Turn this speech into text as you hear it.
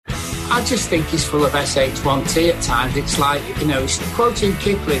I just think he's full of SH1T at times. It's like, he's quoting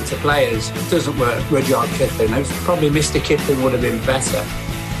Kipling to players. It doesn't work. Rudyard Kipling. Probably Mr. Kipling would have been better.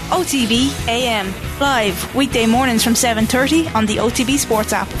 OTB AM. Live weekday mornings from 7:30 on the OTB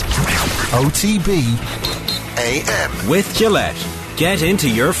Sports app. OTB AM. With Gillette. Get into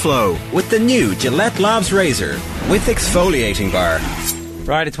your flow with the new Gillette Labs Razor with exfoliating bar.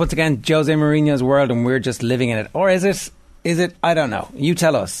 Right, it's once again Jose Mourinho's world and we're just living in it. Or is it? Is it? I don't know. You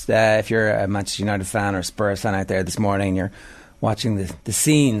tell us if you're a Manchester United fan or Spurs fan out there this morning. You're watching the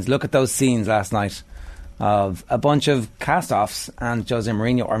scenes. Look at those scenes last night of a bunch of cast-offs and Jose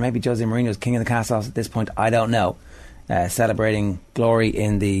Mourinho, or maybe Jose Mourinho's king of the cast-offs at this point. I don't know. Celebrating glory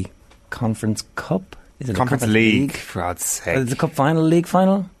in the Conference Cup. Is it Conference League? For God's sake. Is it the Cup final, League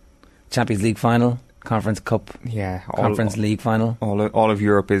final, Champions League final? Conference Cup, Conference League final. All of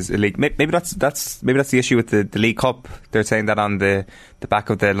Europe is a league. Maybe that's the issue with the League Cup. They're saying that on the back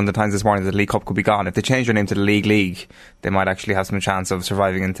of the London Times this morning, that the League Cup could be gone. If they change their name to the League, they might actually have some chance of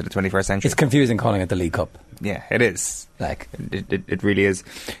surviving into the 21st century. It's confusing calling it the League Cup. Yeah, it is. Like it really is.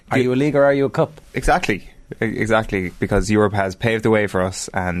 Are you a league or are you a cup? Exactly, because Europe has paved the way for us,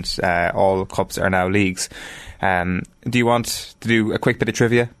 and all cups are now leagues. Do you want to do a quick bit of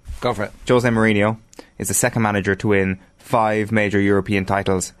trivia? Go for it. Jose Mourinho is the second manager to win 5 major European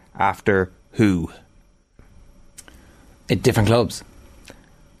titles after who? At different clubs?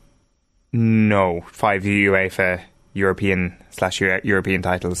 No, 5 UEFA European/European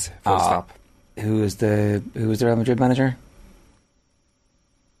titles. Full stop. Who was the Real Madrid manager?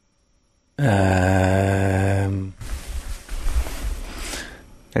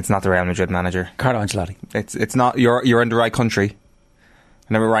 It's not the Real Madrid manager. Carlo Ancelotti. It's not. You're in the right country.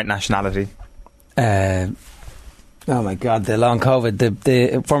 And the right nationality. Oh my God, the long COVID,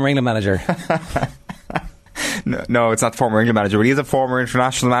 the former England manager. No, it's not the former England manager, but he is a former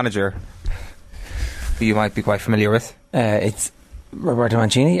international manager who you might be quite familiar with. It's Roberto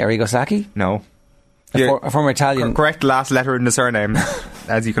Mancini, Arrigo Sacchi. No. A former Italian. Correct last letter in the surname.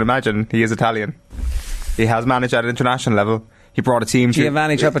 As you can imagine, he is Italian. He has managed at international level. He brought a team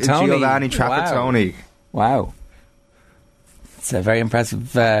Giovanni Trapattoni. Giovanni Trapattoni. Wow. It's a very impressive.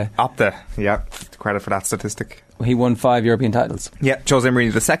 Opta, yeah. Credit for that statistic. He won 5 European titles. Yeah, Jose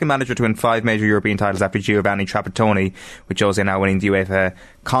Mourinho, the second manager to win 5 major European titles after Giovanni Trapattoni, with Jose now winning the UEFA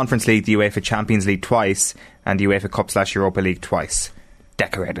Conference League, the UEFA Champions League twice, and the UEFA Cup/Europa League twice.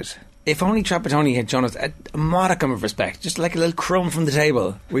 Decorated. If only Trapattoni had shown us a modicum of respect, just like a little crumb from the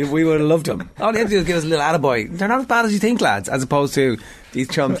table, we would have loved him. All he had to do was give us a little attaboy. They're not as bad as you think, lads, as opposed to these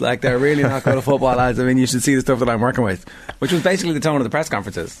chumps, like, they're really not good at football, lads. I mean, you should see the stuff that I'm working with, which was basically the tone of the press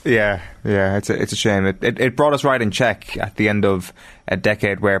conferences. Yeah, it's a shame. It brought us right in check at the end of a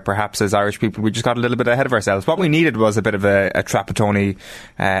decade where perhaps as Irish people we just got a little bit ahead of ourselves. What we needed was a bit of a Trapattoni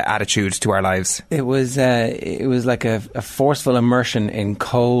attitude to our lives. It was like a forceful immersion in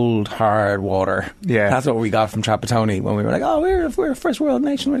cold, hard water. Yeah, that's what we got from Trapattoni when we were like, oh, we're a first world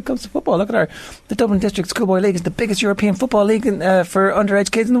nation when it comes to football. Look at the Dublin District Schoolboy League is the biggest European football league for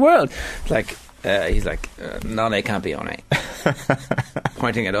underage kids in the world. Like he's like, no, they can't be on it.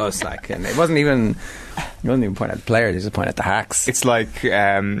 Pointing at us, like, and he wasn't even pointing at the players, he just pointed at the hacks. It's like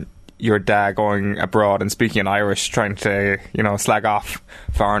your dad going abroad and speaking in Irish, trying to slag off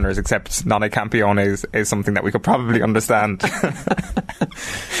foreigners, except non campione is something that we could probably understand.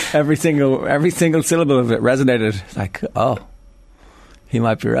 every single syllable of it resonated. Like, oh, he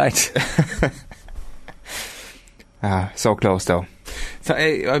might be right. So close though. So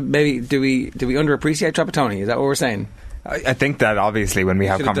maybe do we underappreciate Trapattoni? Is that what we're saying? I think that obviously when we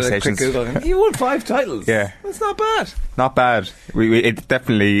have conversations, done a quick Google. He won 5 titles. Yeah, that's not bad. Not bad. It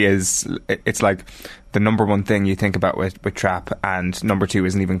definitely is. It's like the number one thing you think about with Trap, and number 2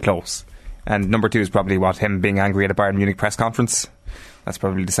 isn't even close. And number 2 is probably him being angry at a Bayern Munich press conference. That's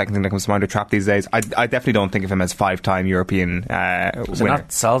probably the second thing that comes to mind with Trap these days. I definitely don't think of him as 5-time European winner. Was it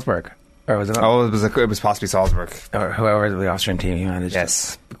not Salzburg? Or was it not? Oh, it was possibly Salzburg. Or whoever the Austrian team he managed.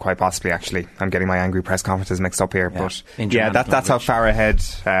 Yes, quite possibly, actually. I'm getting my angry press conferences mixed up here. But that's how far ahead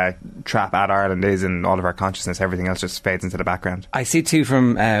Trap at Ireland is in all of our consciousness. Everything else just fades into the background. I see too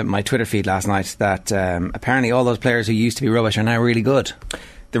from my Twitter feed last night that apparently all those players who used to be rubbish are now really good.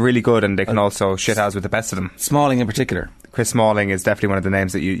 They're really good, and they can also shithouse with the best of them. Smalling in particular. Chris Smalling is definitely one of the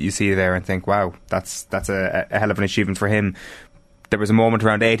names that you see there and think, wow, that's a hell of an achievement for him. There was a moment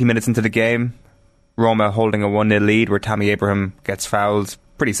around 80 minutes into the game, Roma holding a 1-0 lead, where Tammy Abraham gets fouled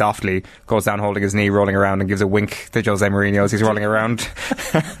pretty softly, goes down holding his knee, rolling around, and gives a wink to Jose Mourinho as he's rolling around.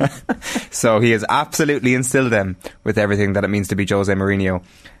 So he has absolutely instilled them with everything that it means to be Jose Mourinho.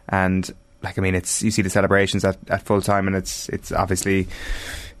 And you see the celebrations at full time, and it's obviously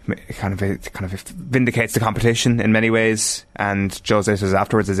it kind of vindicates the competition in many ways. And Jose says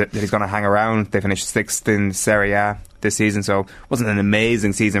afterwards that he's going to hang around. They finished 6th in Serie A this season, so it wasn't an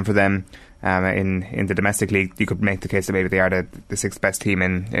amazing season for them. In the domestic league, you could make the case that maybe they are the 6th best team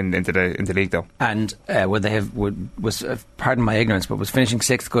into the league, though. And would they have pardon my ignorance, but was finishing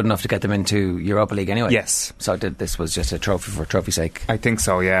 6th good enough to get them into Europa League anyway? Yes. So this was just a trophy for trophy's sake. I think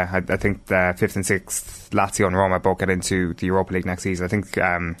so. Yeah, I think 5th and 6th, Lazio and Roma both get into the Europa League next season. I think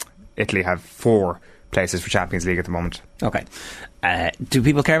Italy have 4 places for Champions League at the moment. Okay. Do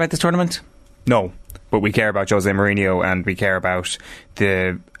people care about this tournament? No, but we care about Jose Mourinho, and we care about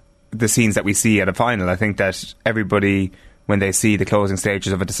the scenes that we see at a final. I think that everybody, when they see the closing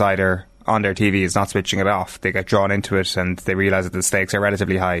stages of a decider on their TV, is not switching it off. They get drawn into it and they realise that the stakes are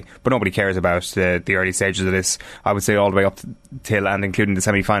relatively high, but nobody cares about the early stages of this. I would say all the way up till and including the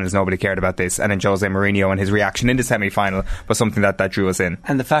semi-finals, nobody cared about this. And then Jose Mourinho and his reaction in the semi-final was something that drew us in.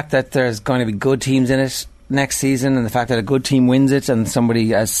 And the fact that there's going to be good teams in it next season, and the fact that a good team wins it and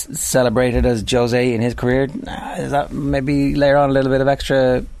somebody as celebrated as Jose in his career, does that maybe layer on a little bit of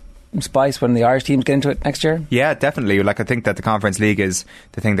extra spice when the Irish teams get into it next year? Yeah, definitely. I think that the Conference League is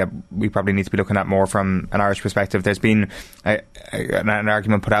the thing that we probably need to be looking at more from an Irish perspective. There's been an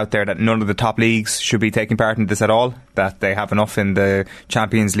argument put out there that none of the top leagues should be taking part in this at all, that they have enough in the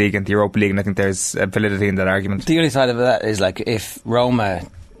Champions League and the Europa League, and I think there's validity in that argument. The only side of that is, if Roma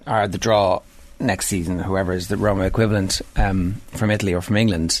are the draw next season, whoever is the Roma equivalent from Italy or from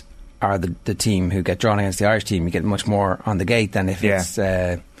England are the team who get drawn against the Irish team, you get much more on the gate than if it's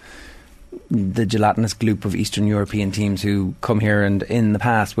the gelatinous gloop of Eastern European teams who come here and in the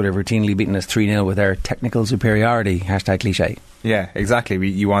past would have routinely beaten us 3-0 with their technical superiority, #cliche. Yeah, exactly.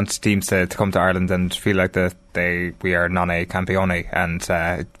 You want teams to come to Ireland and feel like we are non a campione, and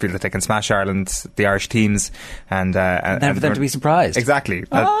feel that they can smash Ireland, the Irish teams, and for them to be surprised. Exactly.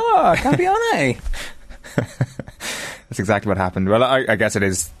 Campione. That's exactly what happened. Well, I guess it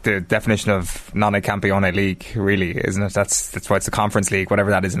is the definition of non a campione league, really, isn't it? That's why it's the Conference League, whatever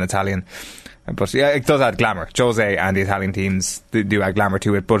that is in Italian. But yeah, it does add glamour. Jose and the Italian teams do add glamour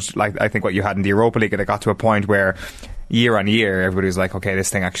to it. But I think what you had in the Europa League, it got to a point where year on year everybody was like, okay, this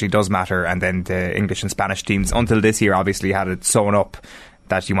thing actually does matter. And then the English and Spanish teams, until this year, obviously had it sewn up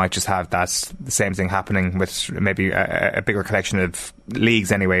that you might just have the same thing happening with maybe a bigger collection of leagues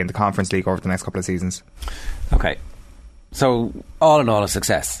anyway in the Conference League over the next couple of seasons. Okay. So, all in all, a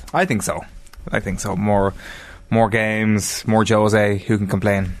success. I think so. More games, more Jose. Who can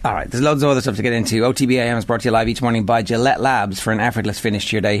complain? All right, there's loads of other stuff to get into. OTB AM is brought to you live each morning by Gillette Labs for an effortless finish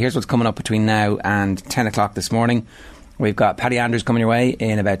to your day. Here's what's coming up between now and 10 o'clock this morning. We've got Paddy Andrews coming your way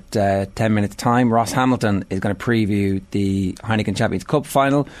in about 10 minutes' time. Ross Hamilton is going to preview the Heineken Champions Cup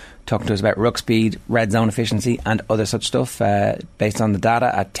final, talking to us about ruck speed, red zone efficiency and other such stuff based on the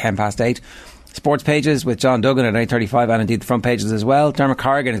data at 8:10. Sports pages with John Duggan at 8:35, and indeed the front pages as well. Dermot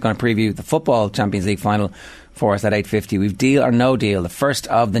Corrigan is going to preview the football Champions League final for us at 8:50. We've Deal or No Deal, the first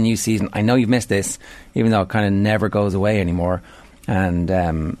of the new season. I know you've missed this, even though it kind of never goes away anymore. And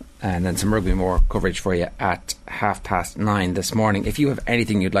then some Rugby More coverage for you at 9:30 this morning. If you have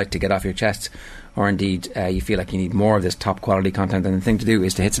anything you'd like to get off your chest, or indeed you feel like you need more of this top quality content, then the thing to do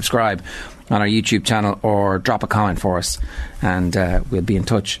is to hit subscribe on our YouTube channel or drop a comment for us, and we'll be in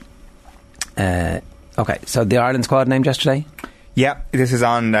touch. Okay, so the Ireland squad named yesterday? Yeah, this is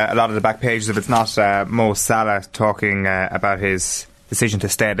on a lot of the back pages. If it's not Mo Salah talking about his decision to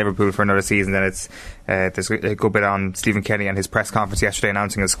stay at Liverpool for another season, then it's there's a good bit on Stephen Kenny and his press conference yesterday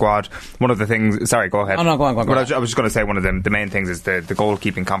announcing his squad. One of the things, sorry, go ahead. Oh no, go on. I was just going to say one of the main things is the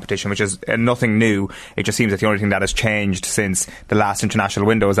goalkeeping competition, which is nothing new. It just seems that the only thing that has changed since the last international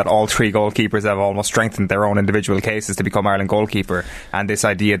window is that all three goalkeepers have almost strengthened their own individual cases to become Ireland goalkeeper, and this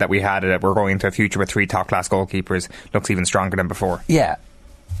idea that we had that we're going into a future with three top class goalkeepers looks even stronger than before. Yeah,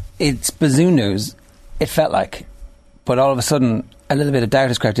 it's bazoo news, it felt like, but all of a sudden a little bit of doubt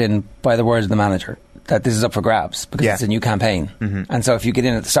has crept in by the words of the manager that this is up for grabs because it's a new campaign. Mm-hmm. And so if you get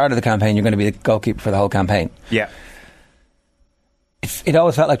in at the start of the campaign, you're going to be the goalkeeper for the whole campaign. Yeah. It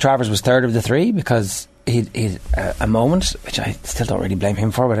always felt like Travers was third of the three because he'd a moment, which I still don't really blame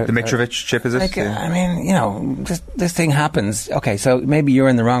him for. But the Mitrovic chip, is it? I mean, you know, this thing happens. Okay, so maybe you're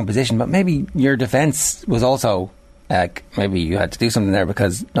in the wrong position, but maybe your defence was also maybe you had to do something there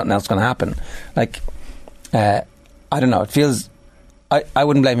because nothing else is going to happen. I don't know. It feels... I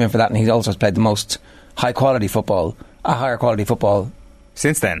wouldn't blame him for that, and he's also played the most higher quality football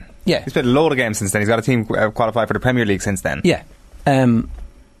since then. Yeah, he's played a load of games since then. He's got a team qualified for the Premier League since then. Yeah.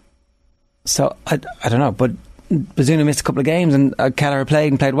 So I don't know, but Bazunu missed a couple of games, and Kelleher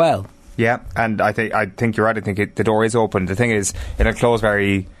played well. Yeah, and I think you're right. I think the door is open. The thing is, it'll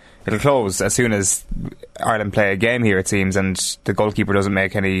close as soon as Ireland play a game here, it seems, and the goalkeeper doesn't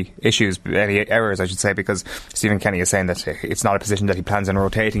make any errors, I should say, because Stephen Kenny is saying that it's not a position that he plans on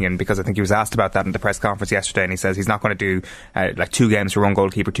rotating in, because I think he was asked about that in the press conference yesterday, and he says he's not going to do like 2 games for one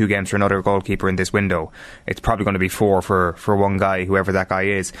goalkeeper, 2 games for another goalkeeper in this window. It's probably going to be 4 for one guy, whoever that guy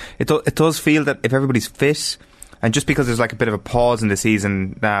is. It does feel that if everybody's fit, and just because there's like a bit of a pause in the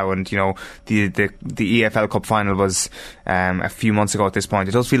season now, and you know the EFL Cup final was a few months ago at this point,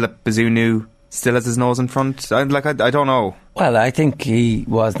 it does feel that Bazunu still has his nose in front. I don't know. Well, I think he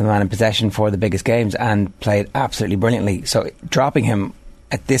was the man in possession for the biggest games and played absolutely brilliantly. So dropping him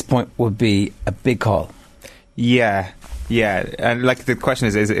at this point would be a big call. Yeah, and like the question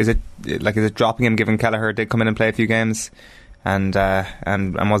is it dropping him given Kelleher did come in and play a few games? And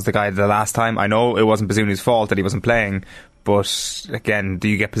was the guy the last time? I know it wasn't Bazunu's fault that he wasn't playing, but again, do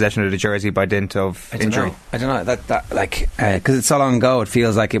you get possession of the jersey by dint of injury? I don't know that because it's so long ago. It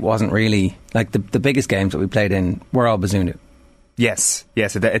feels like it wasn't really like the biggest games that we played in were all Bazunu. Yes,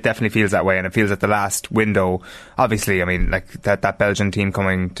 it definitely feels that way, and it feels that the last window, obviously, I mean, like that Belgian team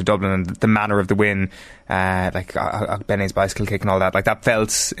coming to Dublin and the manner of the win, like Benny's bicycle kick and all that, like that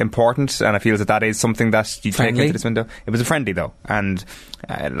felt important, and I feel that is something that you take into this window. It was a friendly though, and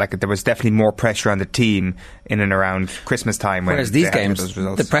like there was definitely more pressure on the team in and around Christmas time. Whereas these games,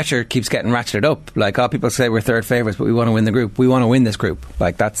 the pressure keeps getting ratcheted up. Like, people say we're third favourites, but we want to win the group. We want to win this group.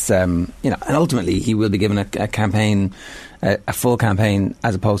 Like that's and ultimately he will be given a campaign. A full campaign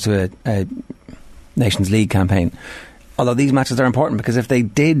as opposed to a Nations League campaign. Although these matches are important, because if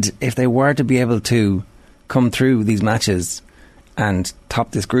they were to be able to come through these matches and top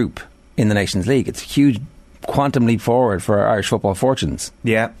this group in the Nations League, it's a huge quantum leap forward for Irish football fortunes.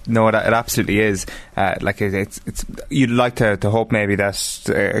 Yeah, no, it absolutely is. Like it's you'd like to hope maybe that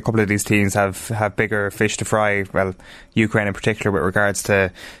a couple of these teams have bigger fish to fry. Well, Ukraine in particular, with regards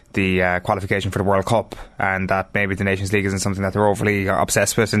to the qualification for the World Cup, and that maybe the Nations League isn't something that they're overly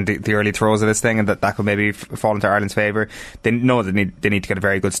obsessed with in the early throes of this thing, and that could maybe fall into Ireland's favour. They know that they need to get a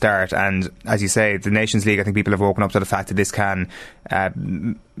very good start, and as you say, the Nations League, I think people have woken up to the fact that this can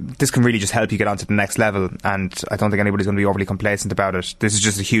really just help you get onto the next level, and I don't think anybody's going to be overly complacent about it. This is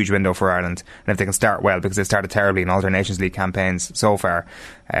just a huge window for Ireland, and if they can start well, because they started terribly in all their Nations League campaigns so far,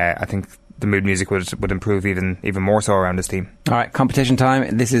 I think the mood music would improve even more so around this team. Alright, competition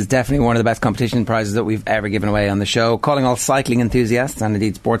time. This is definitely one of the best competition prizes that we've ever given away on the show. Calling all cycling enthusiasts and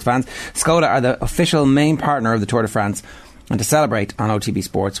indeed sports fans, Skoda are the official main partner of the Tour de France, and to celebrate on OTB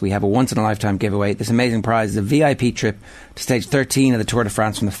Sports, we have a once in a lifetime giveaway. This amazing prize is a VIP trip to stage 13 of the Tour de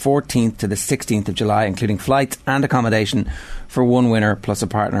France from the 14th to the 16th of July, including flights and accommodation for one winner plus a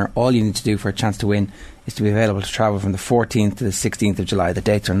partner. All you need to do for a chance to win is to be available to travel from the 14th to the 16th of July. The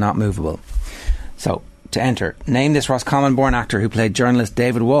dates are not movable. So, to enter, name this Roscommon-born actor who played journalist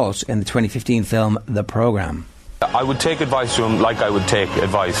David Walsh in the 2015 film The Programme. I would take advice from him like I would take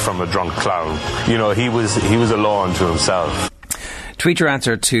advice from a drunk clown. You know, he was a law unto himself. Tweet your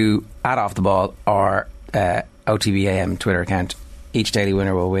answer to @OffTheBall or OTBAM Twitter account. Each daily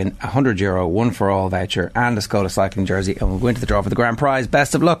winner will win a €100 one for all voucher and a Skoda cycling jersey, and we'll go into the draw for the grand prize.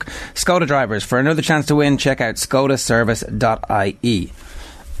 Best of luck, Skoda drivers. For another chance to win, check out skodaservice.ie.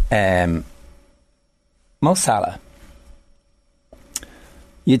 Mo Salah.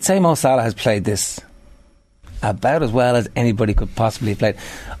 You'd say Mo Salah has played this about as well as anybody could possibly have played.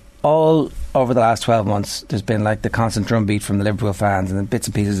 All over the last 12 months, there's been like the constant drumbeat from the Liverpool fans and the bits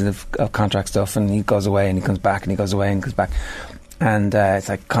and pieces of contract stuff, and he goes away and he comes back and he goes away and comes back. And it's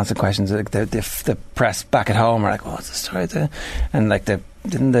like constant questions. Like the press back at home are like, "What's the story?" And like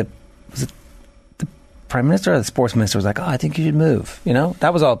was it the Prime Minister or the Sports Minister was like, "Oh, I think you should move." You know,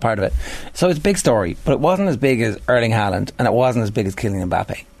 that was all part of it. So it's a big story, but it wasn't as big as Erling Haaland, and it wasn't as big as Kylian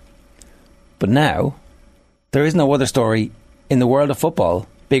Mbappe. But now, there is no other story in the world of football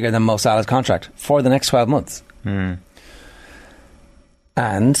bigger than Mo Salah's contract for the next 12 months.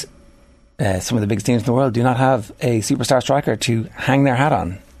 And some of the biggest teams in the world do not have a superstar striker to hang their hat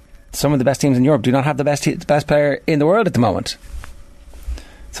on. Some of the best teams in Europe do not have the best player in the world at the moment.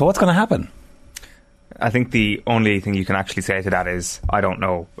 So what's going to happen? I think the only thing you can actually say to that is, I don't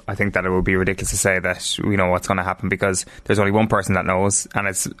know. I think that it would be ridiculous to say that we know what's going to happen, because there's only one person that knows,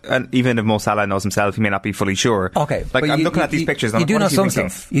 and even if Mo Salah knows himself, he may not be fully sure. Okay, like I'm looking at these pictures. You do know some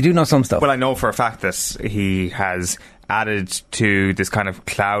stuff. You do know some stuff. Well, I know for a fact that he has added to this kind of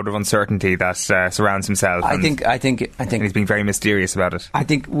cloud of uncertainty that surrounds himself. I think and he's being very mysterious about it. I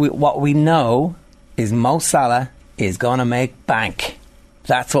think what we know is Mo Salah is going to make bank.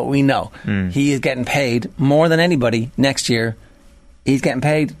 That's what we know. He is getting paid more than anybody next year. He's getting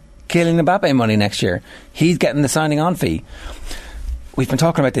paid Kylian Mbappe money next year. He's getting the signing on fee. We've been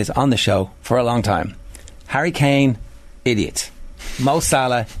talking about this on the show for a long time. Harry Kane, idiot. Mo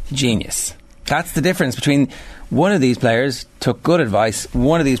Salah, genius. That's the difference between one of these players took good advice,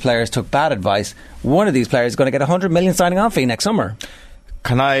 one of these players took bad advice, one of these players is going to get 100 million signing on fee next summer.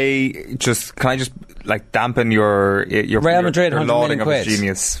 Can I just like dampen your Real Madrid, your 100 lauding million of his quid.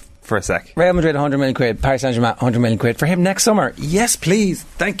 genius for a sec? Real Madrid, 100 million quid. Paris Saint-Germain, 100 million quid. For him next summer, yes please,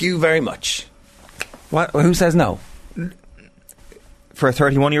 thank you very much. What? Who says no? For a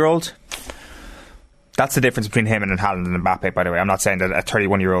 31-year-old? That's the difference between him and Haaland and Mbappe, by the way. I'm not saying that a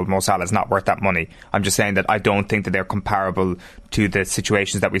 31-year-old Mo Salah is not worth that money. I'm just saying that I don't think that they're comparable to the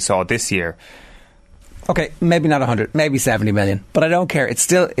situations that we saw this year. Okay, maybe not 100, maybe 70 million, but I don't care. It's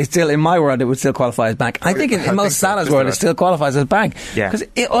still in my world, it would still qualify as bank. I think in Mo Salah's world, it still qualifies as bank. Yeah. Because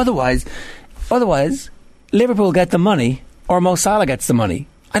otherwise, Liverpool get the money or Mo Salah gets the money.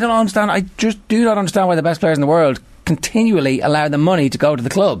 I don't understand. I just do not understand why the best players in the world continually allow the money to go to the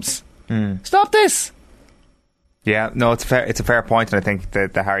clubs. Stop this. Yeah, no, it's a fair point, and I think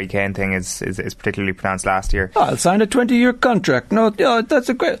that the Harry Kane thing is particularly pronounced last year. I'll sign a 20-year contract. No, that's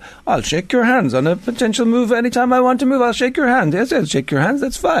a great... I'll shake your hands on a potential move anytime I want to move. I'll shake your hand. Yes, I'll shake your hands.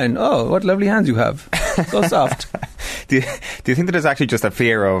 That's fine. Oh, what lovely hands you have. So soft. Do you think that there's actually just a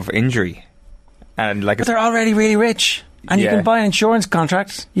fear of injury? And like, but they're already really rich. And you can buy an insurance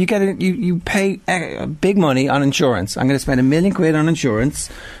contract. You get it. You pay big money on insurance. I'm going to spend £1 million on insurance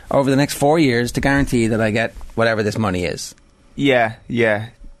over the next 4 years to guarantee that I get whatever this money is. Yeah.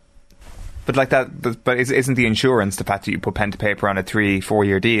 But like that. But isn't the insurance the fact that you put pen to paper on a 3-4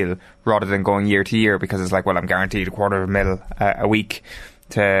 year deal rather than going year to year, because it's like, well, I'm guaranteed $250,000 a week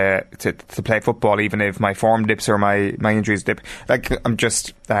to play football, even if my form dips or my injuries dip. Like, I'm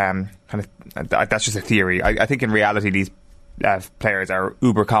just that's just a theory. I think in reality these players are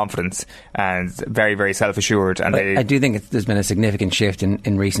uber confident and very, very self-assured, and I do think there's been a significant shift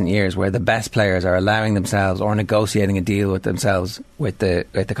in recent years where the best players are allowing themselves or negotiating a deal with themselves with the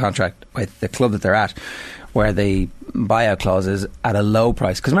contract with the club that they're at, where the buyout clauses at a low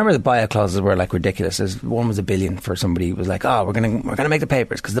price. Because remember, the buyout clauses were like ridiculous. One was $1 billion for somebody who was like, oh, we're gonna make the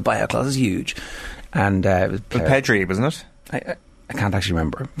papers because the buyout clause is huge. And it was Pedri, wasn't it? I can't actually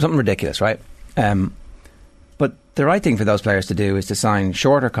remember. Something ridiculous, right? But the right thing for those players to do is to sign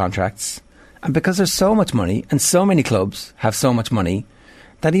shorter contracts. And because there's so much money and so many clubs have so much money,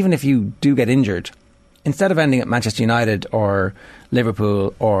 that even if you do get injured, instead of ending at Manchester United or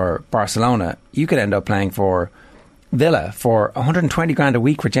Liverpool or Barcelona, you could end up playing for Villa for 120 grand a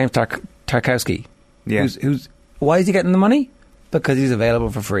week for James Tarkowski. Yeah. Why is he getting the money? Because he's available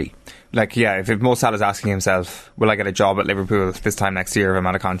for free. Like, yeah, if Mo Salah's asking himself, will I get a job at Liverpool this time next year if I'm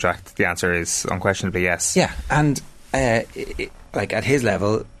on a contract, the answer is unquestionably yes. Yeah, and like at his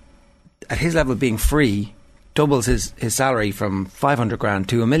level being free doubles his salary from 500 grand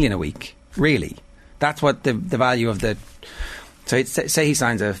to $1 million a week. Really, that's what the value of the. So say he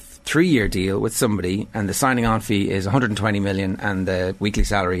signs a 3-year deal with somebody, and the signing on fee is 120 million, and the weekly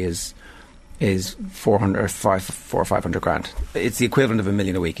salary is 400 or 500 grand. It's the equivalent of $1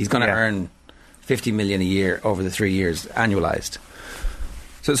 million a week. He's going to earn 50 million a year over the 3 years annualised.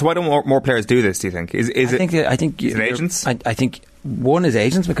 So why don't more players do this, do you think? I think agents? I think one is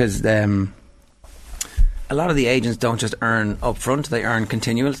agents, because a lot of the agents don't just earn up front, they earn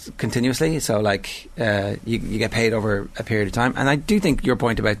continuously. So like you get paid over a period of time. And I do think your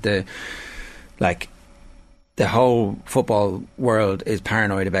point about the whole football world is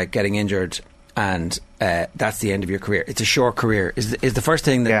paranoid about getting injured, and that's the end of your career. It's a short career is the first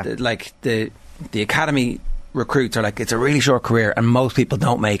thing that like the academy recruits are like, it's a really short career and most people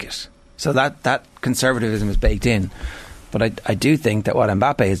don't make it. So that conservatism is baked in. But I do think that what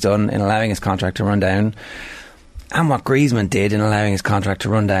Mbappe has done in allowing his contract to run down, and what Griezmann did in allowing his contract to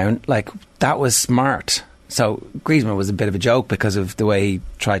run down, like, that was smart. So Griezmann was a bit of a joke because of the way he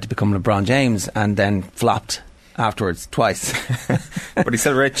tried to become LeBron James and then flopped afterwards twice. But he's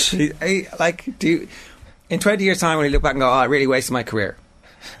still rich. In 20 years' time, when he look back and go, oh, I really wasted my career,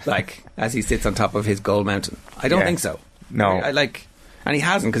 like, as he sits on top of his gold mountain? I don't think so. No. And he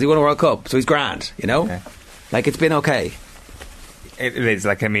hasn't, because he won a World Cup, so he's grand, you know? Okay. Like, it's been okay. It is,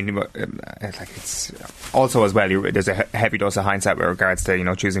 like, I mean, it's also as well, there's a heavy dose of hindsight with regards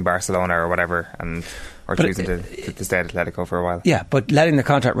to, choosing Barcelona or whatever, or choosing to stay at Atletico for a while. Yeah, but letting the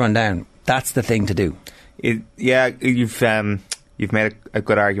contract run down, that's the thing to do. You've made a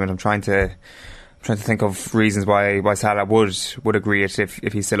good argument. I'm trying to think of reasons why Salah would agree it if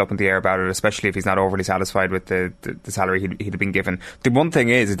he's still up in the air about it, especially if he's not overly satisfied with the salary he'd been given. The one thing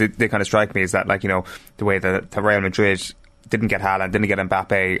is, they kind of strike me, is that, like, the way that Real Madrid didn't get Haaland, didn't get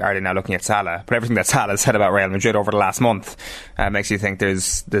Mbappe, are they now looking at Salah? But everything that Salah said about Real Madrid over the last month makes you think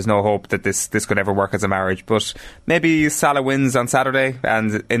there's no hope that this could ever work as a marriage. But maybe Salah wins on Saturday,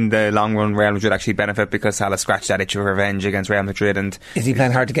 and in the long run Real Madrid actually benefit because Salah scratched that itch of revenge against Real Madrid. And is he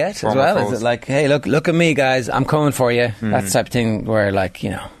playing hard to get as well? Is it like, hey, look at me, guys, I'm coming for you? That type of thing where, like, you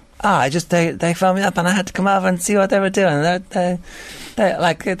know, they phoned me up and I had to come over and see what they were doing. They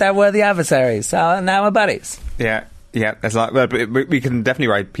were the adversaries, so now we're buddies. Yeah, that's not, well, we can definitely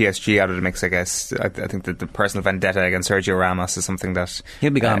write PSG out of the mix, I guess. I think that the personal vendetta against Sergio Ramos is something that...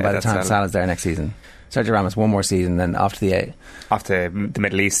 He'll be gone by the time Salah's there next season. Sergio Ramos, one more season, then off to the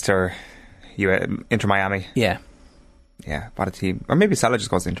Middle East or Inter Miami. Yeah, what a team. Or maybe Salah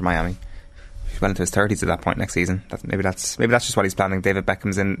just goes to Inter Miami. He's well into his 30s at that point next season. Maybe that's just what he's planning. David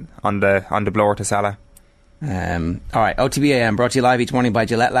Beckham's in on the blower to Salah. Alright, OTBAM brought to you live each morning by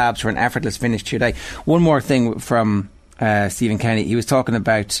Gillette Labs for an effortless finish to your day. One more thing from Stephen Kenny. He was talking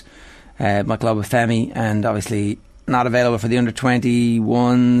about Michael Obafemi, and obviously not available for the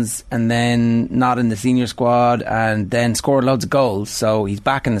under-21s, and then not in the senior squad, and then scored loads of goals. So he's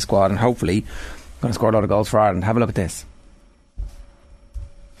back in the squad and hopefully going to score a lot of goals for Ireland. Have a look at this.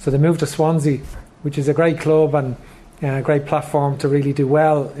 So they moved to Swansea, which is a great club and a great platform to really do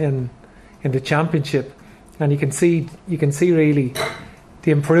well in the Championship. And you can see really the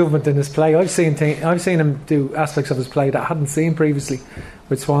improvement in his play. I've seen him do aspects of his play that I hadn't seen previously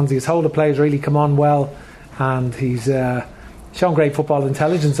with Swansea. His hold of play has really come on well, and he's shown great football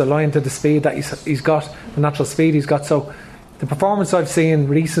intelligence, aligned to the speed that he's got, the natural speed he's got. So the performance I've seen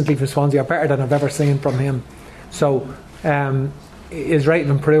recently from Swansea are better than I've ever seen from him. So his rate of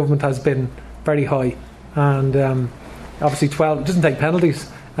improvement has been very high, and obviously 12 doesn't take penalties.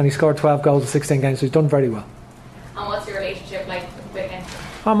 And he scored 12 goals in 16 games, so he's done very well. And what's your relationship like with him?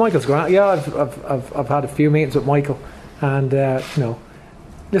 Oh, Michael's great. Yeah, I've had a few meetings with Michael, and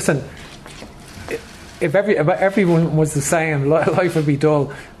listen, if everyone was the same, life would be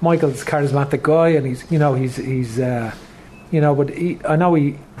dull. Michael's a charismatic guy, and I know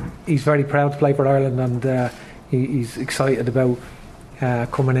he's very proud to play for Ireland, and he's excited about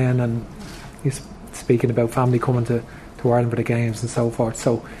coming in, and he's speaking about family coming to Ireland for the games and so forth,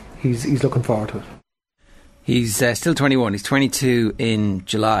 so he's looking forward to it. He's still 21. He's 22 in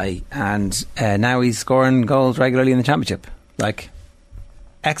July, and now he's scoring goals regularly in the Championship. Like,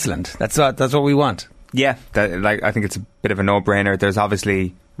 excellent. That's what we want. Yeah, I think it's a bit of a no-brainer. There's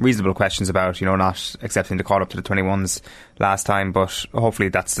obviously reasonable questions about, not accepting the call up to the 21s last time, but hopefully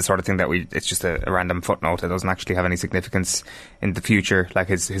that's the sort of thing that it's just a random footnote that doesn't actually have any significance in the future. Like,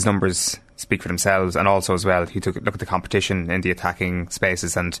 his numbers speak for themselves, and also as well, he took a look at the competition in the attacking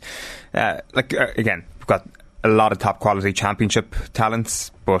spaces, and again, we've got a lot of top quality Championship talents,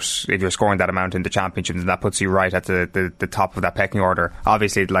 but if you're scoring that amount in the Championship, then that puts you right at the top of that pecking order.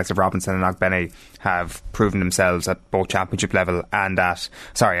 Obviously the likes of Robinson and Ogbene have proven themselves at both Championship level and at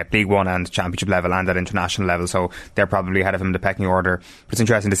League One and Championship level and at international level, so they're probably ahead of him in the pecking order. But it's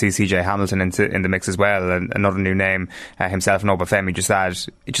interesting to see CJ Hamilton in the mix as well, and another new name, himself and Obafemi,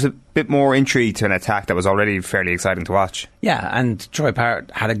 just a bit more intrigue to an attack that was already fairly exciting to watch. Yeah, and Troy Parrott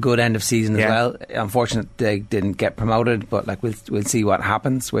had a good end of season as well. Unfortunately they didn't get promoted, but we'll see what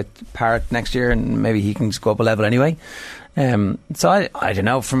happens with Parrott next year, and maybe he can just go up a level anyway. So I don't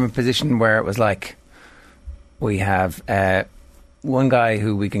know, from a position where it was like we have one guy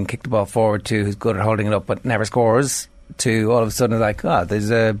who we can kick the ball forward to, who's good at holding it up but never scores, to all of a sudden like, there's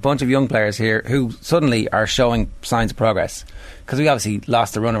a bunch of young players here who suddenly are showing signs of progress, because we obviously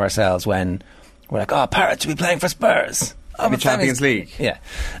lost the run of ourselves when we're like, Parrott should be playing for Spurs in the Champions League. Yeah,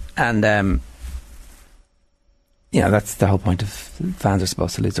 and that's the whole point of fans are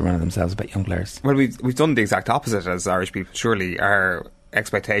supposed to lose the run of themselves about young players. Well, we've done the exact opposite as Irish people. Surely our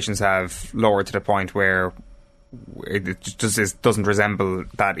expectations have lowered to the point where it just doesn't resemble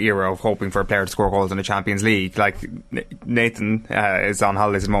that era of hoping for a player to score goals in the Champions League. Like, Nathan is on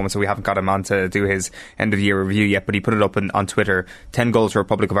holidays at the moment, so we haven't got him on to do his end of the year review yet, but he put it up on Twitter. 10 goals for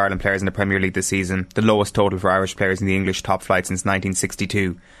Republic of Ireland players in the Premier League this season, the lowest total for Irish players in the English top flight since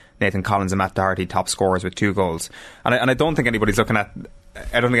 1962. Nathan Collins and Matt Doherty top scorers with 2 goals, and I don't think anybody's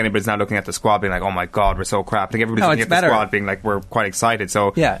now looking at the squad being like, oh my god, we're so crap. I think everybody's looking at the squad being like, we're quite excited.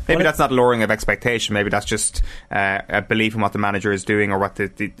 So maybe that's not lowering of expectation. Maybe that's just a belief in what the manager is doing, or what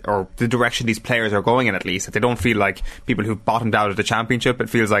the direction these players are going in. At least, that they don't feel like people who've bottomed out of the Championship.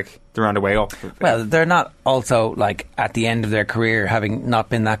 It feels like they're on the way up. Well, they're not also like at the end of their career, having not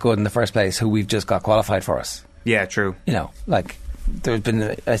been that good in the first place, who we've just got qualified for us. Yeah, true. Like, there's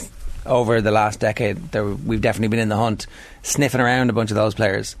been over the last decade, we've definitely been in the hunt, sniffing around a bunch of those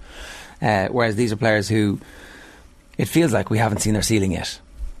players, whereas these are players who, it feels like we haven't seen their ceiling yet.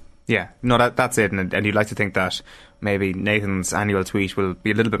 Yeah, no, that's it. And you'd like to think that maybe Nathan's annual tweet will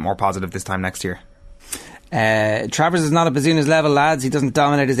be a little bit more positive this time next year. Travers is not at Bazuna's level, lads. He doesn't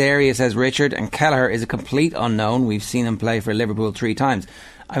dominate his area, says Richard. And Kelleher is a complete unknown. We've seen him play for Liverpool 3 times.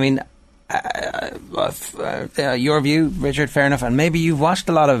 I mean, your view, Richard, fair enough. And maybe you've watched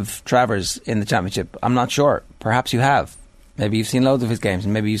a lot of Travers in the Championship. I'm not sure. Perhaps you have. Maybe you've seen loads of his games,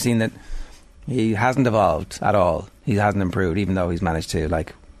 and maybe you've seen that he hasn't evolved at all. He hasn't improved, even though he's managed to,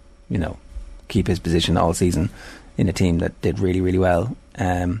 keep his position all season in a team that did really, really well.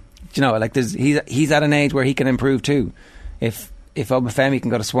 He's at an age where he can improve too. If Obafemi can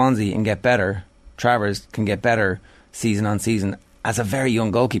go to Swansea and get better, Travers can get better season on season as a very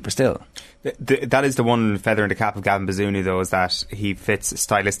young goalkeeper still. That is the one feather in the cap of Gavin Bazunu, though, is that he fits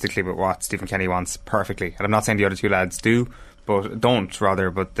stylistically with what Stephen Kenny wants perfectly. And I'm not saying the other two lads do, but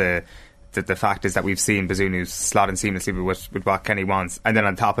the fact is that we've seen Bazunu slot in seamlessly with what Kenny wants. And then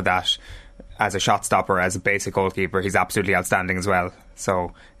on top of that, as a shot stopper, as a basic goalkeeper, he's absolutely outstanding as well.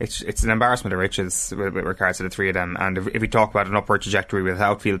 So it's an embarrassment of riches with regards to the three of them. And if we talk about an upward trajectory with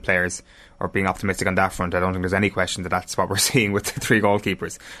outfield players, or being optimistic on that front, I don't think there's any question that that's what we're seeing with the 3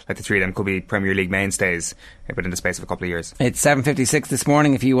 goalkeepers. Like, the 3 of them could be Premier League mainstays within the space of a couple of years. It's 7:56 this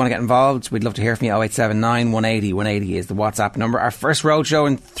morning. If you want to get involved, we'd love to hear from you. 0879 180 180 is the WhatsApp number. Our first roadshow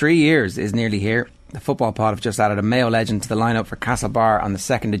in 3 years is nearly here. The Football Pod have just added a Mayo legend to the lineup for Castlebar on the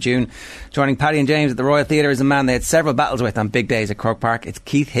 2nd of June. Joining Paddy and James at the Royal Theatre is a man they had several battles with on big days at Croke Park. It's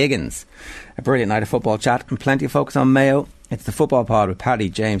Keith Higgins. A brilliant night of football chat and plenty of focus on Mayo. It's the Football Pod with Paddy,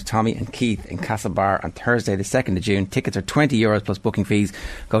 James, Tommy and Keith in Castlebar on Thursday the 2nd of June. Tickets are €20 plus booking fees.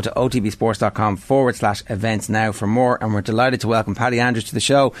 Go to otbsports.com/events now for more. And we're delighted to welcome Paddy Andrews to the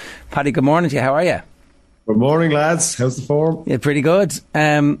show. Paddy, good morning to you. How are you? Good morning, lads. How's the form? Yeah, pretty good.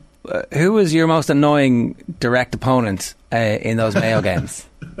 Who was your most annoying direct opponent in those Mayo games?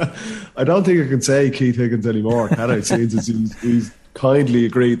 I don't think I can say Keith Higgins anymore, can I? He's kindly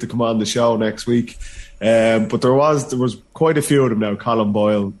agreed to come on the show next week. But there was quite a few of them now. Colin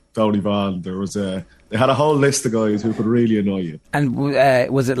Boyle, Tony Vaughan. They had a whole list of guys who could really annoy you. And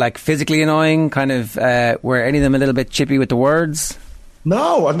was it like physically annoying? Kind of were any of them a little bit chippy with the words?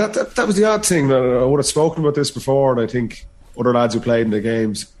 No, and that was the odd thing. I would have spoken about this before, and I think other lads who played in the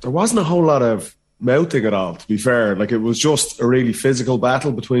games, there wasn't a whole lot of mouthing at all, to be fair. Like, it was just a really physical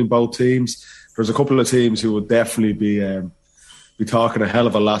battle between both teams. There's a couple of teams who would definitely be talking a hell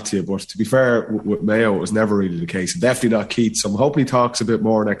of a lot to you, but to be fair, with Mayo, it was never really the case. And definitely not Keith, so I'm hoping he talks a bit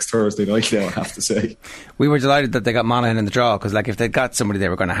more next Thursday night now, I have to say. We were delighted that they got Monaghan in the draw, because if they'd got somebody they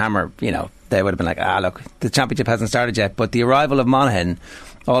were going to hammer, they would have been like, look, the Championship hasn't started yet. But the arrival of Monaghan,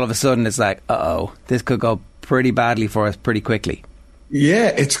 all of a sudden it's like, this could go pretty badly for us pretty quickly.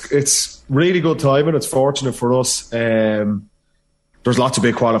 Yeah, it's really good timing. It's fortunate for us. There's lots of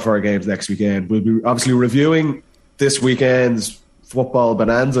big qualifier games next weekend. We'll be obviously reviewing this weekend's football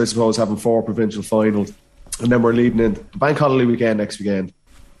bonanza, I suppose, having 4 provincial finals, and then we're leading in the Bank Holiday weekend next weekend.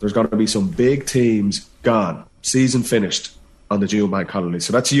 There's going to be some big teams gone, season finished on the June Bank Holiday.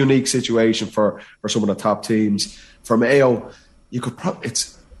 So that's a unique situation for some of the top teams. For Mayo,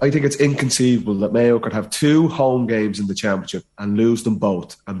 I think it's inconceivable that Mayo could have 2 home games in the Championship and lose them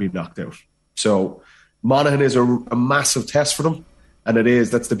both and be knocked out. So Monaghan is a massive test for them. And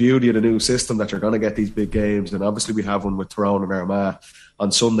that's the beauty of the new system, that you're going to get these big games. And obviously we have one with Tyrone and Armagh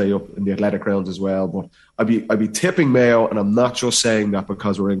on Sunday up in the Athletic Grounds as well. But I'd be tipping Mayo, and I'm not just saying that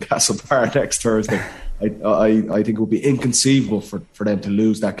because we're in Castlebar next Thursday. I think it would be inconceivable for them to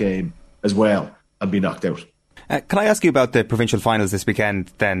lose that game as well and be knocked out. Can I ask you about the provincial finals this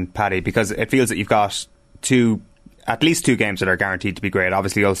weekend then, Paddy? Because it feels that you've got at least 2 games that are guaranteed to be great.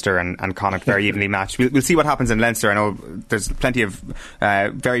 Obviously Ulster and Connacht very evenly matched. We'll see what happens in Leinster. I know there's plenty of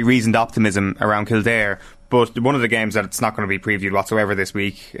very reasoned optimism around Kildare, but one of the games that it's not going to be previewed whatsoever this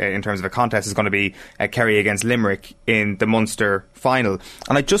week in terms of a contest is going to be Kerry against Limerick in the Munster final.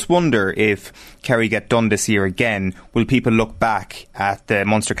 And I just wonder, if Kerry get done this year again, will people look back at the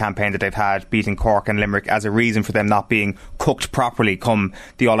Munster campaign that they've had, beating Cork and Limerick, as a reason for them not being cooked properly come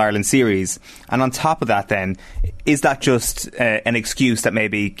the All-Ireland series? And on top of that then, is that just an excuse that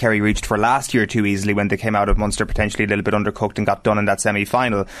maybe Kerry reached for last year too easily when they came out of Munster potentially a little bit undercooked and got done in that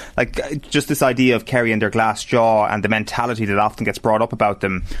semi-final? Like, just this idea of Kerry and their glass jaw and the mentality that often gets brought up about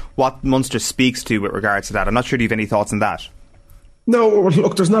them, what Munster speaks to with regards to that. I'm not sure do you have any thoughts on that. No,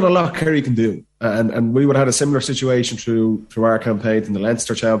 look, there's not a lot Kerry can do. And we would have had a similar situation through our campaign in the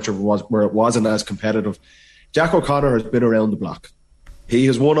Leinster Championship where it wasn't as competitive. Jack O'Connor has been around the block. He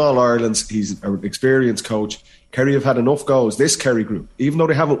has won All-Irelands. He's an experienced coach. Kerry have had enough goals, this Kerry group, even though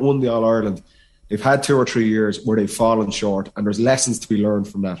they haven't won the All-Ireland, They've had 2 or 3 years where they've fallen short, and there's lessons to be learned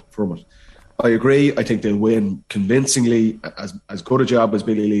from it. I agree. I think they'll win convincingly. As good a job as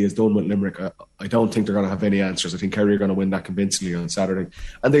Billy Lee has done with Limerick, I don't think they're going to have any answers. I think Kerry are going to win that convincingly on Saturday.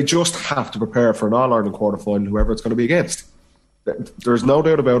 And they just have to prepare for an All-Ireland quarter-final, whoever it's going to be against. There's no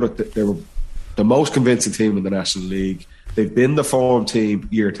doubt about it that they were the most convincing team in the National League. They've been the form team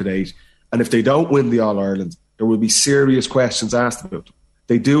year to date. And if they don't win the All-Ireland, there will be serious questions asked about them.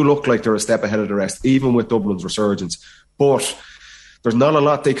 They do look like they're a step ahead of the rest, even with Dublin's resurgence. But there's not a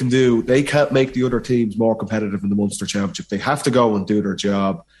lot they can do. They can't make the other teams more competitive in the Munster Championship. They have to go and do their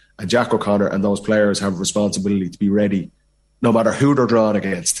job. And Jack O'Connor and those players have a responsibility to be ready, no matter who they're drawn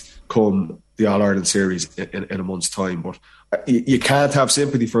against, come the All-Ireland series in a month's time. But you can't have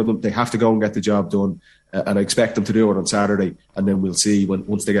sympathy for them. They have to go and get the job done. And I expect them to do it on Saturday. And then we'll see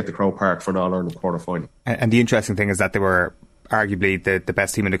once they get to Croke Park for an All-Ireland quarter-final. And the interesting thing is that they were arguably the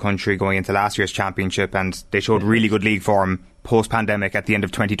best team in the country going into last year's championship, and they showed really good league form post-pandemic at the end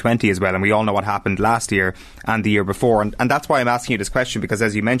of 2020 as well, and we all know what happened last year and the year before, and that's why I'm asking you this question, because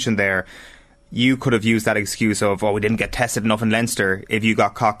as you mentioned there, you could have used that excuse of, we didn't get tested enough in Leinster if you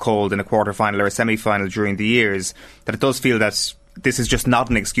got caught cold in a quarter-final or a semi-final during the years, that it does feel that this is just not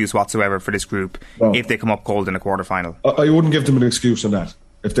an excuse whatsoever for this group if they come up cold in a quarter-final. I wouldn't give them an excuse on that.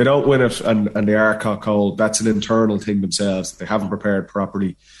 If they don't win it and they are caught cold, that's an internal thing themselves. They haven't prepared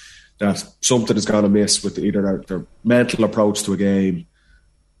properly. That something is going to miss with either their mental approach to a game,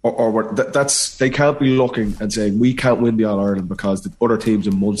 or that's they can't be looking and saying we can't win the All-Ireland because the other teams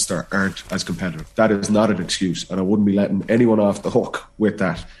in Munster aren't as competitive. That is not an excuse, and I wouldn't be letting anyone off the hook with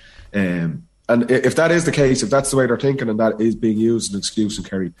that. And if that is the case, if that's the way they're thinking, and that is being used as an excuse in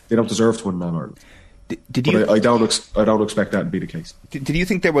Kerry, they don't deserve to win an All-Ireland. I don't expect that to be the case. Did you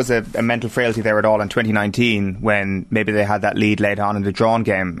think there was a mental frailty there at all in 2019 when maybe they had that lead late on in the drawn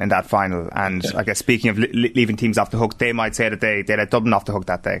game in that final? And I guess speaking of leaving teams off the hook, they might say that they let Dublin off the hook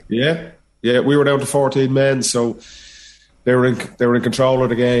that day. Yeah, we were down to 14 men, so they were in control of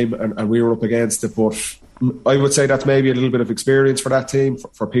the game, and we were up against it. But I would say that's maybe a little bit of experience for that team,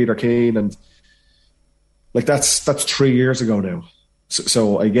 for Peter Keane, and like that's 3 years ago now.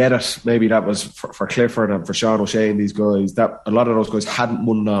 So I get it. Maybe that was for Clifford and for Sean O'Shea, these guys. That a lot of those guys hadn't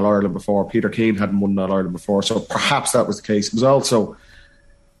won an All-Ireland before. Peter Keane hadn't won an All-Ireland before. So perhaps that was the case. It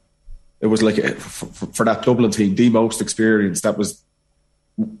was like for that Dublin team, the most experienced. That was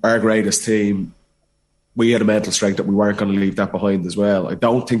our greatest team. We had a mental strength that we weren't going to leave that behind as well. I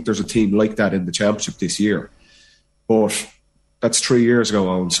don't think there's a team like that in the championship this year. But that's 3 years ago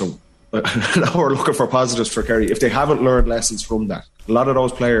on. So now we're looking for positives for Kerry. If they haven't learned lessons from that, a lot of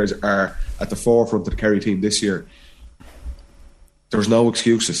those players are at the forefront of the Kerry team this year. There's no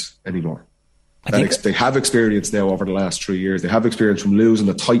excuses anymore. They have experience now over the last 3 years. They have experience from losing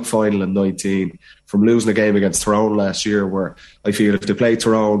a tight final in 19, from losing a game against Tyrone last year, where I feel if they played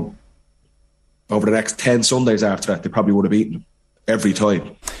Tyrone over the next 10 Sundays after that, they probably would have beaten them every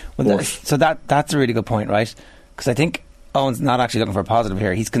time. Well, that's a really good point, right? Because I think Owen's not actually looking for a positive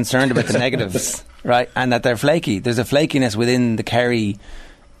here. He's concerned about the negatives, right? And that they're flaky. There's a flakiness within the Kerry,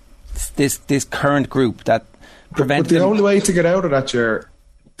 this current group that prevents them. But the only way to get out of that, Ger,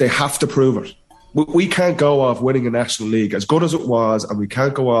 they have to prove it. We can't go off winning a National League as good as it was, and we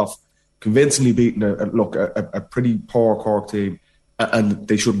can't go off convincingly beating a pretty poor Cork team, and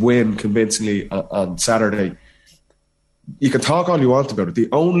they should win convincingly on Saturday. You can talk all you want about it. The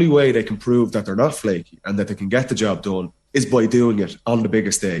only way they can prove that they're not flaky and that they can get the job done is by doing it on the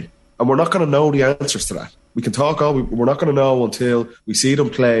biggest day. And we're not going to know the answers to that. We can talk all, we're not going to know until we see them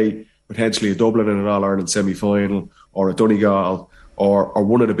play potentially a Dublin in an All-Ireland semi-final, or a Donegal, or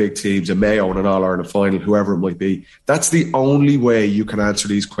one of the big teams, a Mayo in an All-Ireland final, whoever it might be. That's the only way you can answer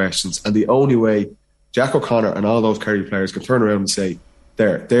these questions, and the only way Jack O'Connor and all those Kerry players can turn around and say,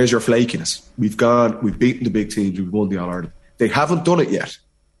 there's your flakiness. We've beaten the big teams, we've won the All-Ireland. They haven't done it yet.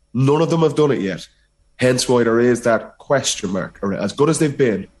 None of them have done it yet. Hence why there is that question mark. As good as they've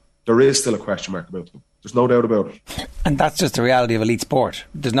been, there is still a question mark about them. There's no doubt about it. And that's just the reality of elite sport.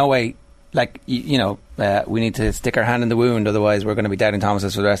 There's no way, we need to stick our hand in the wound, otherwise we're going to be doubting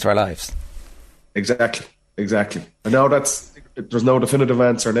Thomases for the rest of our lives. Exactly. And now there's no definitive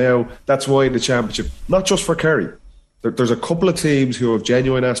answer now. That's why the championship, not just for Kerry, there's a couple of teams who have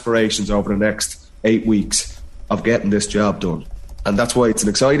genuine aspirations over the next 8 weeks of getting this job done. And that's why it's an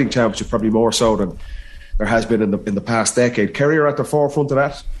exciting championship, probably more so than there has been in the past decade. Kerry are at the forefront of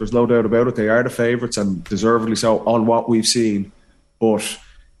that. There's no doubt about it. They are the favourites, and deservedly so on what we've seen. But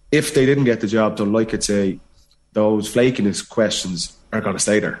if they didn't get the job done, like I'd say, those flakiness questions are going to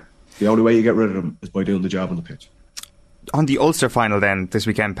stay there. The only way you get rid of them is by doing the job on the pitch. On the Ulster final then this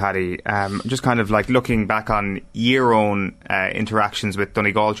weekend, Paddy, just kind of like looking back on your own interactions with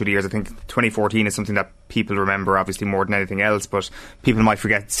Donegal through the years, I think 2014 is something that people remember obviously more than anything else, but people might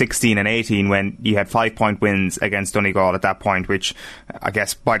forget 16 and 18 when you had 5-point wins against Donegal at that point, which I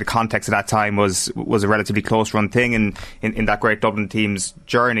guess by the context of that time was a relatively close run thing in that great Dublin team's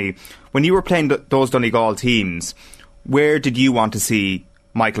journey. When you were playing those Donegal teams, where did you want to see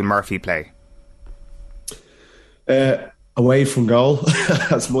Michael Murphy play? Away from goal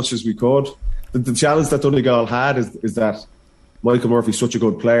as much as we could. The challenge that Donegal had is that Michael Murphy's such a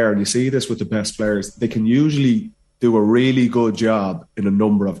good player, and you see this with the best players. They can usually do a really good job in a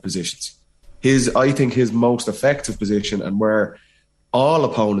number of positions. I think his most effective position, and where all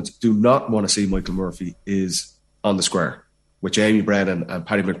opponents do not want to see Michael Murphy, is on the square with Jamie Brennan and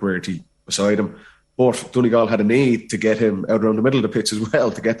Paddy McBrearty beside him. But Donegal had a need to get him out around the middle of the pitch as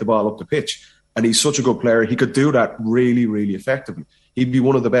well, to get the ball up the pitch. And he's such a good player. He could do that really, really effectively. He'd be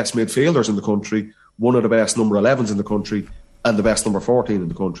one of the best midfielders in the country, one of the best number 11s in the country, and the best number 14 in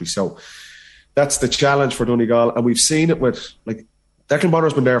the country. So that's the challenge for Donegal. And we've seen it with, like, Declan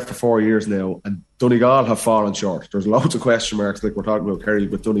Bonner's been there for 4 years now, and Donegal have fallen short. There's loads of question marks, like we're talking about Kerry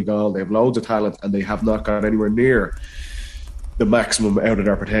with Donegal. They have loads of talent, and they have not got anywhere near the maximum out of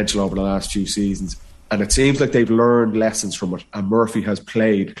their potential over the last few seasons. And it seems like they've learned lessons from it, and Murphy has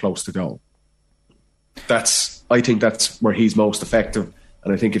played close to goal. I think that's where he's most effective.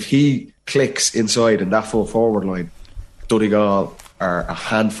 And I think if he clicks inside in that full forward line, Donegal are a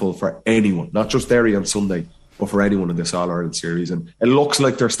handful for anyone, not just Derry on Sunday, but for anyone in this All-Ireland series. And it looks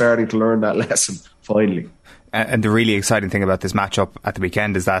like they're starting to learn that lesson, finally. And the really exciting thing about this matchup at the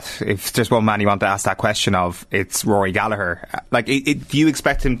weekend is that if there's one man you want to ask that question of, it's Rory Gallagher. Like, do you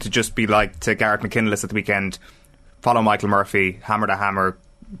expect him to just be like to Garrett McKinless at the weekend, follow Michael Murphy, hammer to hammer,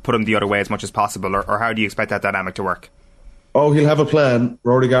 put him the other way as much as possible, or how do you expect that dynamic to work? Oh, he'll have a plan.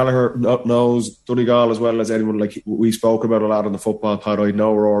 Rory Gallagher knows Donegal as well as anyone. Like we spoke about a lot on the football pod, I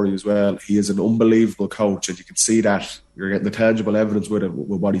know Rory as well. He is an unbelievable coach, and you can see that. You're getting the tangible evidence with it,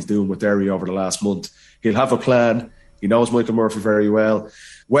 with what he's doing with Derry over the last month. He'll have a plan. He knows Michael Murphy very well.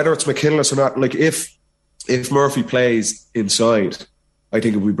 Whether it's McKinless or not, like if Murphy plays inside, I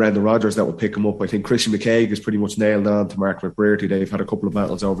think it would be Brendan Rodgers that will pick him up. I think Christian McKaig is pretty much nailed on to Mark McBrearty. They've had a couple of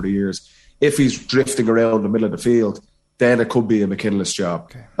battles over the years. If he's drifting around the middle of the field, then it could be a McKinless job.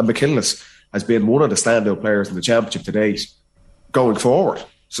 Okay. And McKinless has been one of the standout players in the championship to date going forward.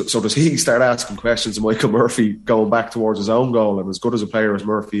 So does he start asking questions of Michael Murphy going back towards his own goal? And as good as a player as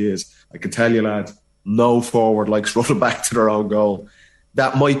Murphy is, I can tell you, lad, no forward likes running back to their own goal.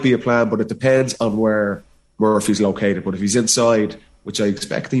 That might be a plan, but it depends on where Murphy's located. But if he's inside, which I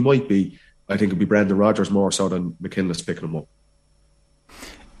expect he might be, I think it'd be Brendan Rodgers more so than McKinless picking him up.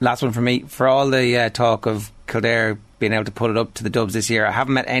 Last one for me. For all the talk of Kildare being able to put it up to the Dubs this year, I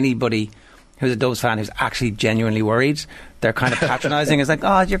haven't met anybody who's a Dubs fan who's actually genuinely worried. They're kind of patronising. It's like,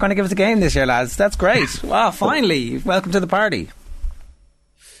 oh, you're going to give us a game this year, lads. That's great. Wow, finally. Welcome to the party.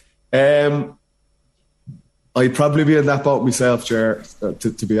 I'd probably be in that boat myself, Ger,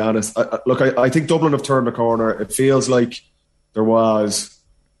 to be honest. I think Dublin have turned the corner. It feels like there was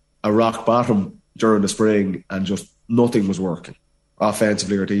a rock bottom during the spring and just nothing was working,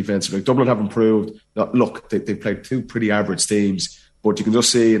 offensively or defensively. Dublin have improved. Look, they've played two pretty average teams, but you can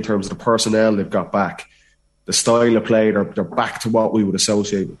just see in terms of the personnel they've got back, the style of play, they're back to what we would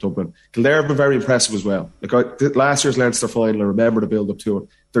associate with Dublin. Kildare have been very impressive as well. Like last year's Leinster final, I remember the build-up to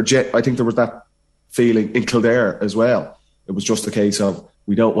it. I think there was that feeling in Kildare as well. It was just a case of,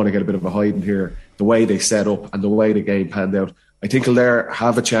 we don't want to get a bit of a hiding here. The way they set up and the way the game panned out, I think Kildare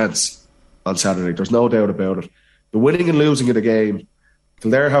have a chance on Saturday. There's no doubt about it. The winning and losing of the game,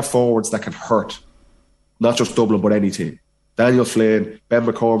 Kildare have forwards that can hurt, not just Dublin, but any team. Daniel Flynn, Ben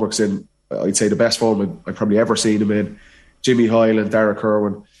McCormick's in, I'd say, the best form I've probably ever seen him in. Jimmy Hyland, Derek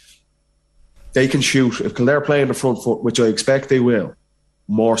Irwin. They can shoot. If Kildare play in the front foot, which I expect they will,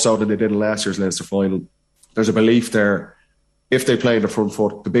 more so than they did in last year's Leinster final, there's a belief there. If they play in the front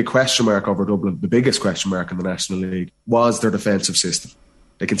foot, the big question mark over Dublin, the biggest question mark in the National League, was their defensive system.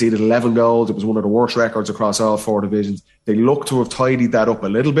 They conceded 11 goals. It was one of the worst records across all four divisions. They look to have tidied that up a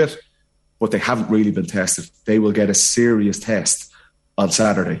little bit, but they haven't really been tested. They will get a serious test on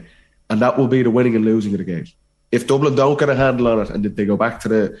Saturday, and that will be the winning and losing of the game. If Dublin don't get a handle on it and they go back to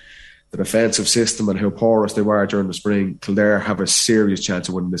the defensive system and how porous they were during the spring, Kildare have a serious chance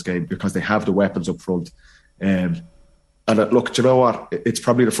of winning this game because they have the weapons up front. And look, do you know what? It's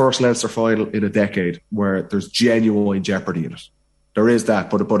probably the first Leinster final in a decade where there's genuine jeopardy in it. There is that,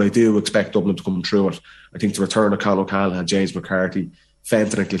 but I do expect Dublin to come through it. I think the return of Conor O'Callaghan, James McCarthy,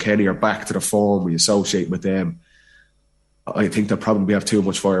 Fenton and Kilkenny are back to the form we associate with them. I think they'll probably have too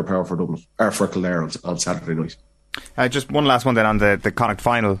much firepower for Dublin, or for Kildare on Saturday night. Just one last one then on the Connacht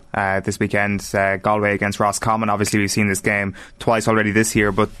final this weekend, Galway against Roscommon. Obviously we've seen this game twice already this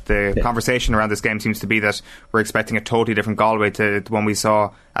year, but the conversation around this game seems to be that we're expecting a totally different Galway to the one we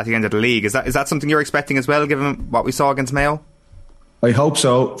saw at the end of the league. Is that something you're expecting as well, given what we saw against Mayo? I hope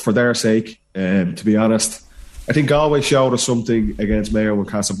so, for their sake. To be honest, I think Galway showed us something against Mayo and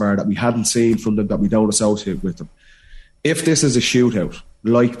Castlebar that we hadn't seen from them, that we don't associate with them. If this is a shootout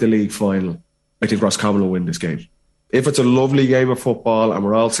like the league final, I think Roscommon will win this game. If it's a lovely game of football and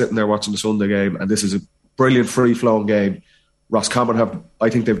we're all sitting there watching the Sunday game and this is a brilliant free-flowing game, Roscommon I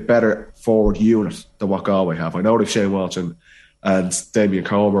think they've better forward unit than what Galway have. I know they've Shane Walsh and Damien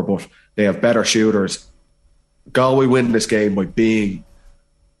Comer, but they have better shooters. Galway win this game by being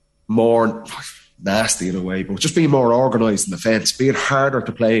more nasty in a way, but just being more organised in defence, being harder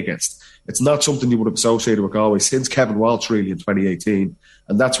to play against. It's not something you would have associated with Galway since Kevin Walsh really in 2018,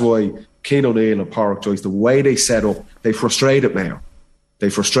 and that's why Cian O'Neill and Pádraig Joyce, the way they set up, they frustrated Mayo. They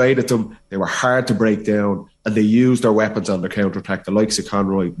frustrated them, they were hard to break down, and they used their weapons on their counter-attack, the likes of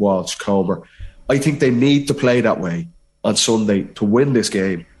Conroy, Walsh, Comer. I think they need to play that way on Sunday to win this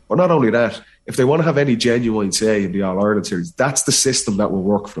game. But not only that, if they want to have any genuine say in the All-Ireland series, that's the system that will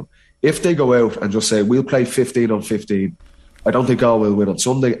work for them. If they go out and just say, we'll play 15 on 15, I don't think Galway will win on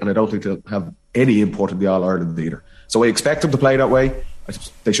Sunday, and I don't think they'll have any input in the All-Ireland either. So I expect them to play that way.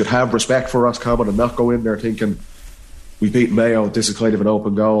 They should have respect for Roscommon and not go in there thinking, we've beaten Mayo, this is kind of an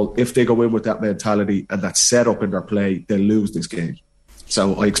open goal. If they go in with that mentality and that set up in their play, they'll lose this game.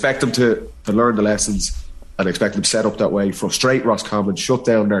 So I expect them to learn the lessons, and I expect them to set up that way, frustrate Roscommon, shut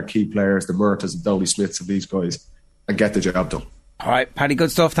down their key players, the Murtas and Downey Smiths and these guys, and get the job done. All right, Paddy,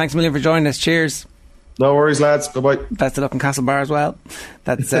 good stuff. Thanks a million for joining us. Cheers. No worries, lads. Bye-bye. Best of luck in Castlebar as well.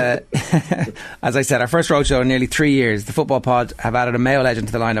 That's, as I said, our first roadshow in nearly 3 years. The Football Pod have added a Mayo legend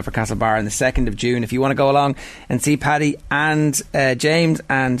to the lineup for Castlebar on the 2nd of June. If you want to go along and see Paddy and James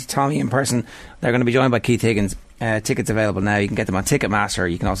and Tommy in person, they're going to be joined by Keith Higgins. Tickets available now. You can get them on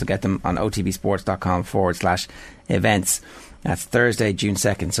Ticketmaster. You can also get them on otbsports.com/events. That's Thursday, June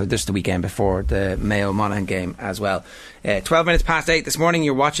 2nd, so just the weekend before the Mayo-Monaghan game as well. 12 minutes past 8 this morning,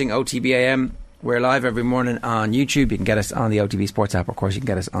 you're watching OTBAM. We're live every morning on YouTube. You can get us on the OTB Sports app. Of course, you can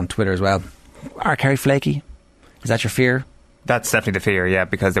get us on Twitter as well. Are Kerry flaky? Is that your fear? That's definitely the fear, yeah,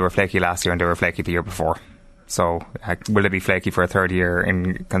 because they were flaky last year and they were flaky the year before. So will they be flaky for a third year?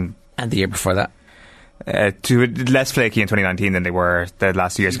 And the year before that? Less flaky in 2019 than they were the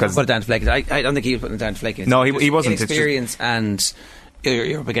last 2 years. Put it down to flaky. I don't think he was putting it down to flaky. No, he wasn't. Experience and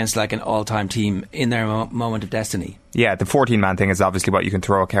you're up against like an all-time team in their moment of destiny. Yeah, the 14-man thing is obviously what you can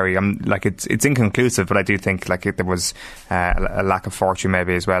throw at Kerry. It's inconclusive, but I do think there was a lack of fortune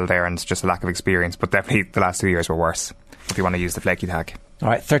maybe as well there, and just a lack of experience. But definitely the last 2 years were worse, if you want to use the flaky tag. All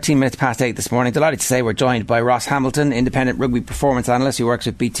right, 13 minutes past 8 this morning. Delighted to say we're joined by Ross Hamilton, independent rugby performance analyst who works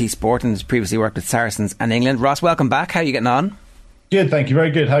with BT Sport and has previously worked with Saracens and England. Ross, welcome back. How are you getting on? Good, thank you.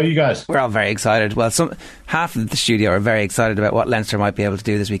 Very good. How are you guys? We're all very excited. Well, half of the studio are very excited about what Leinster might be able to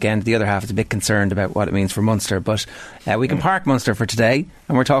do this weekend. The other half is a bit concerned about what it means for Munster. But we can park Munster for today,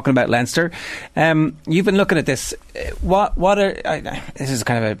 and we're talking about Leinster. You've been looking at this. This is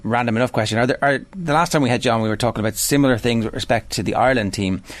kind of a random enough question. The last time we had John, we were talking about similar things with respect to the Ireland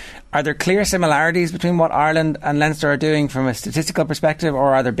team. Are there clear similarities between what Ireland and Leinster are doing from a statistical perspective,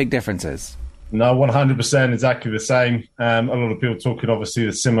 or are there big differences? No, 100% exactly the same. A lot of people talking, obviously,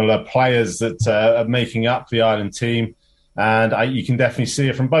 the similar players that are making up the Ireland team. And you can definitely see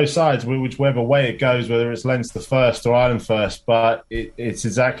it from both sides, whichever way it goes, whether it's Leinster first or Ireland first. But it's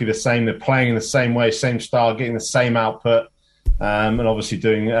exactly the same. They're playing in the same way, same style, getting the same output, and obviously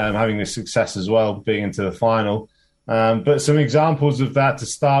having this success as well, being into the final. But some examples of that to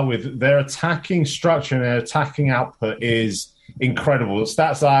start with, their attacking structure and their attacking output is incredible.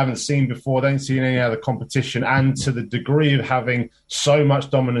 Stats that I haven't seen before, don't see in any other competition, and to the degree of having so much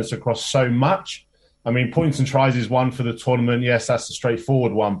dominance across so much. I mean, points and tries is one for the tournament. Yes, that's a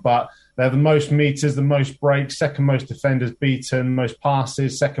straightforward one, but they have the most meters, the most breaks, second most defenders beaten, most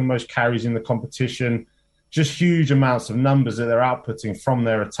passes, second most carries in the competition. Just huge amounts of numbers that they're outputting from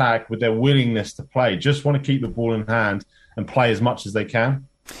their attack with their willingness to play. Just want to keep the ball in hand and play as much as they can.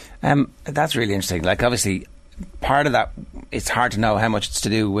 That's really interesting. Like, obviously, part of that, it's hard to know how much it's to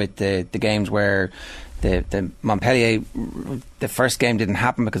do with the games where the Montpellier, the first game didn't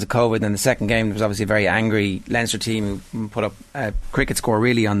happen because of COVID, and then the second game there was obviously a very angry Leinster team who put up a cricket score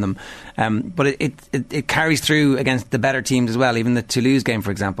really on them. But it carries through against the better teams as well, even the Toulouse game,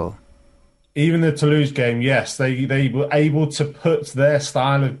 for example. Even the Toulouse game, yes, they were able to put their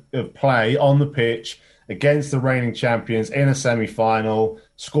style of play on the pitch against the reigning champions in a semi-final,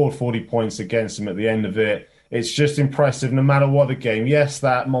 scored 40 points against them at the end of it. It's just impressive no matter what the game. Yes,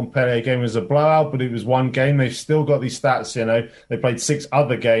 that Montpellier game was a blowout, but it was one game. They've still got these stats, They played 6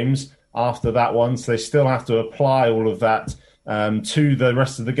 other games after that one, so they still have to apply all of that to the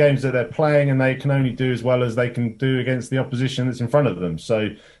rest of the games that they're playing, and they can only do as well as they can do against the opposition that's in front of them. So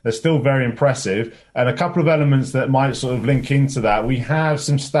they're still very impressive. And a couple of elements that might sort of link into that. We have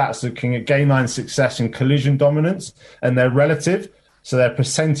some stats looking at game line success and collision dominance, and they're relative. So they're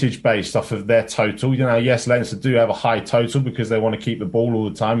percentage based off of their total. Yes, Leinster do have a high total because they want to keep the ball all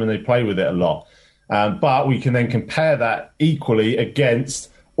the time and they play with it a lot. But we can then compare that equally against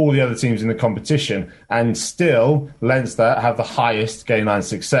all the other teams in the competition, and still Leinster have the highest game line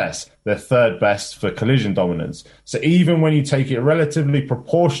success. They're third best for collision dominance. So even when you take it relatively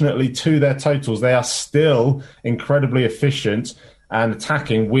proportionately to their totals, they are still incredibly efficient and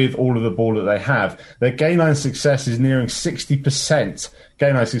attacking with all of the ball that they have. Their game line success is nearing 60%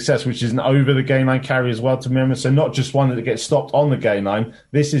 game line success, which is an over the game line carry as well, to remember. So not just one that gets stopped on the game line.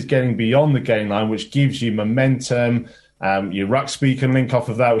 This is getting beyond the game line, which gives you momentum. Your ruck speed can link off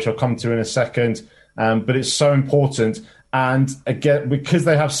of that, which I'll come to in a second. But it's so important. And again, because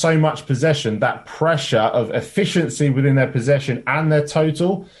they have so much possession, that pressure of efficiency within their possession and their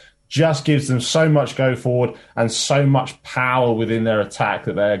total just gives them so much go forward and so much power within their attack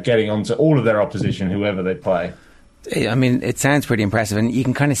that they're getting onto all of their opposition, whoever they play. I mean, it sounds pretty impressive, and you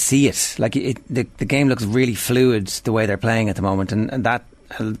can kind of see it. Like the game looks really fluid the way they're playing at the moment, and that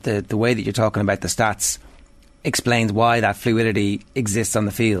the way that you're talking about the stats explains why that fluidity exists on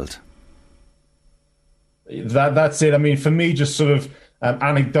the field. That's it. I mean, for me, just sort of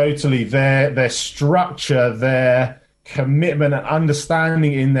anecdotally, their structure, their commitment and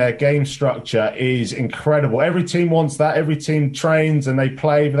understanding in their game structure is incredible. Every team wants that. Every team trains and they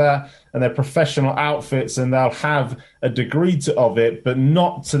play that, and they're professional outfits, and they'll have a degree of it, but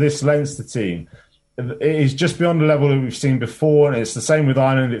not to this Leinster team. It is just beyond the level that we've seen before, and it's the same with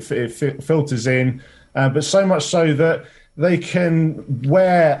Ireland. It filters in, but so much so that they can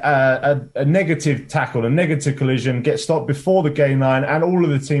wear a negative tackle, a negative collision, get stopped before the game line, and all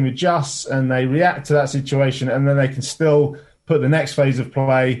of the team adjusts and they react to that situation, and then they can still put the next phase of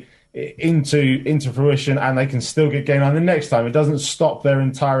play into fruition, and they can still get game line the next time. It doesn't stop their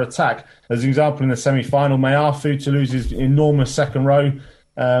entire attack. As an example, in the semi-final, Meafu, Toulouse's enormous second row,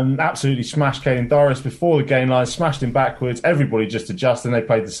 absolutely smashed Caden Doris before the game line, smashed him backwards. Everybody just adjusted, and they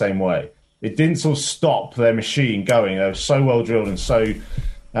played the same way. It didn't sort of stop their machine going. They were so well drilled and so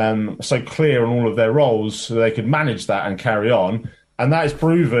clear on all of their roles, so they could manage that and carry on. And that is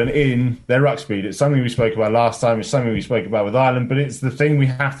proven in their ruck speed. It's something we spoke about last time. It's something we spoke about with Ireland, but it's the thing we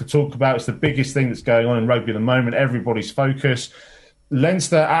have to talk about. It's the biggest thing that's going on in rugby at the moment. Everybody's focus.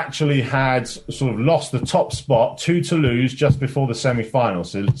 Leinster actually had sort of lost the top spot to Toulouse just before the semi-final.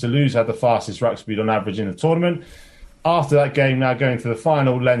 So Toulouse had the fastest ruck speed on average in the tournament. After that game, now going to the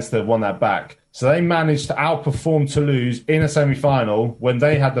final, Leinster won that back. So they managed to outperform Toulouse in a semi-final when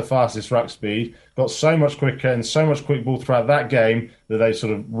they had the fastest ruck speed, got so much quicker and so much quick ball throughout that game that they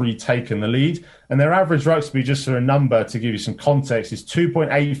sort of retaken the lead. And their average ruck speed, just for a number to give you some context, is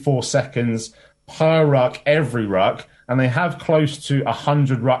 2.84 seconds per ruck, every ruck. And they have close to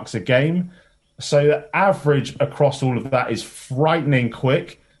 100 rucks a game. So the average across all of that is frightening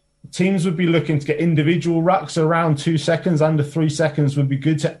quick. Teams would be looking to get individual rucks around 2 seconds, under 3 seconds would be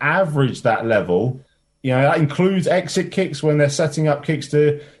good to average that level. That includes exit kicks when they're setting up kicks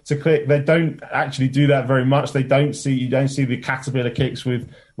to click. They don't actually do that very much. You don't see the caterpillar kicks with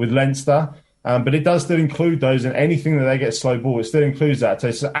Leinster. But it does still include those, and anything that they get slow ball, it still includes that.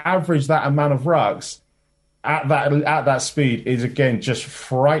 So to average that amount of rucks at that speed is, again, just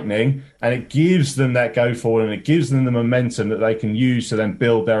frightening, and it gives them that go forward, and it gives them the momentum that they can use to then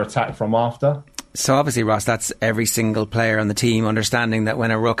build their attack from after. So obviously, Ross, that's every single player on the team understanding that when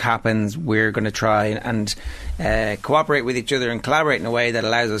a ruck happens, we're going to try and cooperate with each other and collaborate in a way that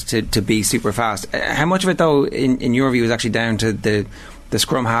allows us to be super fast. How much of it, though, in your view, is actually down to the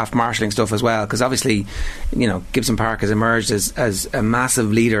scrum half marshalling stuff as well? Because obviously, Gibson Park has emerged as a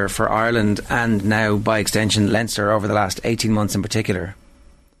massive leader for Ireland, and now by extension Leinster over the last 18 months in particular.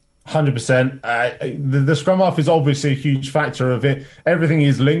 100%. The scrum half is obviously a huge factor of it. Everything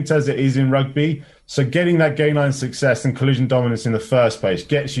is linked as it is in rugby. So getting that game line success and collision dominance in the first place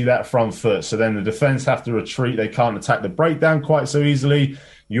gets you that front foot. So then the defence have to retreat. They can't attack the breakdown quite so easily.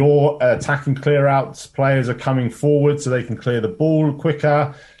 Your attacking clear-outs players are coming forward so they can clear the ball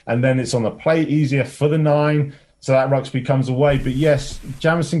quicker, and then it's on the plate easier for the 9, so that ruck speed comes away. But yes,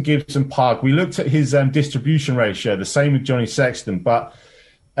 Jamison Gibson Park, we looked at his distribution ratio, the same with Johnny Sexton, but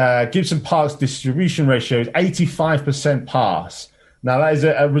Gibson Park's distribution ratio is 85% pass. Now, that is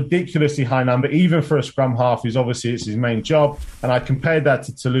a ridiculously high number, even for a scrum half, who's obviously it's his main job. And I compared that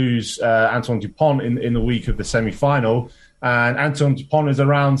to Toulouse, Antoine Dupont in the week of the semi-final. And Antoine Dupont is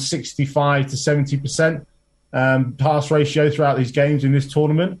around 65 to 70% pass ratio throughout these games in this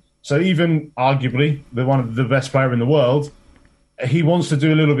tournament. So even arguably one of the best player in the world, he wants to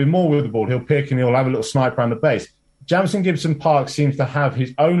do a little bit more with the ball. He'll pick and he'll have a little snipe around the base. Jamison Gibson Park seems to have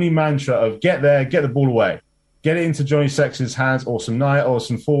his only mantra of get there, get the ball away. Get it into Johnny Sexton's hands or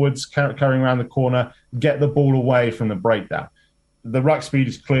some forwards carrying around the corner. Get the ball away from the breakdown. The ruck speed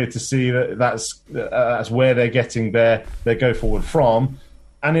is clear to see that's where they're getting their go forward from.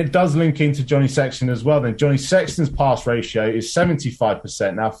 And it does link into Johnny Sexton as well. Then Johnny Sexton's pass ratio is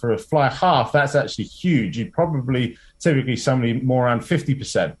 75%. Now, for a fly half, that's actually huge. You'd probably typically somebody more around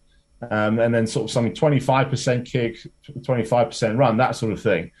 50%. And then sort of something 25% kick, 25% run, that sort of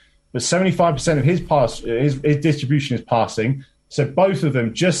thing. But 75% of his distribution is passing. So both of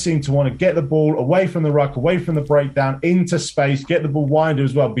them just seem to want to get the ball away from the ruck, away from the breakdown, into space, get the ball wider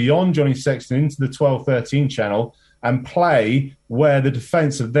as well, beyond Johnny Sexton, into the 12-13 channel, and play where the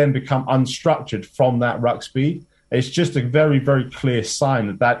defence have then become unstructured from that ruck speed. It's just a very, very clear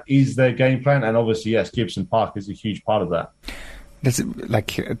sign that is their game plan. And obviously, yes, Gibson Park is a huge part of that.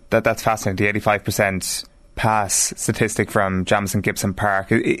 That's fascinating, the 85% pass statistic from Jamison Gibson Park.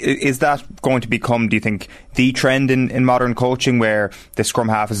 Is that going to become, do you think, the trend in modern coaching, where the scrum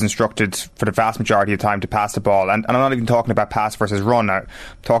half is instructed for the vast majority of the time to pass the ball? And I'm not even talking about pass versus run. I'm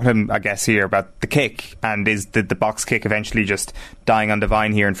talking, I guess, here about the kick. And is the box kick eventually just dying on the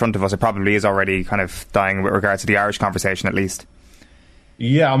vine here in front of us? It probably is already kind of dying with regards to the Irish conversation, at least.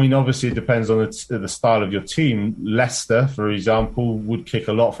 Yeah, I mean, obviously it depends on the style of your team. Leicester, for example, would kick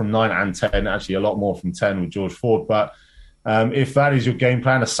a lot from 9 and 10, actually a lot more from 10 with George Ford. But if that is your game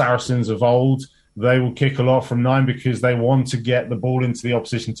plan, the Saracens of old, they will kick a lot from 9 because they want to get the ball into the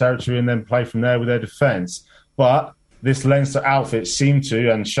opposition territory and then play from there with their defence. But this Leinster outfit seemed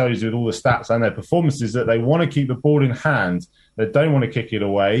to, and shows with all the stats and their performances, that they want to keep the ball in hand. They don't want to kick it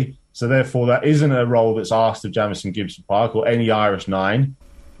away. So therefore, that isn't a role that's asked of Jamison Gibson Park or any Irish 9.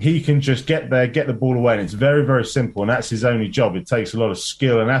 He can just get there, get the ball away, and it's very, very simple, and that's his only job. It takes a lot of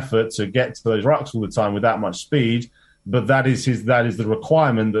skill and effort to get to those rucks all the time with that much speed, but that is the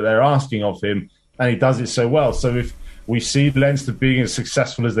requirement that they're asking of him, and he does it so well. So if we see Leinster being as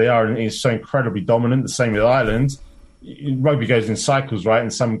successful as they are and is so incredibly dominant, the same with Ireland, rugby goes in cycles, right?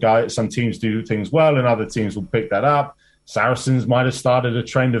 And some teams do things well and other teams will pick that up. Saracens might have started a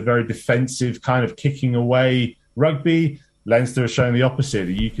trend of very defensive kind of kicking away rugby. Leinster has shown the opposite.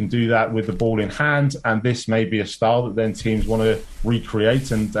 You can do that with the ball in hand, and this may be a style that then teams want to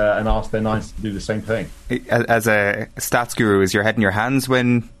recreate and ask their 9s to do the same thing. As a stats guru, is your head in your hands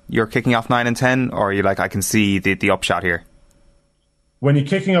when you're kicking off 9 and 10, or are you like, I can see the upshot here? When you're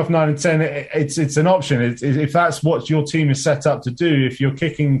kicking off 9 and 10, it's an option. If that's what your team is set up to do, if you're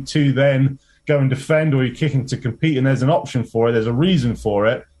kicking to then go and defend, or you're kicking to compete and there's an option for it, there's a reason for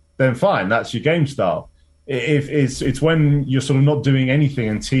it, then fine, that's your game style. If it's when you're sort of not doing anything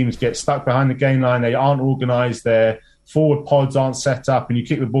and teams get stuck behind the game line, they aren't organised, their forward pods aren't set up, and you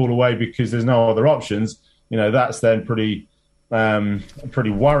kick the ball away because there's no other options, that's then pretty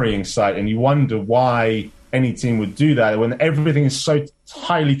worrying sight. And you wonder why any team would do that when everything is so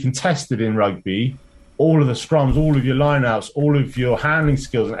highly contested in rugby. All of the scrums, all of your lineouts, all of your handling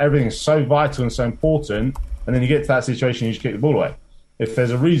skills, and everything is so vital and so important. And then you get to that situation, you just kick the ball away. If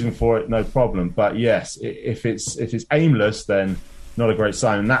there's a reason for it, no problem. But yes, if it's aimless, then not a great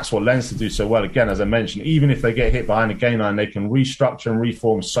sign. And that's what Leinster do so well. Again, as I mentioned, even if they get hit behind the gain line, they can restructure and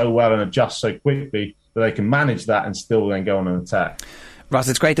reform so well and adjust so quickly that they can manage that and still then go on an attack. Ross,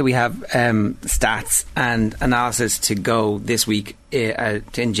 it's great that we have stats and analysis to go this week to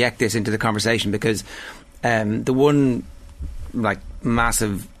inject this into the conversation, because the one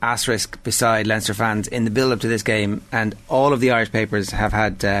massive asterisk beside Leinster fans in the build-up to this game, and all of the Irish papers have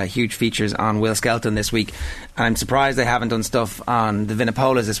had huge features on Will Skelton this week, and I'm surprised they haven't done stuff on the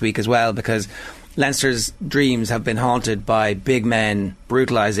Vinipolas this week as well, because Leinster's dreams have been haunted by big men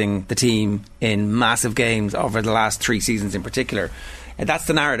brutalising the team in massive games over the last 3 seasons in particular. That's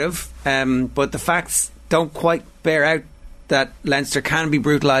the narrative, but the facts don't quite bear out that Leinster can be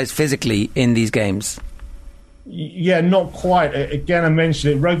brutalised physically in these games. Yeah, not quite. Again, I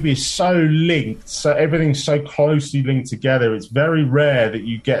mentioned it, rugby is so linked, so everything's so closely linked together. It's very rare that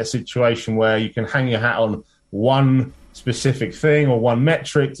you get a situation where you can hang your hat on one specific thing or one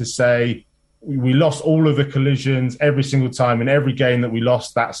metric to say, we lost all of the collisions every single time in every game that we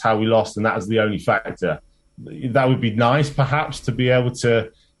lost, that's how we lost, and that was the only factor. That would be nice, perhaps, to be able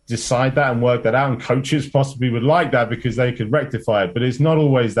to decide that and work that out, and coaches possibly would like that because they could rectify it, but it's not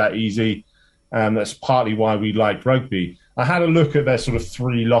always that easy. That's partly why we like rugby. I had a look at their sort of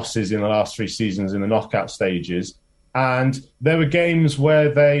 3 losses in the last 3 seasons in the knockout stages, and there were games where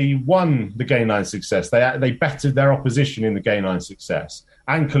they won the game line success. They bettered their opposition in the game line success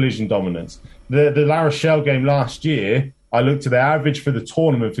and collision dominance. The La Rochelle game last year, I looked at their average for the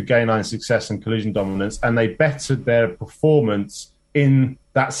tournament for game line success and collision dominance, and they bettered their performance in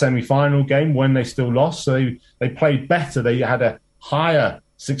that semi-final game when they still lost. So they played better. They had a higher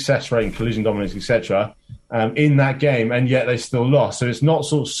success rate in collision dominance, etc., in that game, and yet they still lost. So it's not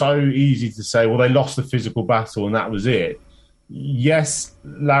so easy to say, well, they lost the physical battle and that was it. Yes,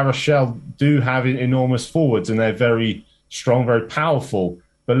 La Rochelle do have enormous forwards and they're very strong, very powerful.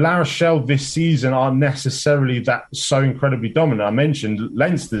 But La Rochelle this season aren't necessarily that so incredibly dominant. I mentioned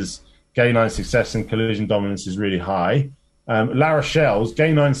Leinster's game line success and collision dominance is really high. La Rochelle's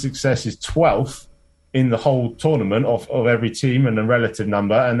game line success is 12th in the whole tournament of every team and a relative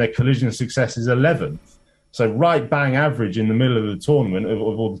number, and their collision success is 11th. So right bang average in the middle of the tournament of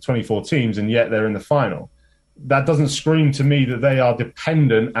all the 24 teams, and yet they're in the final. That doesn't scream to me that they are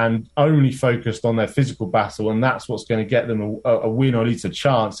dependent and only focused on their physical battle, and that's what's going to get them a win or at least a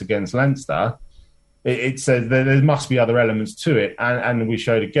chance against Leinster. It says there must be other elements to it, and we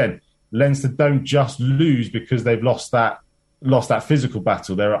showed again, Leinster don't just lose because they've lost that physical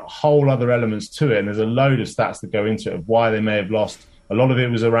battle. There are whole other elements to it, and there's a load of stats that go into it of why they may have lost. A lot of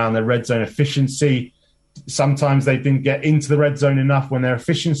it was around their red zone efficiency. Sometimes they didn't get into the red zone enough when their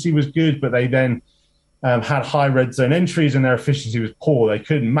efficiency was good, but they then had high red zone entries and their efficiency was poor. They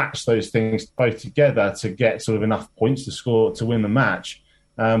couldn't match those things both together to get sort of enough points to score to win the match.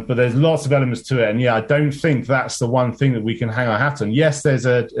 But there's lots of elements to it. And yeah, I don't think that's the one thing that we can hang our hat on. Yes, there's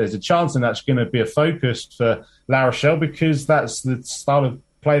a chance, and that's going to be a focus for La Rochelle because that's the style of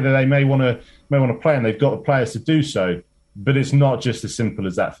play that they may want to play, and they've got the players to do so. But it's not just as simple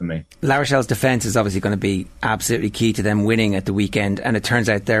as that for me. La Rochelle's defence is obviously going to be absolutely key to them winning at the weekend, and it turns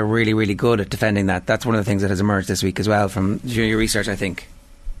out they're really, really good at defending that. That's one of the things that has emerged this week as well from your research, I think.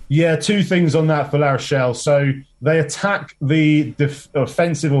 Yeah, 2 things on that for La Rochelle. So they attack the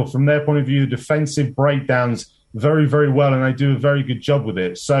offensive, or from their point of view, defensive breakdowns very, very well, and they do a very good job with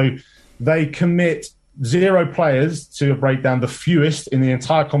it. So they commit 0 players to a breakdown, the fewest in the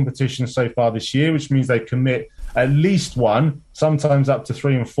entire competition so far this year, which means they commit at least 1, sometimes up to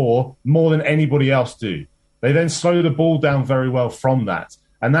 3 and 4, more than anybody else do. They then slow the ball down very well from that.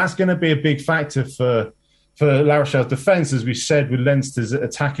 And that's going to be a big factor for La Rochelle's defence, as we said, with Leinster's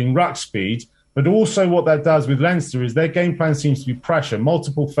attacking ruck speed. But also what that does with Leinster is their game plan seems to be pressure.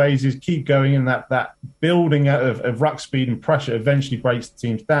 Multiple phases, keep going, and that building of ruck speed and pressure eventually breaks the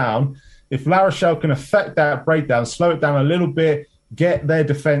teams down. If La Rochelle can affect that breakdown, slow it down a little bit, get their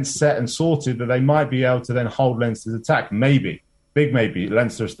defence set and sorted, that they might be able to then hold Leinster's attack. Maybe. Big maybe.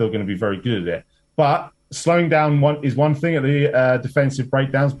 Leinster are still going to be very good at it. But slowing down is one thing at the defensive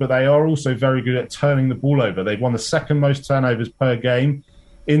breakdowns, but they are also very good at turning the ball over. They've won the second most turnovers per game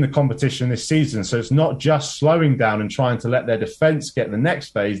in the competition this season. So it's not just slowing down and trying to let their defence get the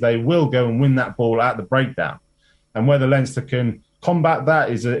next phase. They will go and win that ball at the breakdown. And whether Leinster can combat that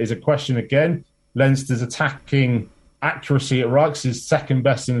is a question again. Leinster's attacking accuracy at rucks is second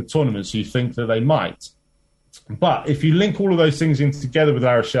best in the tournament, so you think that they might. But if you link all of those things in together with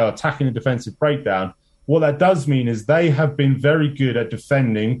La Rochelle attacking the defensive breakdown, what that does mean is they have been very good at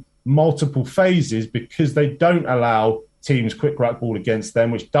defending multiple phases because they don't allow teams quick ruck ball against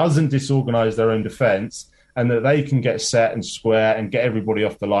them, which doesn't disorganise their own defence, and that they can get set and square and get everybody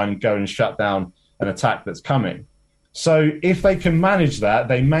off the line and go and shut down an attack that's coming. So if they can manage that,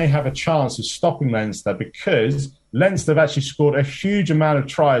 they may have a chance of stopping Leinster, because Leinster have actually scored a huge amount of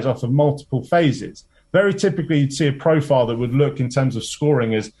tries off of multiple phases. Very typically, you'd see a profile that would look in terms of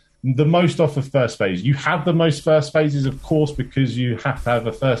scoring as the most off of first phase. You have the most first phases, of course, because you have to have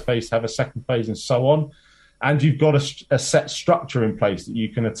a first phase to have a second phase and so on. And you've got a set structure in place that you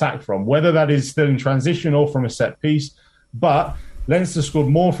can attack from, whether that is still in transition or from a set piece. But Leinster scored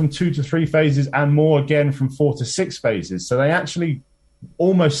more from 2 to 3 phases and more again from 4 to 6 phases. So they actually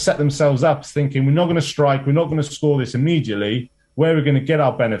almost set themselves up thinking, we're not going to strike, we're not going to score this immediately. Where we're going to get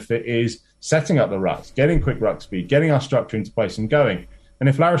our benefit is setting up the rucks, getting quick ruck speed, getting our structure into place and going. And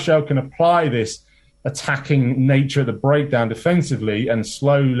if La Rochelle can apply this attacking nature at the breakdown defensively and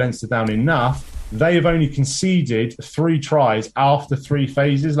slow Leinster down enough, they have only conceded 3 tries after 3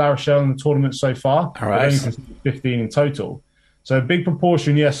 phases, La Rochelle, in the tournament so far. All right. They've only conceded 15 in total. So a big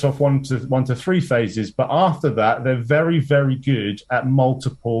proportion, yes, of 1 to 3 phases. But after that, they're very, very good at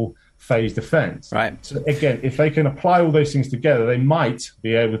multiple phase defence. Right. So again, if they can apply all those things together, they might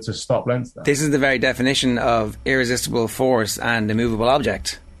be able to stop Leinster. This is the very definition of irresistible force and immovable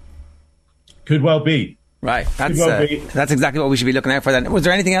object. Could well be. Right. That's exactly what we should be looking out for then. Was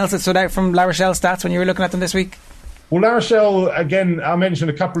there anything else that stood out from La Rochelle stats when you were looking at them this week? Well, La Rochelle, again, I mentioned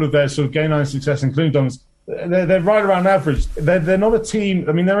a couple of their sort of game line success, including Dom's. They're right around average. They're not a team.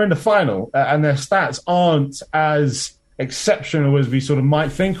 I mean, they're in the final, and their stats aren't as exceptional as we sort of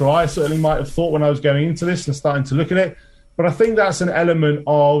might think, or I certainly might have thought when I was going into this and starting to look at it. But I think that's an element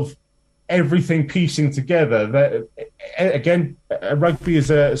of everything piecing together. Again, rugby is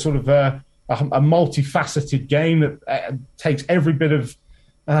a sort of a multifaceted game that takes every bit of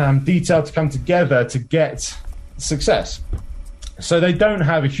detail to come together to get success. So they don't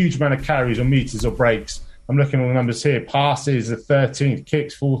have a huge amount of carries or meters or breaks. I'm looking at all the numbers here. Passes are 13th,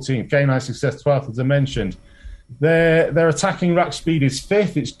 kicks 14th, game line success 12th, as I mentioned. Their attacking ruck speed is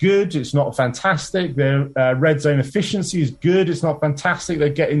 5th. It's good. It's not fantastic. Their red zone efficiency is good. It's not fantastic.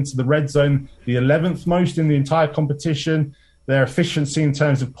 They get into the red zone the 11th most in the entire competition. Their efficiency in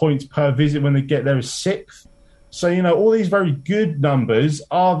terms of points per visit when they get there is 6th. So, all these very good numbers,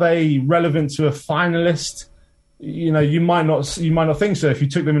 are they relevant to a finalist? You might not think so if you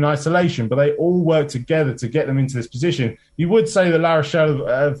took them in isolation, but they all work together to get them into this position. You would say that La Rochelle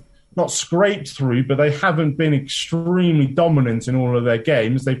have not scraped through, but they haven't been extremely dominant in all of their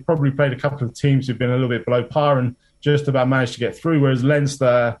games. They've probably played a couple of teams who've been a little bit below par and just about managed to get through, whereas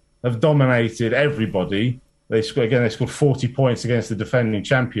Leinster have dominated everybody. They scored 40 points against the defending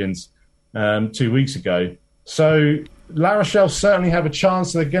champions 2 weeks ago. So La Rochelle certainly have a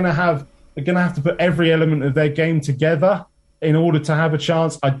chance. They're going to have to put every element of their game together in order to have a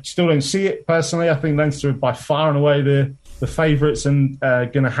chance. I still don't see it personally. I think Leinster are by far and away the favourites and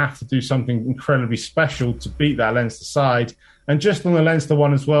going to have to do something incredibly special to beat that Leinster side. And just on the Leinster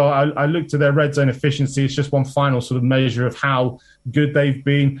one as well, I looked at their red zone efficiency. It's just one final sort of measure of how good they've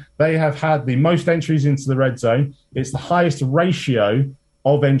been. They have had the most entries into the red zone. It's the highest ratio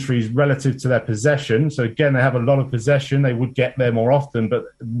of entries relative to their possession. So again, they have a lot of possession. They would get there more often, but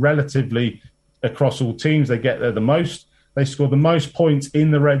relatively across all teams, they get there the most. They scored the most points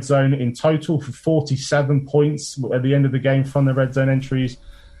in the red zone in total for 47 points at the end of the game from the red zone entries.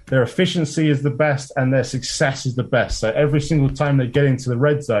 Their efficiency is the best and their success is the best. So every single time they get into the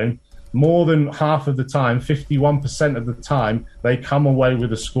red zone, more than half of the time, 51% of the time, they come away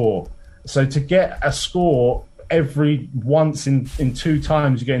with a score. So to get a score every once in 2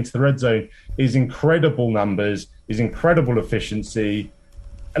 times you get into the red zone is incredible numbers, is incredible efficiency.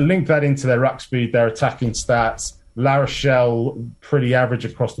 Link that into their ruck speed, their attacking stats. La Rochelle, pretty average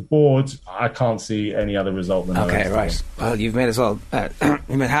across the board. I can't see any other result than that. Okay, right. Well, you've made us all,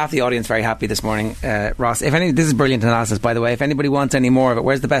 you made half the audience very happy this morning, Ross. This is brilliant analysis, by the way. If anybody wants any more of it,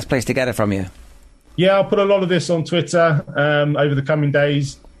 where's the best place to get it from you? Yeah, I'll put a lot of this on Twitter over the coming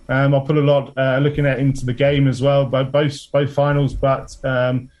days. I'll put a lot looking into the game as well, both finals, but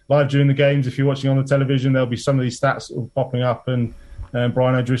live during the games. If you're watching on the television, there'll be some of these stats popping up, and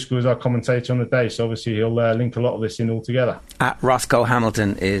Brian O'Driscoll is our commentator on the day, so obviously he'll link a lot of this in all together. At Roscoe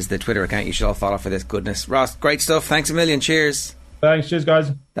Hamilton is the Twitter account you should all follow for this goodness. Ross, great stuff. Thanks a million. Cheers. Thanks. Cheers,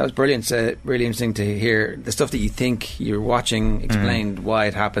 guys. That was brilliant. Really interesting to hear the stuff that you think you're watching explained, why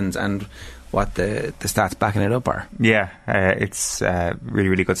it happens, and what the stats backing it up are. Yeah, it's really,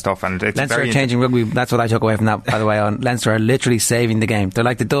 really good stuff. And it's Leinster are changing rugby. That's what I took away from that, by the way. Leinster are literally saving the game. They're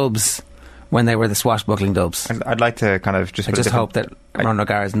like the Dubs when they were the swashbuckling Dubs. I'd like to kind of just... I just hope that Ron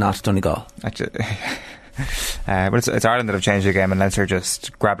O'Gara is not Donegal. But it's Ireland that have changed the game, and Leinster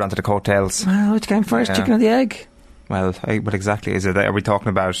just grabbed onto the coattails. Well, which came first, chicken or the egg? Well, what exactly is it? Are we talking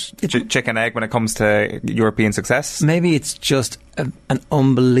about chicken egg when it comes to European success? Maybe it's just an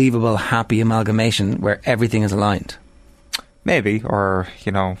unbelievable happy amalgamation where everything is aligned. Maybe, or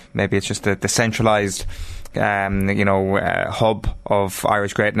maybe it's just the centralised hub of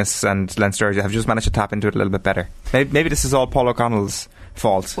Irish greatness, and Leinster have just managed to tap into it a little bit better. Maybe this is all Paul O'Connell's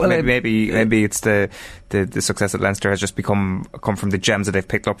fault. Well, maybe it's the success that Leinster has just come from the gems that they've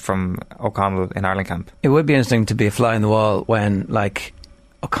picked up from O'Connell in Ireland camp. It would be interesting to be a fly in the wall when, like,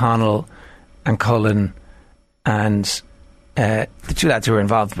 O'Connell and Cullen and the two lads who were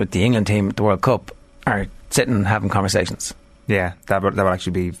involved with the England team at the World Cup are sitting and having conversations. Yeah, that would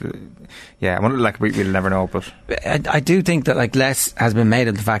actually be... Yeah, I wonder, we'll never know, but... I do think that, less has been made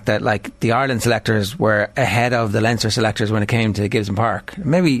of the fact that, the Ireland selectors were ahead of the Leinster selectors when it came to Gibson Park.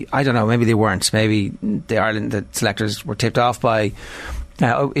 Maybe, I don't know, maybe they weren't. Maybe the selectors were tipped off by...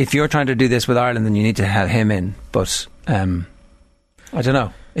 if you're trying to do this with Ireland, then you need to have him in. But, I don't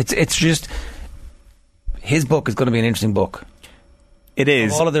know. It's just... His book is going to be an interesting book. It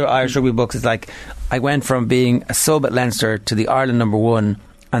is. All of the Irish rugby books is like, I went from being a sub at Leinster to the Ireland number 1,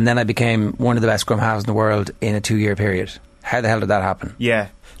 and then I became one of the best scrum halves in the world in a 2-year period. How the hell did that happen? Yeah.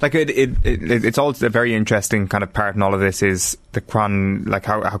 Like it's all a very interesting kind of part in all of this is how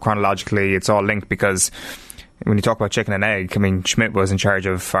chronologically it's all linked, because when you talk about chicken and egg, I mean, Schmidt was in charge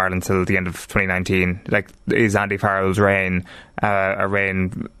of Ireland till the end of 2019. Like, is Andy Farrell's reign a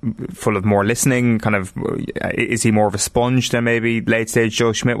reign full of more listening? Kind of, is he more of a sponge than maybe late stage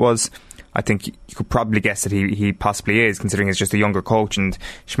Joe Schmidt was? I think you could probably guess that he possibly is, considering he's just a younger coach, and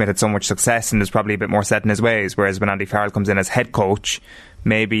Schmidt had so much success and is probably a bit more set in his ways. Whereas when Andy Farrell comes in as head coach,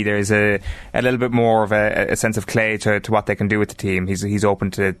 maybe there's a little bit more of a sense of clay to what they can do with the team. He's open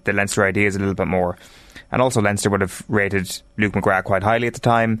to the Leinster ideas a little bit more. And also Leinster would have rated Luke McGrath quite highly at the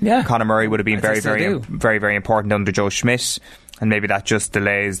time. Yeah. Conor Murray would have been very important under Joe Schmidt, and maybe that just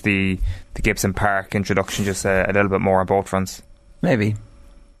delays the Gibson Park introduction just a little bit more on both fronts. Maybe.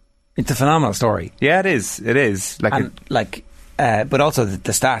 It's a phenomenal story. Yeah, it is. But also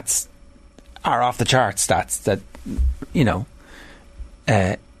the stats are off the charts. Stats that, you know,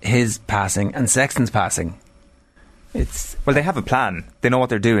 his passing and Sexton's passing. Well, they have a plan. They know what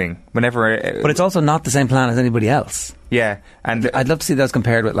they're doing. But it's also not the same plan as anybody else. Yeah, and I'd love to see those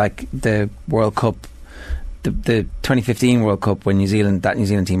compared with like the World Cup, the 2015 World Cup, when that New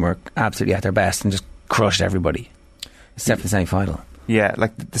Zealand team were absolutely at their best and just crushed everybody, except for the semi-final. Yeah,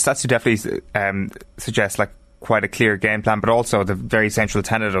 like the stats do definitely suggest like quite a clear game plan, but also the very central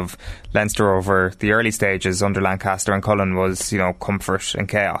tenet of Leinster over the early stages under Lancaster and Cullen was, you know, comfort and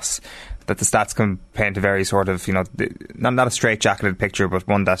chaos. That the stats can paint a very sort of, you know, not a straight-jacketed picture, but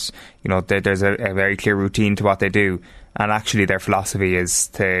one that, you know, there's a very clear routine to what they do, and actually their philosophy is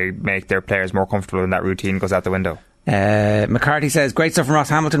to make their players more comfortable, and that routine goes out the window. McCarthy says, great stuff from Ross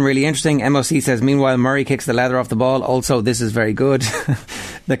Hamilton, really interesting. MOC says, meanwhile Murray kicks the leather off the ball, also this is very good.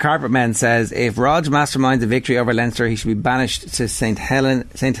 The Carpet Men says, if Rog masterminds a victory over Leinster, he should be banished to St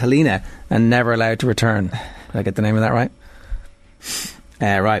Helena and never allowed to return. Did I get the name of that right?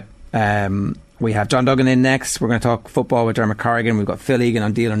 Right. We have John Duggan in next. We're going to talk football with Dermot Corrigan. We've got Phil Egan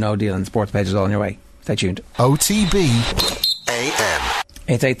on Deal or No Deal, and sports pages all on your way. Stay tuned. OTB AM.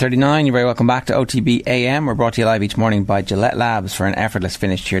 It's 8:39. You're very welcome back to OTB AM. We're brought to you live each morning by Gillette Labs for an effortless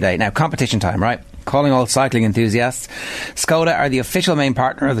finish to your day. Now, competition time, right? Calling all cycling enthusiasts. Skoda are the official main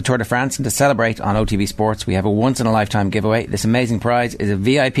partner of the Tour de France, and to celebrate on OTB Sports, we have a once-in-a-lifetime giveaway. This amazing prize is a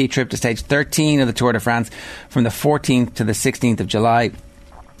VIP trip to stage 13 of the Tour de France from the 14th to the 16th of July.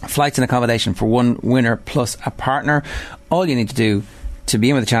 Flights and accommodation for one winner plus a partner. All you need to do to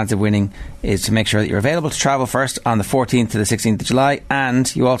be in with a chance of winning is to make sure that you're available to travel first on the 14th to the 16th of July,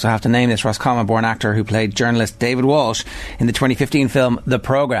 and you also have to name this Roscommon-born actor who played journalist David Walsh in the 2015 film The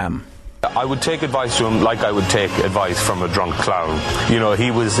Programme. I would take advice from him like I would take advice from a drunk clown. You know, he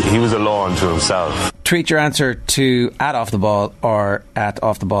was a law unto himself. Tweet your answer to @OffTheBall or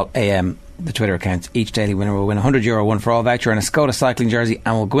 @OffTheBallAM, the Twitter accounts. Each daily winner will win a €100 one for all voucher and a Skoda cycling jersey,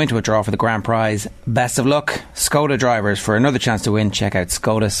 and we'll go into a draw for the grand prize. Best of luck, Skoda drivers. For another chance to win, check out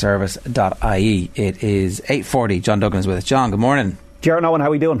skodaservice.ie. It is 8:40. John Duggan is with us. John, good morning. Jaron Owen, how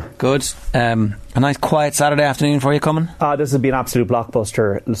are we doing? Good. A nice quiet Saturday afternoon for you coming? This has been an absolute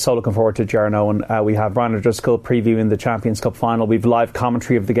blockbuster. So looking forward to Jaron Owen. We have Brian O'Driscoll previewing the Champions Cup final. We've live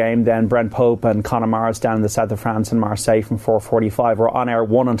commentary of the game. Then Brent Pope and Conor Morris down in the south of France in Marseille from 4:45. We're on air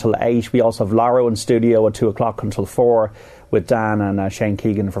 1 until 8. We also have Laro in studio at 2 o'clock until 4 with Dan and Shane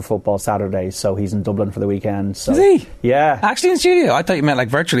Keegan for Football Saturday. So he's in Dublin for the weekend. So, is he? Yeah. Actually in studio? I thought you meant like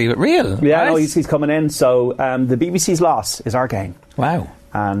virtually, but real. Yeah, right? No, he's coming in. So the BBC's loss is our game. Wow.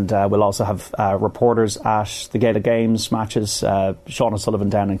 And we'll also have reporters at the Gaelic Games matches, Sean O'Sullivan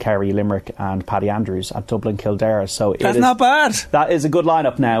down in Kerry, Limerick, and Paddy Andrews at Dublin, Kildare. So that's not bad. That is a good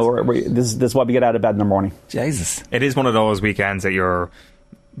lineup now. This is why we get out of bed in the morning. Jesus. It is one of those weekends that you're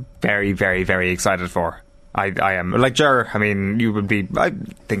very, very, very excited for. I am. Like Ger, I mean, you would be, I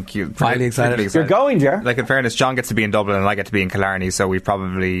think you'd highly excited. You're going, Ger. Like, in fairness, John gets to be in Dublin and I get to be in Killarney, so we've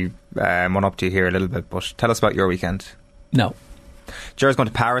probably won up to you here a little bit. But tell us about your weekend. No. Ger's going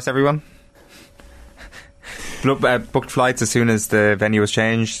to Paris, everyone. Booked flights as soon as the venue was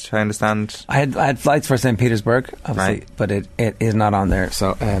changed, I understand. I had flights for St. Petersburg, obviously, right. But it is not on there.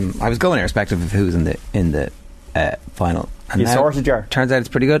 So I was going irrespective of who's in the final. And you sorted, Ger? Turns out it's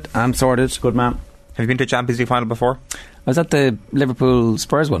pretty good. I'm sorted. Good man. Have you been to a Champions League final before? I was at the Liverpool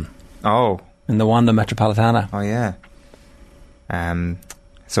Spurs one. Oh. In the Wanda Metropolitana. Oh, yeah.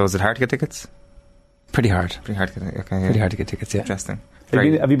 So is it hard to get tickets? Pretty hard. Pretty hard to get tickets, okay. Yeah. Pretty hard to get tickets, yeah. Interesting.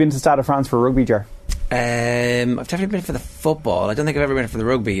 Have you been to Stade de France for rugby, Ger? I've definitely been for the football. I don't think I've ever been for the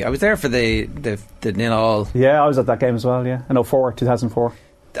rugby. I was there for the 0-all. Yeah, I was at that game as well, yeah. In 2004.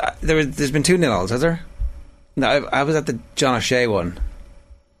 There's been 2 0-alls, has there? No, I was at the John O'Shea one.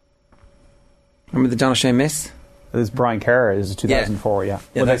 Remember the John O'Shea miss? It was Brian Kerr. It was 2004, yeah.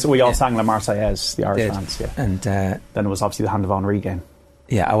 We all sang La Marseillaise, the Irish fans, yeah. And then it was obviously the Hand of Henri game.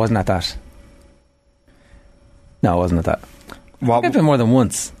 Yeah, I wasn't at that. No, I wasn't at that. I think I've been more than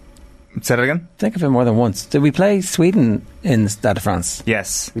once. Say that again? I think I've been more than once. Did we play Sweden in the Stade de France?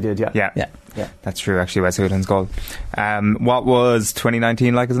 Yes. We did, yeah. Yeah. That's true, actually, Wes Hoodland's goal. What was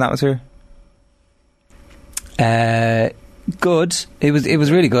 2019 like as an atmosphere? Good. It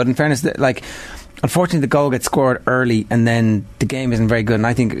was really good. In fairness, unfortunately the goal gets scored early and then the game isn't very good, and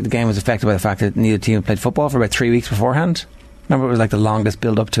I think the game was affected by the fact that neither team played football for about 3 weeks beforehand. Remember, it was like the longest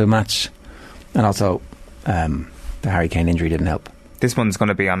build up to a match, and also the Harry Kane injury didn't help. This one's going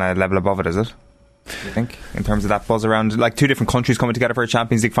to be on a level above it, is it? I think, in terms of that buzz around, like 2 different countries coming together for a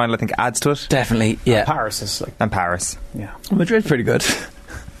Champions League final, I think adds to it. Definitely, yeah. Paris is and Paris, yeah. Madrid's pretty good.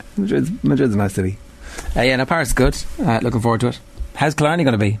 Madrid's a nice city. Paris is good. Looking forward to it. How's Killarney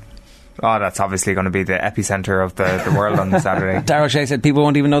going to be? Oh, that's obviously going to be the epicentre of the world on Saturday. Darrell Shea said people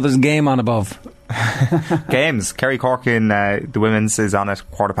won't even know there's a game on above. Games. Kerry Cork in the women's is on at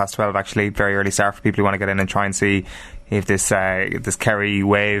 12:15 actually. Very early start for people who want to get in and try and see if this Kerry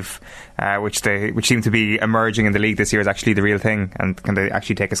wave, which seem to be emerging in the league this year, is actually the real thing, and can they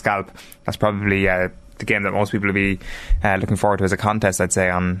actually take a scalp. That's probably the game that most people will be looking forward to as a contest, I'd say,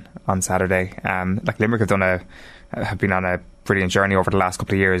 on Saturday. Limerick have been on a brilliant journey over the last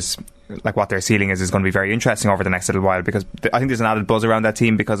couple of years. Like, what their ceiling is going to be very interesting over the next little while, because I think there's an added buzz around that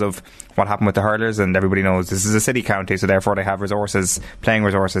team because of what happened with the hurlers, and everybody knows this is a city county, so therefore they have playing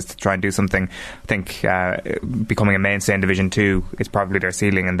resources to try and do something. I think becoming a mainstay in Division 2 is probably their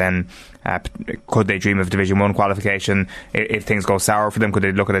ceiling, and then could they dream of Division 1 qualification if things go sour for them? Could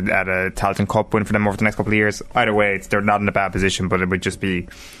they look at a Tailteann Cup win for them over the next couple of years? Either way, they're not in a bad position, but it would just be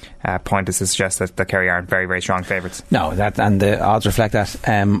pointless to suggest that Kerry aren't very, very strong favourites. No, and the odds reflect that.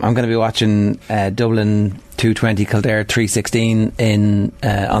 I'm going to be watching Dublin 220 Kildare 316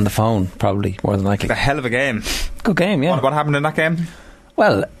 on the phone, probably, more than likely. A hell of a game. Good game, yeah. What happened in that game?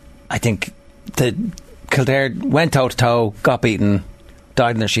 Well, I think the Kildare went toe to toe, got beaten,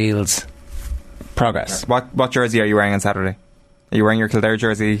 died in their shields. Progress. What jersey are you wearing on Saturday? Are you wearing your Kildare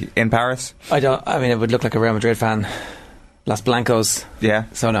jersey in Paris? It would look like a Real Madrid fan. Los Blancos. Yeah.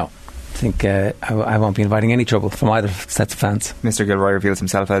 So no, I think I won't be inviting any trouble from either sets of fans. Mr. Gilroy reveals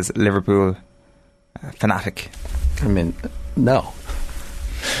himself as Liverpool fanatic. No.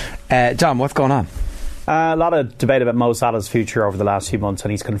 John, what's going on? A lot of debate about Mo Salah's future over the last few months,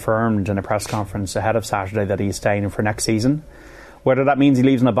 and he's confirmed in a press conference ahead of Saturday that he's staying for next season. Whether that means he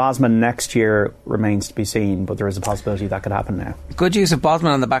leaves in a Bosman next year remains to be seen, but there is a possibility that could happen now. Good use of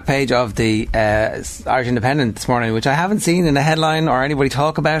Bosman on the back page of the Irish Independent this morning, which I haven't seen in a headline or anybody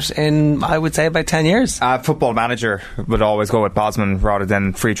talk about in, I would say, about 10 years. Football Manager would always go with Bosman rather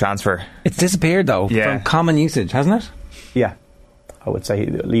than free transfer. It's disappeared, though, from common usage, hasn't it? Yeah. I would say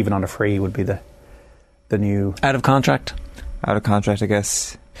leaving on a free would be the new... Out of contract, I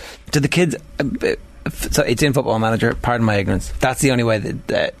guess. Do the kids... So it's in Football Manager, pardon my ignorance. That's the only way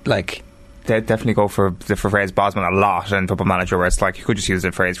that they definitely go for the phrase Bosman a lot in Football Manager, where it's like you could just use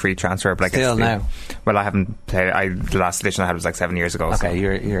the phrase free transfer, but still now. Well, I haven't played. The last edition I had was like 7 years ago. Okay, so.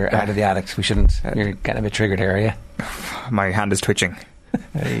 you're out of the attic. We shouldn't. You're getting a bit triggered here, are you? My hand is twitching.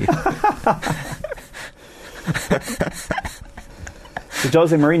 So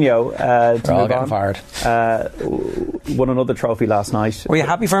Jose Mourinho we're all getting fired. Won another trophy last night. Were you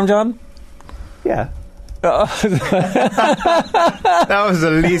happy for him, John? Yeah. That was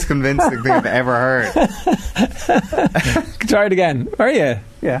the least convincing thing I've ever heard. Try it again. Are you?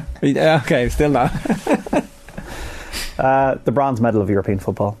 Yeah. Okay, still not. The bronze medal of European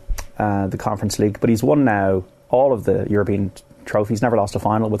football, the Conference League, but he's won now all of the European trophies. Never lost a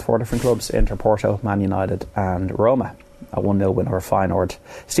final with 4 different clubs: Inter, Porto, Man United and Roma. A 1-0 win over Feyenoord.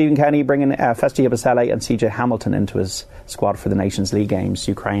 Stephen Kenny bringing Festi Abasele and CJ Hamilton into his squad for the Nations League games,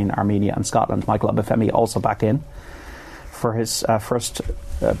 Ukraine, Armenia and Scotland. Michael Obafemi also back in for his first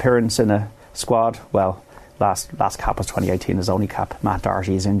appearance in a squad. Well, last cap was 2018, his only cap. Matt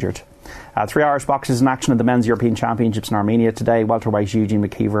Doherty is injured. Three Irish boxers in action in the Men's European Championships in Armenia today. Welterweight Eugene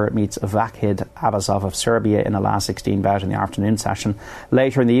McKeever meets Vakhid Abasov of Serbia in a last 16 bout in the afternoon session.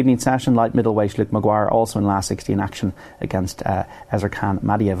 Later in the evening session, light middleweight Luke Maguire also in last 16 action against Ezerkan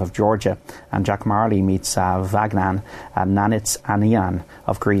Madiev of Georgia. And Jack Marley meets Vagnan Nanits Anian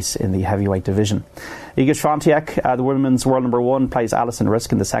of Greece in the heavyweight division. Iga Swiatek, the women's world number one, plays Alison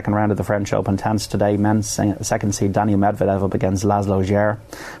Risk in the second round of the French Open tennis today. Men's second seed Daniil Medvedev up against Laszlo Djere.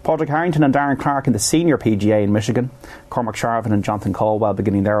 Padraig Harrington and Darren Clarke in the senior PGA in Michigan. Cormac Sharvin and Jonathan Caldwell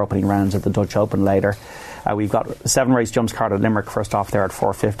beginning their opening rounds at the Dutch Open later. We've got 7 race jumps card at Limerick first off there at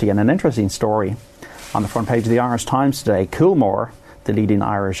 4:50, and an interesting story on the front page of the Irish Times today. Coolmore, the leading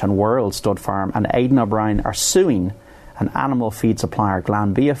Irish and world stud farm, and Aidan O'Brien are suing an animal feed supplier,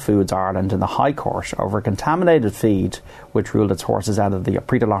 Glanbia Foods Ireland, in the High Court over contaminated feed which ruled its horses out of the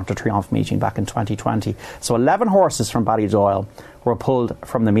Prix de l'Arc de Triomphe meeting back in 2020. So 11 horses from Ballydoyle were pulled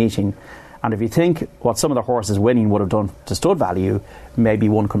from the meeting, and if you think what some of the horses winning would have done to stud value, maybe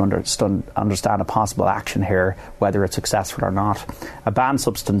one can understand a possible action here, whether it's successful or not. A banned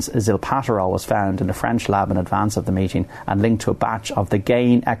substance, zilpaterol, was found in a French lab in advance of the meeting and linked to a batch of the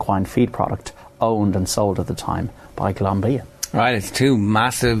Gain equine feed product owned and sold at the time by Glanbia. Right, it's two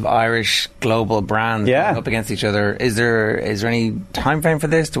massive Irish global brands up against each other. Is there any time frame for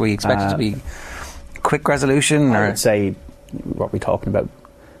this? Do we expect it to be quick resolution? I would say, what we're talking about,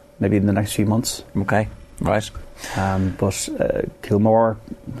 maybe in the next few months. Okay, right. But Kilmore,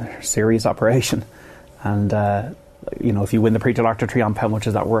 serious operation, and if you win the Prix de l'Arc de Triomphe, how much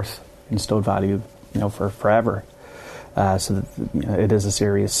is that worth in stud value? For forever. So it is a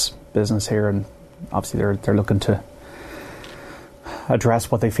serious business here, and obviously they're looking to address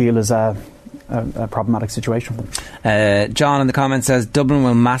what they feel is a problematic situation for them. John in the comments says Dublin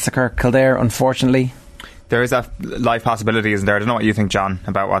will massacre Kildare, unfortunately. There is that live possibility, isn't there? I don't know what you think, John,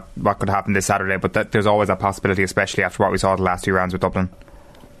 about what could happen this Saturday, but there's always that possibility, especially after what we saw the last 2 rounds with Dublin.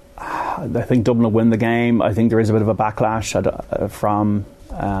 I think Dublin will win the game. I think there is a bit of a backlash from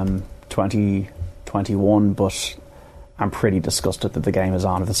 2021, but I'm pretty disgusted that the game is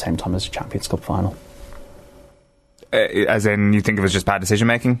on at the same time as the Champions Cup final. As in, you think it was just bad decision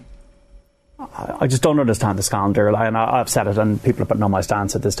making? I just don't understand this calendar, and I've said it, and people know my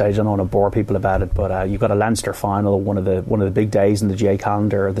stance at this stage. I don't want to bore people about it, but you've got a Leinster final, one of the big days in the GA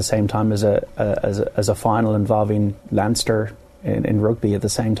calendar, at the same time as a final involving Leinster in rugby at the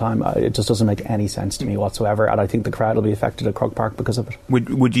same time. It just doesn't make any sense to me whatsoever, and I think the crowd will be affected at Croke Park because of it.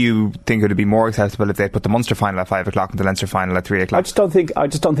 Would you think it would be more acceptable if they put the Munster final at 5 o'clock and the Leinster final at 3 o'clock? I just don't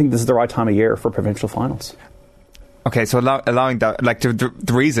think this is the right time of year for provincial finals. Okay, so allowing that,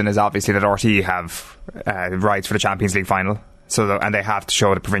 the reason is obviously that RTE have rights for the Champions League final, and they have to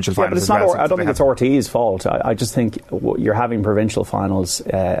show the provincial finals. But it's not. I don't think it's RTE's fault. I just think you're having provincial finals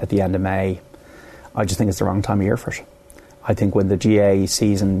at the end of May. I just think it's the wrong time of year for it. I think when the GA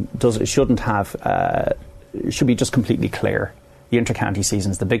season it should be just completely clear. The inter-county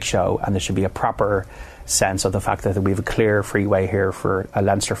season is the big show, and there should be a proper sense of the fact that we have a clear freeway here for a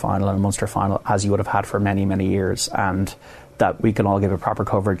Leinster final and a Munster final, as you would have had for many, many years, and that we can all give a proper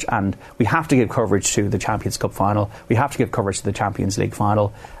coverage. And we have to give coverage to the Champions Cup final. We have to give coverage to the Champions League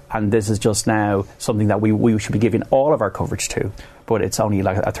final. And this is just now something that we should be giving all of our coverage to, but it's only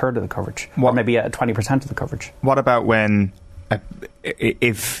like a third of the coverage, or maybe 20% of the coverage. What about when,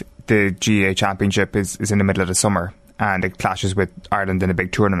 if the GA Championship is in the middle of the summer and it clashes with Ireland in a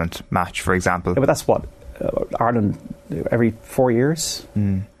big tournament match, for example? Yeah, but that's what Ireland every 4 years.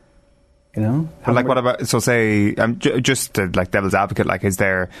 Mm. But what about? So say, just to, devil's advocate, is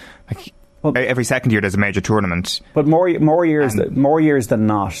there every second year there's a major tournament? But more years than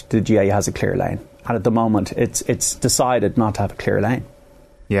not, the GA has a clear lane, and at the moment it's decided not to have a clear lane.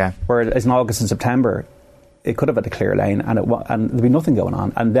 Yeah. Whereas in August and September, it could have had a clear lane, and there'd be nothing going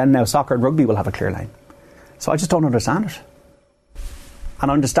on. And then now soccer and rugby will have a clear lane. So I just don't understand it. And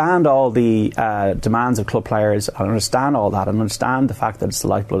I understand all the demands of club players. I understand all that. I understand the fact that it's the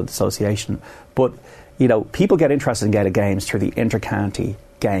lifeblood of the association. But, people get interested in Gaelic games through the inter-county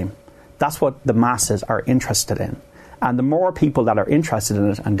game. That's what the masses are interested in. And the more people that are interested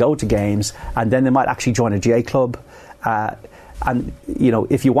in it and go to games, and then they might actually join a GA club. And,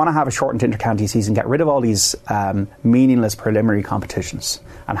 if you want to have a shortened inter-county season, get rid of all these meaningless preliminary competitions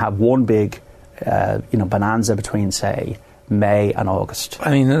and have one big, bonanza between, say, May and August.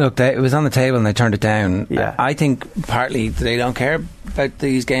 I mean, look, it was on the table and they turned it down. Yeah. I think partly they don't care about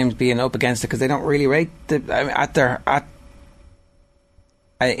these games being up against it because they don't really rate in their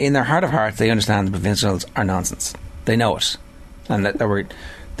heart of hearts, they understand the provincials are nonsense. They know it, and that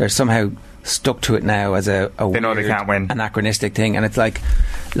they're somehow stuck to it now as a they know weird, they can't win, anachronistic thing. And it's like,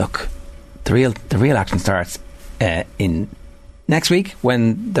 look, the real action starts in next week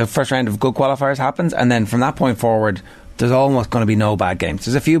when the first round of good qualifiers happens, and then from that point forward there's almost going to be no bad games.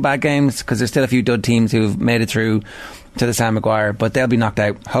 There's a few bad games because there's still a few dud teams who've made it through to the Sam Maguire, but they'll be knocked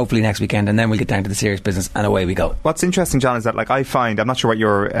out hopefully next weekend, and then we'll get down to the serious business and away we go. What's interesting, John, is that like I find, I'm not sure what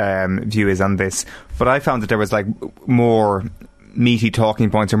your view is on this, but I found that there was like more meaty talking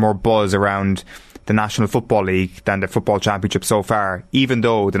points or more buzz around the National Football League than the Football Championship so far, even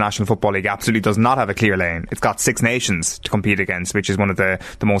though the National Football League absolutely does not have a clear lane. It's got 6 nations to compete against, which is one of the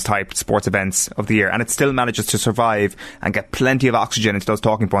most hyped sports events of the year, and it still manages to survive and get plenty of oxygen into those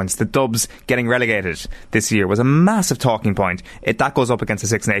talking points. The Dubs getting relegated this year was a massive talking point. That goes up against the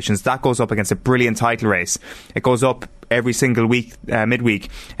 6 nations, that goes up against a brilliant title race, it goes up every single week, midweek,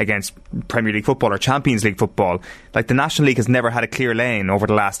 against Premier League football or Champions League football. Like, the National League has never had a clear lane over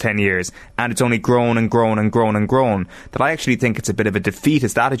the last 10 years, and it's only grown and grown and grown and grown, that I actually think it's a bit of a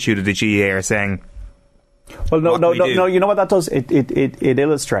defeatist attitude of the GAA, are saying, well, no, you know what that does? It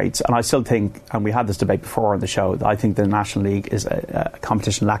illustrates, and I still think, and we had this debate before on the show, that I think the National League is a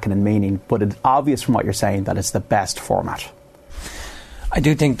competition lacking in meaning, but it's obvious from what you're saying that it's the best format. I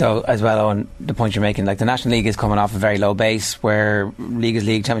do think, though, as well, on the point you're making, like, the National League is coming off a very low base, where league is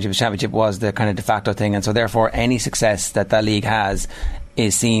league, championship is championship was the kind of de facto thing, and so therefore any success that league has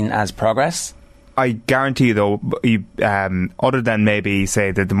is seen as progress. I guarantee you, though, other than maybe,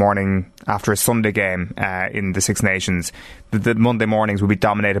 say, the morning after a Sunday game in the Six Nations, the Monday mornings will be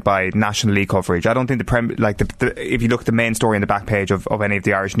dominated by National League coverage. I don't think if you look at the main story in the back page of any of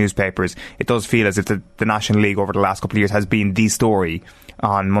the Irish newspapers, it does feel as if the National League over the last couple of years has been the story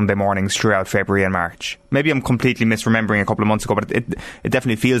on Monday mornings throughout February and March. Maybe I'm completely misremembering a couple of months ago, but it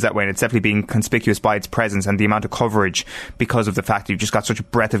definitely feels that way, and it's definitely being conspicuous by its presence and the amount of coverage, because of the fact that you've just got such a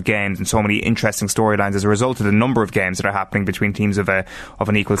breadth of games and so many interesting storylines as a result of the number of games that are happening between teams of an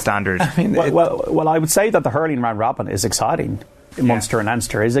equal standard. I mean, well, I would say that the hurling round robin is exciting. Munster and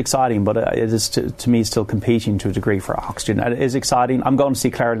Leinster is exciting, but it is to me still competing to a degree for oxygen. It is exciting. I'm going to see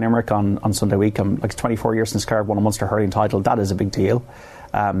Clare Limerick on Sunday week. I'm like 24 years since Clare won a Munster hurling title. That is a big deal.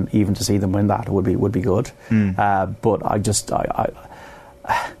 Even to see them win that would be good. But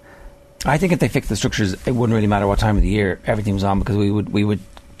I think if they fix the structures, it wouldn't really matter what time of the year everything was on, because we would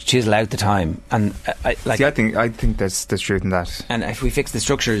chisel out the time. And I think there's truth in that. And if we fix the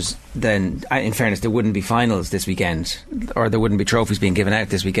structures, then in fairness, there wouldn't be finals this weekend, or there wouldn't be trophies being given out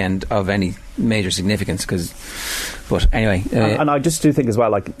this weekend of any major significance. But anyway, and I just do think as well,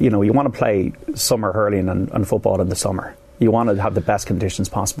 like, you know, you want to play summer hurling and football in the summer. You want to have the best conditions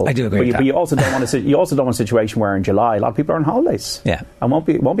possible. I do agree with that. But you also don't want a situation where in July a lot of people are on holidays. Yeah, and won't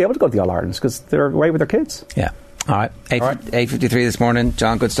be able to go to the All Irelands because they're away with their kids. Yeah. All right, 8:53 this morning.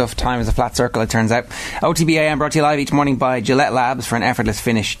 John, good stuff. Time is a flat circle, it turns out. OTB AM brought to you live each morning by Gillette Labs for an effortless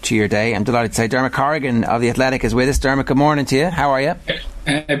finish to your day. I'm delighted to say Dermot Corrigan of The Athletic is with us. Dermot, good morning to you. How are you?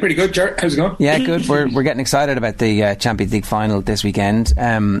 Pretty good, Ger. How's it going? Yeah, good. We're getting excited about the Champions League final this weekend.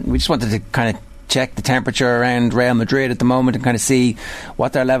 We just wanted to kind of check the temperature around Real Madrid at the moment and kind of see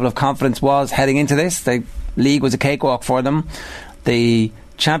what their level of confidence was heading into this. The league was a cakewalk for them. The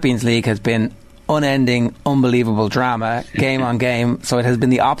Champions League has been unending, unbelievable drama, game on game, so it has been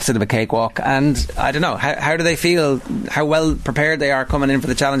the opposite of a cakewalk. And I don't know, how do they feel, how well prepared they are coming in for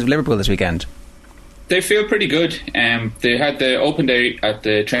the challenge of Liverpool this weekend? They feel pretty good. They had the open day at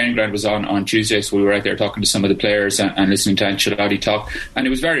the training ground was on Tuesday, so we were out there talking to some of the players and listening to Ancelotti talk, and it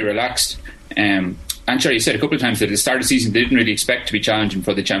was very relaxed. Ancelotti said a couple of times that at the start of the season they didn't really expect to be challenging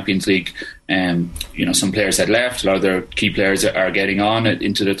for the Champions League. Some players had left, a lot of their key players are getting on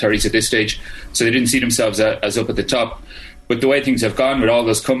into their 30s at this stage, so they didn't see themselves as up at the top. But the way things have gone with all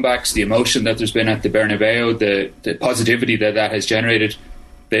those comebacks, the emotion that there's been at the Bernabeu, the positivity that has generated,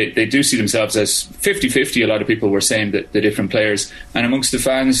 they do see themselves as 50-50. A lot of people were saying that the different players, and amongst the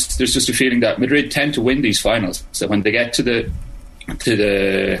fans there's just a feeling that Madrid tend to win these finals. So when they get to the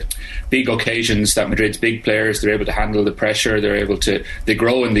big occasions, that Madrid's big players, they're able to handle the pressure, they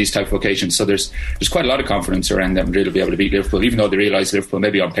grow in these type of occasions. So there's quite a lot of confidence around that Madrid will be able to beat Liverpool, even though they realise Liverpool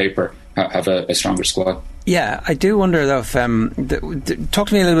maybe on paper have a stronger squad. Yeah, I do wonder though if talk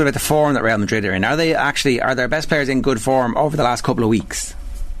to me a little bit about the form that Real Madrid are in. Are their best players in good form over the last couple of weeks?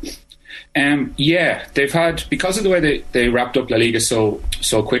 Yeah, they've had, because of the way they wrapped up La Liga so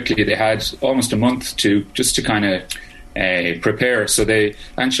quickly, they had almost a month to kind of prepare. So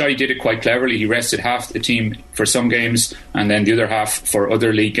Ancelotti did it quite cleverly. He rested half the team for some games and then the other half for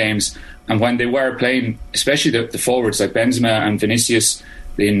other league games. And when they were playing, especially the forwards like Benzema and Vinicius,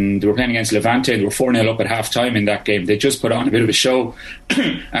 they were playing against Levante. They were 4-0 up at half time in that game. They just put on a bit of a show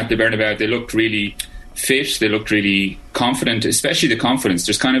at the Bernabeu. They looked really fit, they looked really confident, especially the confidence.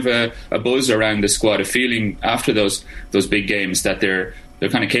 There's kind of a buzz around the squad, a feeling after those big games that they're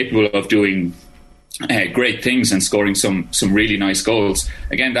kind of capable of doing great things and scoring some really nice goals.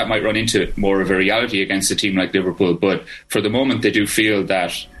 Again, that might run into more of a reality against a team like Liverpool, but for the moment they do feel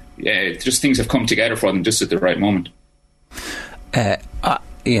that just things have come together for them just at the right moment.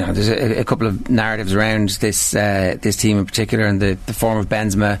 There's a couple of narratives around this team in particular, and the form of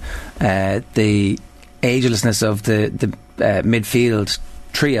Benzema, the agelessness of the midfield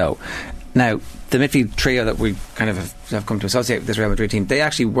trio. Now, the midfield trio that we kind of have come to associate with this Real Madrid team, they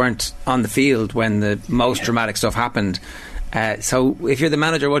actually weren't on the field when the most dramatic stuff happened. So if you're the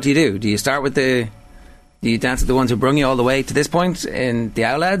manager, what do? Do you start with do you dance with the ones who brung you all the way to this point in the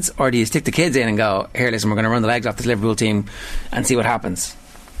out lads, or do you stick the kids in and go, here, listen, we're going to run the legs off this Liverpool team and see what happens?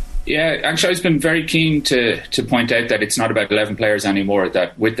 Yeah, Ancelotti's been very keen to point out that it's not about 11 players anymore,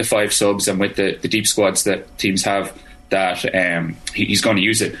 that with the 5 subs and with the deep squads that teams have, that he's going to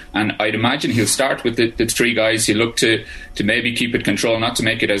use it. And I'd imagine he'll start with the 3 guys. He'll look to maybe keep it control, not to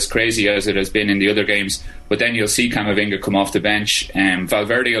make it as crazy as it has been in the other games. But then you'll see Camavinga come off the bench.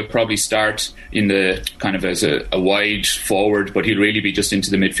 Valverde will probably start in the kind of as a wide forward, but he'll really be just into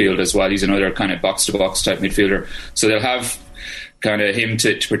the midfield as well. He's another kind of box-to-box type midfielder. So they'll have kind of him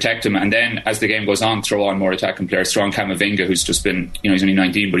to protect him, and then as the game goes on, throw on more attacking players. Throw on Camavinga, who's just been, he's only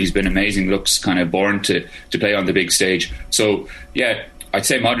 19, but he's been amazing. Looks kind of born to play on the big stage. So yeah, I'd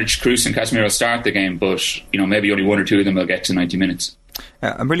say Modric, Kroos and Casemiro will start the game, but maybe only 1 or 2 of them will get to 90 minutes.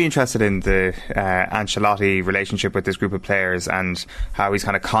 I'm really interested in the Ancelotti relationship with this group of players and how he's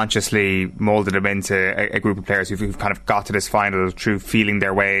kind of consciously moulded them into a group of players who've kind of got to this final through feeling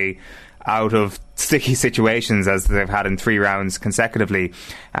their way out of sticky situations as they've had in 3 rounds consecutively.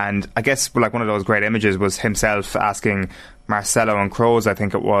 And I guess like one of those great images was himself asking Marcelo and Kroos, I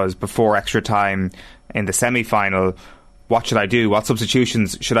think it was, before extra time in the semi-final, what should I do? What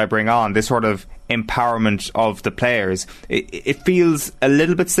substitutions should I bring on? This sort of empowerment of the players. It feels a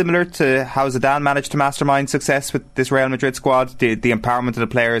little bit similar to how Zidane managed to mastermind success with this Real Madrid squad. The empowerment of the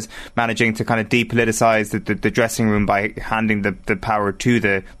players, managing to kind of depoliticise the dressing room by handing the power to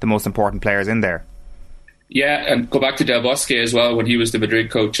the most important players in there. Yeah, and go back to Del Bosque as well, when he was the Madrid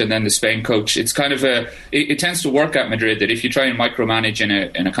coach and then the Spain coach. It's kind of it tends to work at Madrid that if you try and micromanage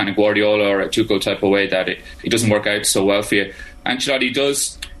in a kind of Guardiola or a Tuchel type of way, that it doesn't work out so well for you. Ancelotti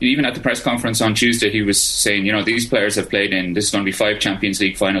does, even at the press conference on Tuesday, he was saying, these players have played in, this is going to be 5 Champions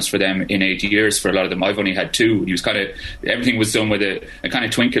League finals for them in 8 years. For a lot of them, I've only had 2. He was kind of, everything was done with a kind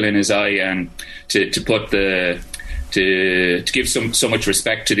of twinkle in his eye, and to put to give so much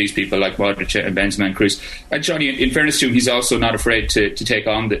respect to these people like Modric and Benzema and Kroos. And Johnny, in fairness to him, he's also not afraid to take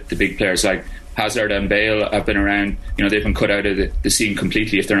on the big players like Hazard and Bale have been around. They've been cut out of the scene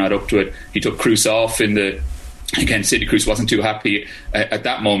completely if they're not up to it. He took Kroos off again, City. Kroos wasn't too happy at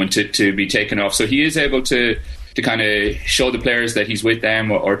that moment to be taken off. So he is able to kind of show the players that he's with them,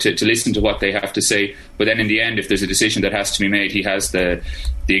 or to listen to what they have to say. But then in the end, if there's a decision that has to be made, he has the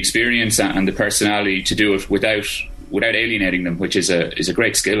experience and the personality to do it without alienating them, which is a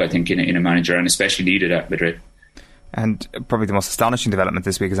great skill, I think, in a manager, and especially needed at Madrid. And probably the most astonishing development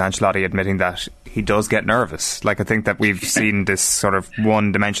this week is Ancelotti admitting that he does get nervous. Like, I think that we've seen this sort of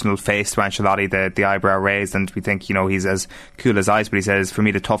one-dimensional face to Ancelotti, the eyebrow raised, and we think, he's as cool as ice, but he says, for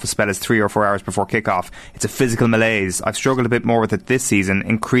me, the toughest spell is 3 or 4 hours before kickoff. It's a physical malaise. I've struggled a bit more with it this season,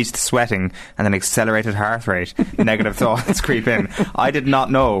 increased sweating and an accelerated heart rate. Negative thoughts creep in. I did not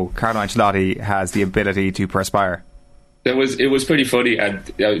know Carlo Ancelotti has the ability to perspire. It was pretty funny, and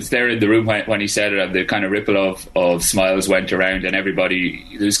I was there in the room when he said it, and the kind of ripple of smiles went around, and everybody,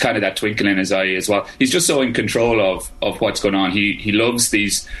 there's kind of that twinkle in his eye as well. He's just so in control of what's going on. He loves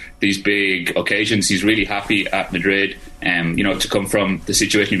these big occasions. He's really happy at Madrid, to come from the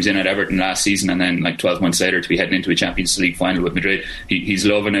situation he was in at Everton last season, and then like 12 months later to be heading into a Champions League final with Madrid. He's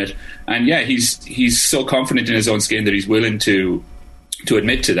loving it, and yeah, he's so confident in his own skin that he's willing to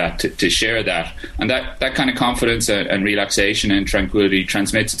admit to that, to share that, and that kind of confidence and relaxation and tranquility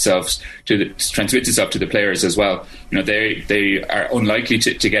transmits itself to the players as well. They are unlikely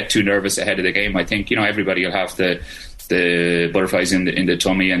to get too nervous ahead of the game. I think everybody will have the butterflies in the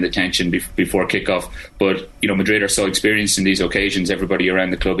tummy and the tension before kickoff, but Madrid are so experienced in these occasions. Everybody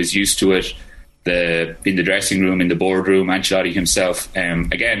around the club is used to it. In the dressing room, in the boardroom, Ancelotti himself.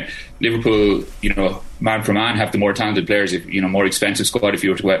 Again, Liverpool, man for man, have the more talented players. More expensive squad if you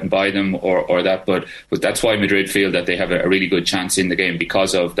were to go out and buy them or that. But that's why Madrid feel that they have a really good chance in the game,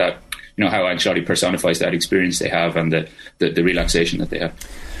 because of that how Ancelotti personifies that experience they have and the relaxation that they have.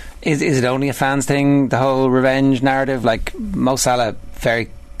 Is it only a fans thing, the whole revenge narrative? Like, Mo Salah very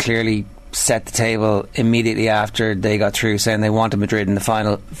clearly set the table immediately after they got through, saying they wanted Madrid in the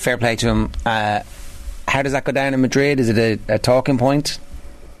final. Fair play to him. How does that go down in Madrid? Is it a talking point?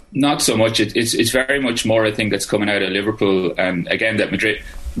 Not so much. It's very much more a thing that's coming out of Liverpool, and again that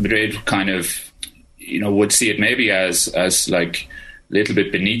Madrid kind of would see it maybe as like a little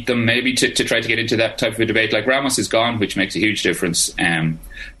bit beneath them, maybe to try to get into that type of a debate. Like, Ramos is gone, which makes a huge difference,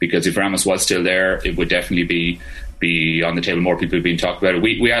 because if Ramos was still there, it would definitely be on the table. More people have been talking about it.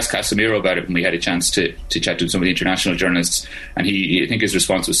 We asked Casemiro about it when we had a chance to chat to some of the international journalists, and I think his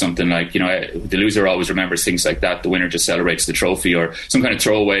response was something like, the loser always remembers things like that, the winner just celebrates the trophy, or some kind of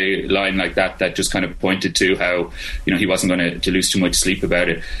throwaway line like that just kind of pointed to how he wasn't going to lose too much sleep about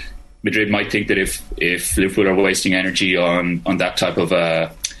it. Madrid might think that if Liverpool are wasting energy on that type of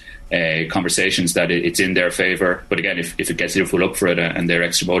conversations, that it's in their favour. But again, if it gets Liverpool up for it and they're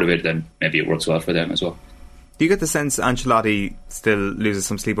extra motivated, then maybe it works well for them as well. Do you get the sense Ancelotti still loses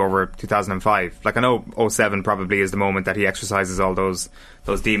some sleep over 2005? Like, I know 07 probably is the moment that he exercises all those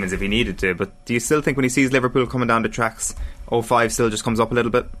demons if he needed to, but do you still think when he sees Liverpool coming down the tracks, 05 still just comes up a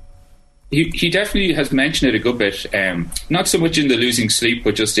little bit? He definitely has mentioned it a good bit. Not so much in the losing sleep,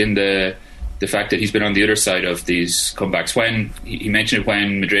 but just in the fact that he's been on the other side of these comebacks. When he mentioned it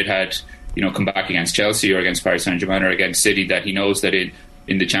when Madrid had come back against Chelsea or against Paris Saint-Germain or against City, that he knows that in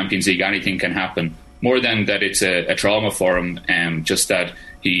the Champions League anything can happen. More than that, it's a trauma for him. Just that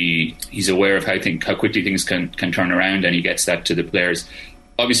he's aware of how quickly things can turn around, and he gets that to the players.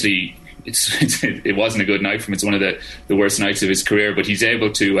 Obviously, it wasn't a good night for him. It's one of the worst nights of his career, but he's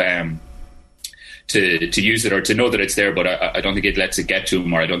able to use it or to know that it's there. But I don't think it lets it get to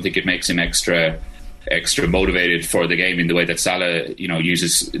him, or I don't think it makes him extra motivated for the game in the way that Salah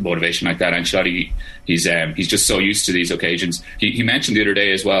uses motivation like that. Ancelotti, he's just so used to these occasions. He mentioned the other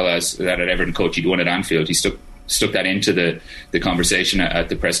day as well as that at Everton coach he'd won at Anfield. He stuck that into the conversation at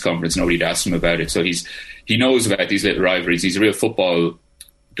the press conference. Nobody asked him about it, so he knows about these little rivalries. He's a real football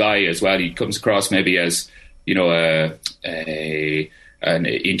guy as well. He comes across maybe as an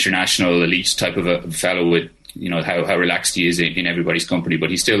international elite type of a fellow with how relaxed he is in everybody's company, but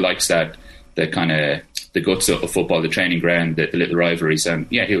he still likes that kind of the guts of football, the training ground, the little rivalries, and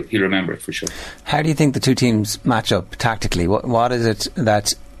yeah, he'll remember it for sure. How do you think the two teams match up tactically? What is it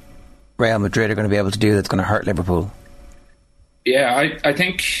that Real Madrid are going to be able to do that's going to hurt Liverpool? Yeah, I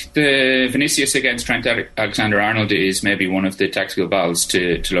think the Vinicius against Trent Alexander-Arnold is maybe one of the tactical battles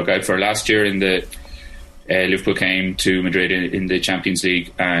to look out for. Last year in the Liverpool came to Madrid in the Champions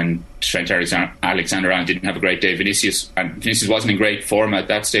League, and Trent Alexander-Arnold didn't have a great day. Vinicius wasn't in great form at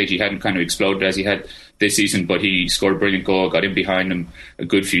that stage. He hadn't kind of exploded as he had this season, but he scored a brilliant goal, got in behind him a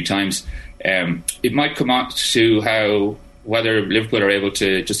good few times. It might come out to whether Liverpool are able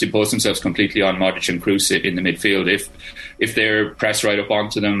to just impose themselves completely on Modric and Kroos in the midfield. If they're pressed right up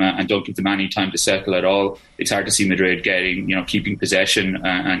onto them and don't give them any time to settle at all, it's hard to see Madrid keeping possession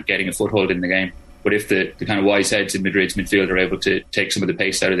and getting a foothold in the game. But if the kind of wise heads in Madrid's midfield are able to take some of the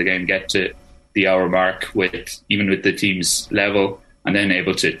pace out of the game, get to the hour mark even with the team's level, and then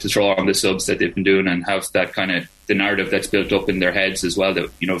able to throw on the subs that they've been doing and have that kind of the narrative that's built up in their heads as well, that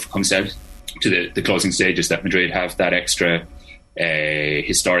if it comes down to the closing stages, that Madrid have that extra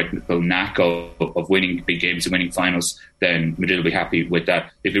historical knack of winning big games and winning finals, then Madrid will be happy with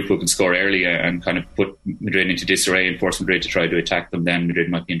that. If Liverpool can score early and kind of put Madrid into disarray and force Madrid to try to attack them, then Madrid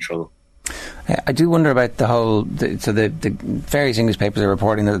might be in trouble. I do wonder about the various English papers are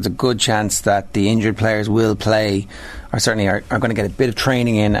reporting that there's a good chance that the injured players will play, or certainly are going to get a bit of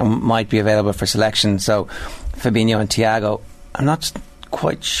training in and might be available for selection. So Fabinho and Thiago, I'm not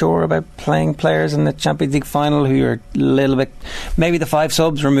quite sure about playing players in the Champions League final who are a little bit, maybe the 5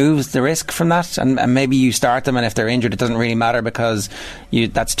 subs removes the risk from that, and maybe you start them, and if they're injured it doesn't really matter because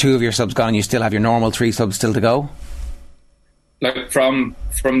that's 2 of your subs gone and you still have your normal 3 subs still to go. Like from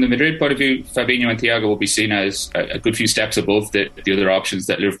the Madrid point of view, Fabinho and Thiago will be seen as a good few steps above the other options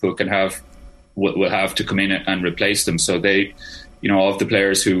that Liverpool will have to come in and replace them. So they, of the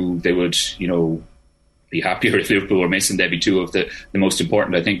players who they would, be happier if Liverpool were missing, they'd be 2 of the most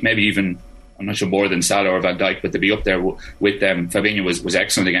important. I think maybe even, I'm not sure more than Salah or Van Dijk, but they'd be up there with them. Fabinho was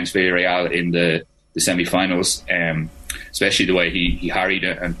excellent against Villarreal in the semi-finals, especially the way he harried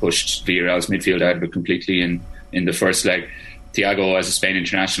and pushed Villarreal's midfield out of it completely in the first leg. Thiago, as a Spain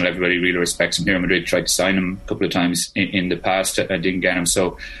international, everybody really respects him here in Madrid. Tried to sign him a couple of times in the past and didn't get him.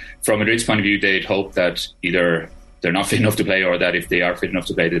 So from Madrid's point of view, they'd hope that either they're not fit enough to play, or that if they are fit enough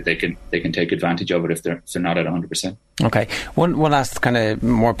to play, that they can take advantage of it if they're not at 100%. Okay, one last kind of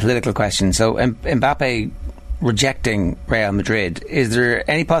more political question. So Mbappe rejecting Real Madrid, is there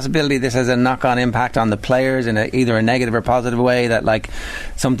any possibility this has a knock-on impact on the players in either a negative or positive way, that like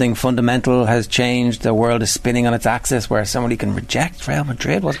something fundamental has changed, the world is spinning on its axis where somebody can reject Real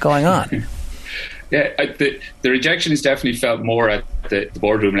Madrid? What's going on? Yeah, the rejection is definitely felt more at the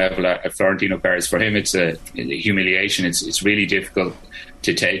boardroom level at Florentino Perez. For him, it's a humiliation. It's really difficult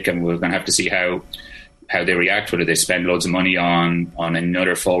to take, and we're going to have to see how they react, whether they spend loads of money on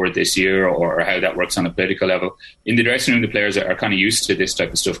another forward this year, or how that works on a political level. In the dressing room, the players are kind of used to this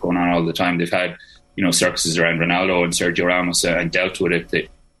type of stuff going on all the time. They've had, circuses around Ronaldo and Sergio Ramos and dealt with it.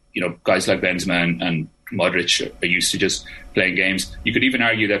 Guys like Benzema and Modric are used to just playing games. You could even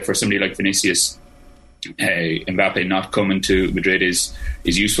argue that for somebody like Vinicius, Mbappe not coming to Madrid is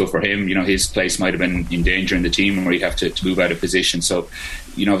useful for him. His place might have been in danger in the team, where he'd have to move out of position. So,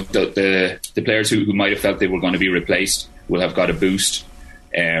 the players who might have felt they were going to be replaced will have got a boost,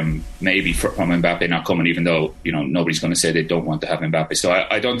 maybe from Mbappe not coming, even though nobody's going to say they don't want to have Mbappe. So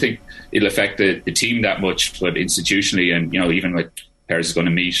I don't think it'll affect the team that much, but institutionally, and even with Perez is going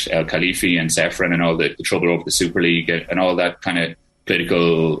to meet El Khalifi and Ceferin and all the trouble over the Super League and all that kind of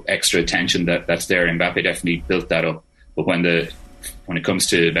political extra tension that's there. Mbappe definitely built that up, but when it comes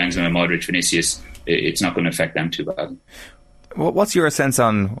to Benzema, Modric, Vinicius, it's not going to affect them too badly. What's your sense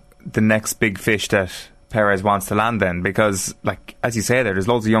on the next big fish that Perez wants to land then? Because, like, as you say there's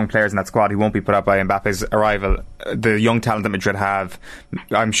loads of young players in that squad who won't be put up by Mbappe's arrival. The young talent that Madrid have,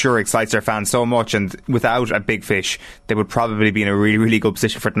 I'm sure, excites their fans so much, and without a big fish, they would probably be in a really, really good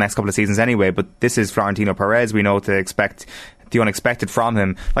position for the next couple of seasons anyway. But this is Florentino Perez. We know to expect the unexpected from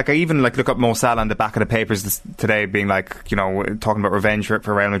him. Like, I even look up Mo Salah on the back of the papers today, being like, talking about revenge for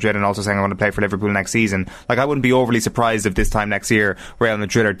Real Madrid, and also saying I want to play for Liverpool next season. Like, I wouldn't be overly surprised if this time next year Real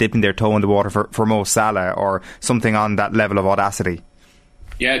Madrid are dipping their toe in the water for Mo Salah, or something on that level of audacity.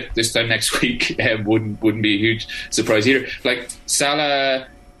 Yeah, this time next week wouldn't be a huge surprise either. Like, Salah,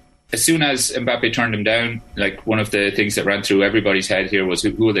 as soon as Mbappe turned him down, like, one of the things that ran through everybody's head here was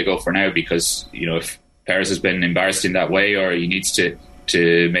who will they go for now? Because if Perez has been embarrassed in that way, or he needs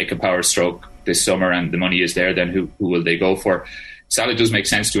to make a power stroke this summer and the money is there, then who will they go for? Salah does make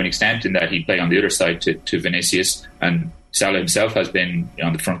sense to an extent, in that he'd play on the other side to Vinicius, and Salah himself has been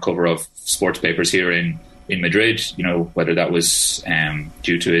on the front cover of sports papers here in Madrid. Whether that was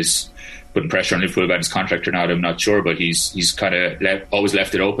due to his putting pressure on Liverpool about his contract or not, I'm not sure, but he's kind of always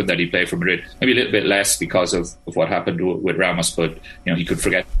left it open that he'd play for Madrid. Maybe a little bit less because of what happened with Ramos, but he could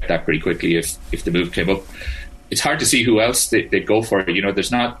forget that pretty quickly if the move came up. It's hard to see who else they'd go for.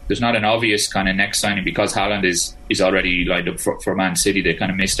 There's not an obvious kind of next signing, because Haaland is already lined up for Man City. They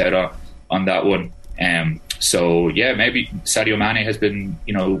kind of missed out on that one. So yeah, maybe Sadio Mane has been,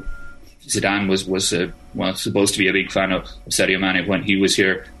 Zidane was supposed to be a big fan of Sadio Mane when he was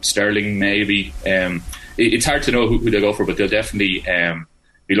here. Sterling, maybe. It's hard to know who they go for, but they'll definitely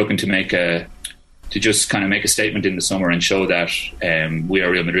be looking to just kind of make a statement in the summer and show that we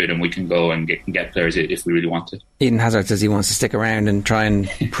are Real Madrid and we can go and get players if we really want to. Eden Hazard says he wants to stick around and try and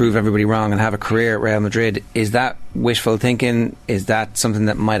prove everybody wrong and have a career at Real Madrid. Is that wishful thinking? Is that something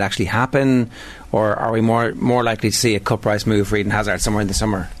that might actually happen? Or are we more likely to see a cut price move for Eden Hazard somewhere in the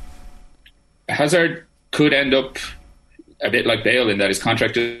summer? Hazard could end up a bit like Bale, in that his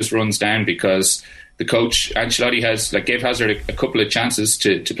contract just runs down, because the coach Ancelotti gave Hazard a couple of chances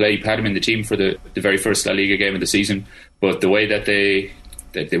to play. He had him in the team for the very first La Liga game of the season, but the way that they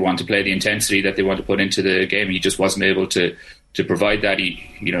want to play, the intensity that they want to put into the game, he just wasn't able to provide that.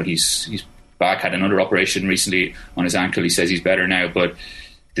 He's back, had another operation recently on his ankle. He says he's better now, but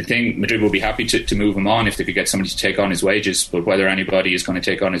the thing, Madrid will be happy to move him on if they could get somebody to take on his wages, but whether anybody is going to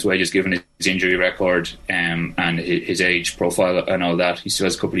take on his wages, given his injury record and his age profile and all that, he still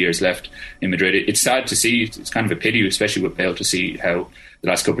has a couple of years left in Madrid. It's sad to see. It's kind of a pity, especially with Bale, to see how the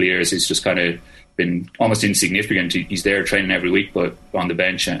last couple of years he's just kind of been almost insignificant. He's there training every week, but on the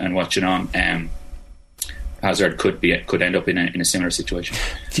bench and watching on. Hazard could end up in a similar situation.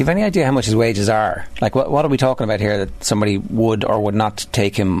 Do you have any idea how much his wages are? Like, what are we talking about here that somebody would or would not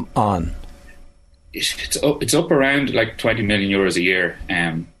take him on? It's up around like 20 million euros a year.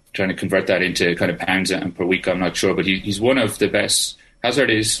 Trying to convert that into kind of pounds and per week, I'm not sure, but he's one of the best.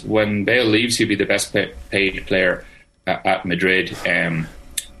 Hazard is, when Bale leaves, he'll be the best paid player at Madrid. And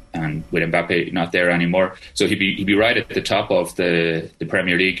with Mbappe not there anymore, so he'd be right at the top of the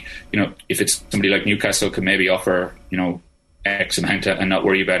Premier League. If it's somebody like Newcastle, can maybe offer X amount and not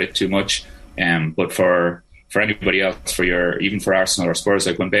worry about it too much. But for anybody else, even for Arsenal or Spurs,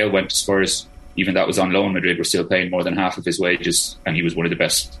 like when Bale went to Spurs, even that was on loan, Madrid were still paying more than half of his wages, and he was one of the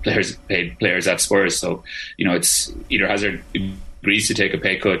best paid players at Spurs. So, it's either Hazard agrees to take a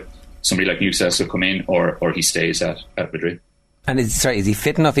pay cut, somebody like Newcastle come in, or he stays at Madrid. And is he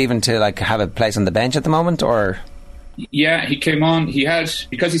fit enough even to have a place on the bench at the moment, or? Yeah, he came on.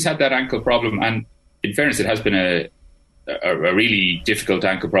 Because he's had that ankle problem, and in fairness, it has been a really difficult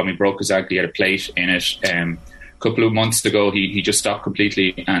ankle problem. He broke his ankle. He had a plate in it. A couple of months ago, he just stopped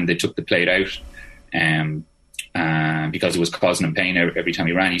completely, and they took the plate out because it was causing him pain every time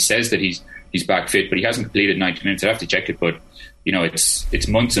he ran. He says that he's back fit, but he hasn't completed 90 minutes. I have to check it, but it's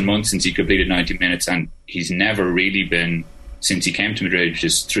months and months since he completed 90 minutes, and he's never really been, since he came to Madrid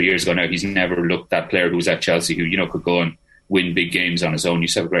just 3 years ago now, he's never looked that player who was at Chelsea who could go and win big games on his own. He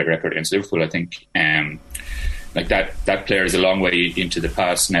used to have a great record against Liverpool, I think. That player is a long way into the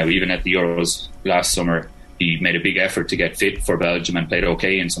past now. Even at the Euros last summer, he made a big effort to get fit for Belgium and played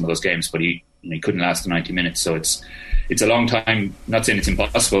okay in some of those games, but he couldn't last the 90 minutes. So it's a long time. I'm not saying it's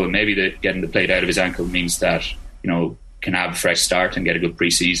impossible, and maybe getting the plate out of his ankle means that can have a fresh start and get a good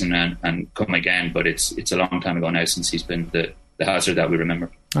pre-season and come again. But it's a long time ago now since he's been the Hazard that we remember.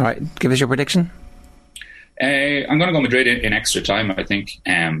 All right, give us your prediction. I'm going to go Madrid in extra time, I think.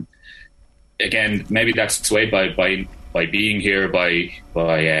 Again, maybe that's swayed by being here, by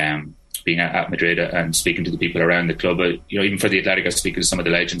being at Madrid and speaking to the people around the club. Even for the Athletic, I was speaking to some of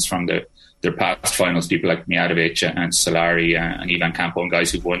the legends from their past finals, people like Mijatovic and Solari and Ivan Campo, and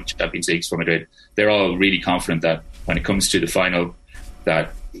guys who've won Champions Leagues for Madrid. They're all really confident that when it comes to the final,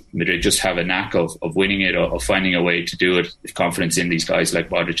 that Madrid just have a knack of winning it, or finding a way to do it. With confidence in these guys like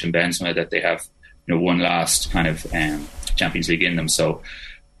Modric and Benzema, that they have one last kind of Champions League in them. So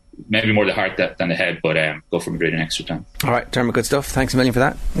maybe more the heart than the head, but go for Madrid in extra time. All right, Dermot, good stuff. Thanks a million for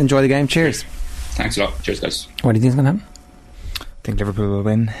that. Enjoy the game. Cheers. Thanks a lot. Cheers, guys. What do you think is going to happen? I think Liverpool will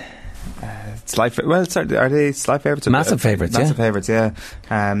win. Are they slight favourites? Massive favourites, Massive favourites, yeah.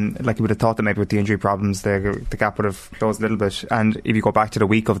 Like you would have thought that maybe with the injury problems, the gap would have closed a little bit. And if you go back to the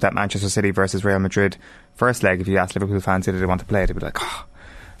week of that Manchester City versus Real Madrid first leg, if you ask Liverpool fans who they want to play, they'd be like,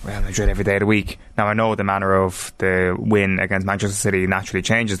 Real Madrid every day of the week. Now I know the manner of the win against Manchester City naturally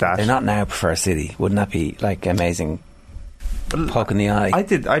changes that. They're not now prefer City. Wouldn't that be amazing? Poke in the eye. I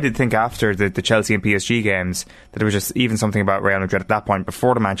did think after the Chelsea and PSG games that there was just even something about Real Madrid at that point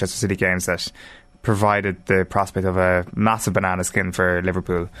before the Manchester City games that provided the prospect of a massive banana skin for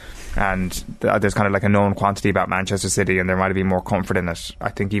Liverpool. And there's kind of like a known quantity about Manchester City, and there might have been more comfort in it. I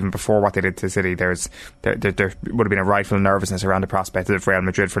think even before what they did to City, there would have been a rightful nervousness around the prospect of Real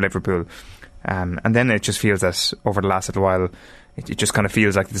Madrid for Liverpool. And then it just feels that over the last little while, it just kind of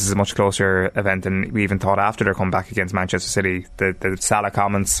feels like this is a much closer event than we even thought after their comeback against Manchester City. The Salah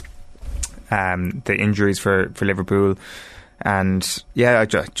comments, the injuries for Liverpool, and I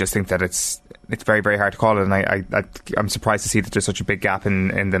just think that it's very, very hard to call it, and I'm surprised to see that there's such a big gap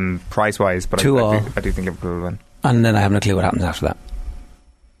in them price wise. But I do think Liverpool will win. And then I have no clue what happens after that.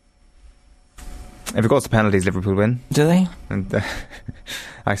 If it goes to penalties, Liverpool win. Do they? And,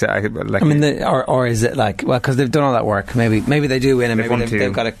 or is it because they've done all that work? Maybe they do win, and maybe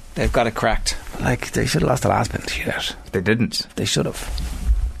they've got it cracked. They should have lost the last penalty shootout. They didn't. They should have.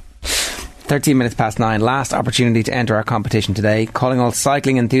 13 minutes past 9. Last opportunity to enter our competition today. Calling all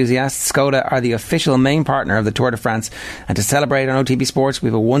cycling enthusiasts, Skoda are the official main partner of the Tour de France, and to celebrate on OTB Sports, we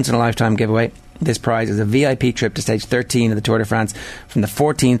have a once-in-a-lifetime giveaway. This prize is a VIP trip to stage 13 of the Tour de France from the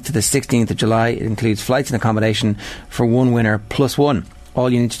 14th to the 16th of July. It includes flights and accommodation for one winner plus one. All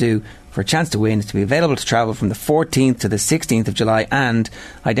you need to do for a chance to win is to be available to travel from the 14th to the 16th of July and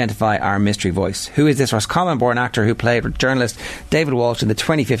identify our mystery voice. Who is this Roscommon-born actor who played with journalist David Walsh in the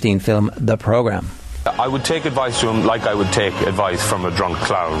 2015 film The Programme? I would take advice from him like I would take advice from a drunk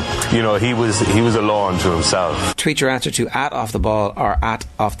clown. He was a law unto himself. Tweet your answer to @OffTheBall or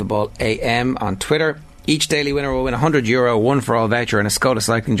 @OffTheBallAM on Twitter. Each daily winner will win €100 one-for-all voucher and a Skoda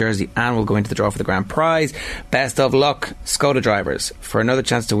cycling jersey, and will go into the draw for the grand prize. Best of luck, Skoda drivers. For another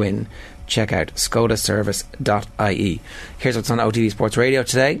chance to win, check out skodaservice.ie. Here's what's on OTB Sports Radio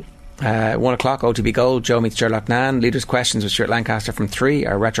today. 1 o'clock, OTB Gold, Joe meets Sherlock Nan. Leaders' questions with Stuart Lancaster from 3.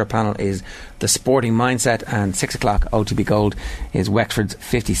 Our retro panel is The Sporting Mindset. And 6 o'clock, OTB Gold is Wexford's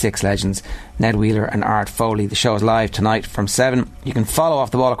 56 legends, Ned Wheeler and Art Foley. The show is live tonight from 7. You can follow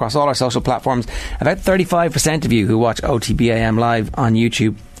Off the Ball across all our social platforms. About 35% of you who watch OTBAM live on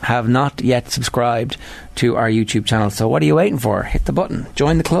YouTube have not yet subscribed to our YouTube channel. So what are you waiting for? Hit the button.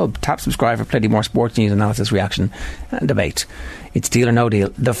 Join the club. Tap subscribe for plenty more sports news, analysis, reaction and debate. It's Deal or No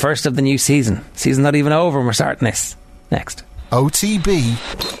Deal, the first of the new season. Season's not even over and we're starting this next. OTB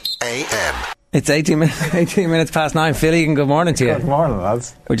AM. It's 18 minutes past 9. Phil Egan, good morning to you. Good morning,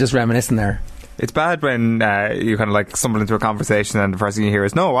 lads. We're just reminiscing there. It's bad when you kind of like stumble into a conversation and the first thing you hear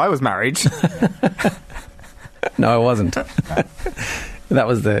is, "No, I was married." No, I wasn't. That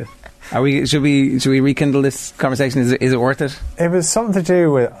was the. Should we rekindle this conversation? Is it worth it? It was something to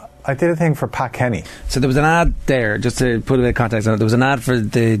do with. I did a thing for Pat Kenny. So there was an ad there, just to put a bit of context on it. There was an ad for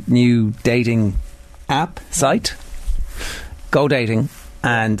the new dating app site, Go Dating,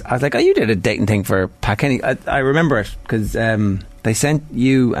 and I was like, "Oh, you did a dating thing for Pat Kenny." I remember it because they sent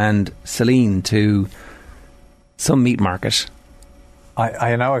you and Celine to some meat market.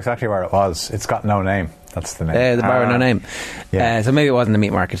 I know exactly where it was. It's got no name. That's the name. The bar with no name. Yeah. So maybe it wasn't the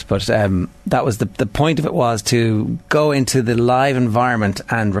meat market, but that was the point of it, was to go into the live environment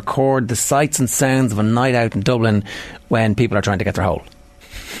and record the sights and sounds of a night out in Dublin when people are trying to get their hole.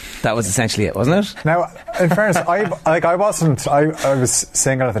 That was essentially it, wasn't it? Now, in fairness, I was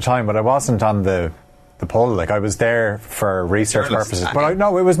single at the time, but I wasn't on the pull. Like, I was there for research purposes. But it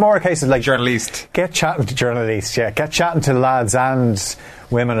was more a case of like journalist. Get chatting to journalists, get chatting to lads and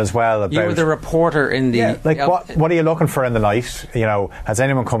women as well about. You were the reporter in the what are you looking for in the night? You know, has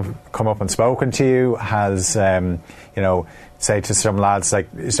anyone come up and spoken to you? Has say to some lads, like,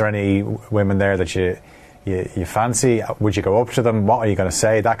 is there any women there that you fancy? Would you go up to them? What are you going to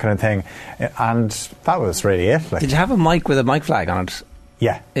say? That kind of thing. And that was really it. Like, did you have a mic with a mic flag on it?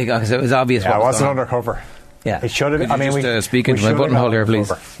 Yeah, because it was obvious. Yeah, I wasn't undercover. Yeah, it should have. I mean, we speak into my buttonhole here,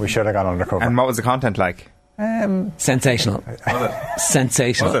 please. We should have gone undercover. And what was the content like? Sensational.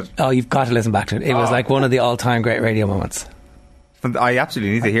 Sensational. Was it? Oh, you've got to listen back to it. It was like one of the all-time great radio moments. I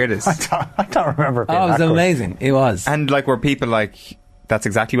absolutely need to hear this. I don't remember. Oh, it was amazing. It was. And like, were people like, that's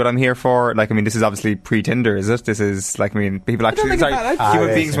exactly what I'm here for? Like, I mean, this is obviously pre-Tinder, is it? This is like, I mean, people actually,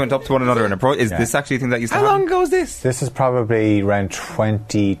 human beings went up to one another and approached. Is this actually a thing that used to happen? How long ago is this? This is probably around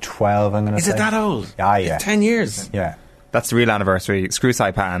 2012, I'm going to say. Is it that old? Yeah. 10 years? Yeah. That's the real anniversary. Screw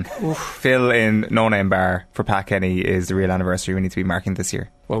Saipan. Phil in No Name Bar for Pat Kenny is the real anniversary we need to be marking this year.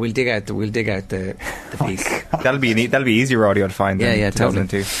 Well, we'll dig out the piece. That'll be easier audio to find. Yeah,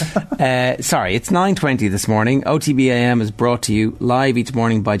 totally. Sorry, it's 9:20 this morning. OTB AM is brought to you live each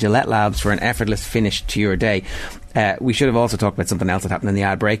morning by Gillette Labs for an effortless finish to your day. We should have also talked about something else that happened in the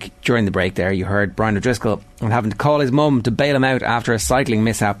ad break. During the break there, you heard Brian O'Driscoll having to call his mum to bail him out after a cycling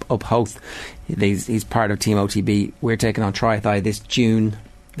mishap up Howth. He's part of Team OTB. We're taking on Tri-Thigh this June.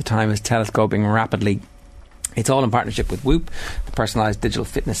 The time is telescoping rapidly. It's all in partnership with Whoop, the personalised digital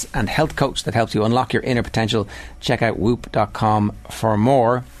fitness and health coach that helps you unlock your inner potential. Check out whoop.com for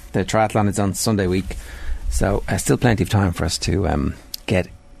more. The triathlon is on Sunday week, so still plenty of time for us to get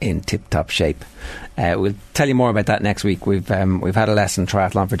in tip-top shape. We'll tell you more about that next week. We've had a lesson,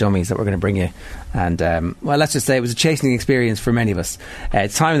 Triathlon for Dummies, that we're going to bring you, and well, let's just say it was a chastening experience for many of us.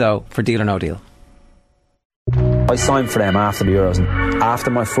 It's time though for Deal or No Deal. I signed for them after the Euros, and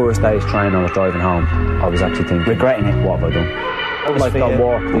after my first day's training I was driving home, I was actually thinking, regretting it, what have I done? Like, I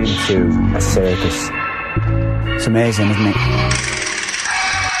walked into a circus. It's amazing, isn't it?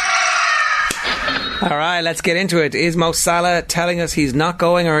 All right, let's get into it. Is Mo Salah telling us he's not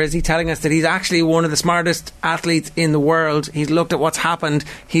going, or is he telling us that he's actually one of the smartest athletes in the world? He's looked at what's happened.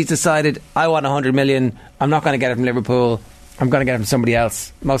 He's decided, I want 100 million. I'm not going to get it from Liverpool. I'm going to get it from somebody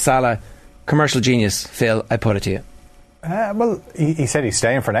else. Mo Salah, commercial genius. Phil, I put it to you. Well, he said he's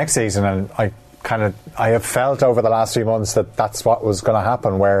staying for next season, and I have felt over the last 3 months that that's what was going to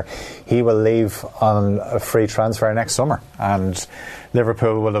happen, where he will leave on a free transfer next summer, and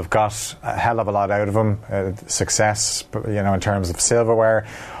Liverpool will have got a hell of a lot out of him, success, in terms of silverware,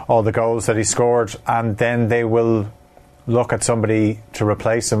 all the goals that he scored, and then they will look at somebody to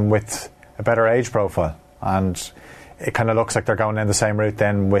replace him with a better age profile. And it kind of looks like they're going in the same route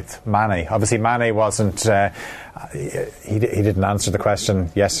then with Mane. Obviously, Mane wasn't. He didn't answer the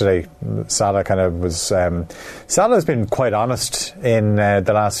question yesterday. Salah kind of was. Salah has been quite honest in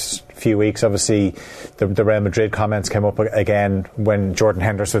the last few weeks. Obviously, the Real Madrid comments came up again when Jordan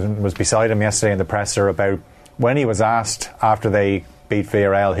Henderson was beside him yesterday in the presser about when he was asked after they beat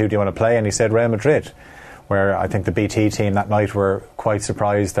Villarreal, who do you want to play? And he said Real Madrid, where I think the BT team that night were quite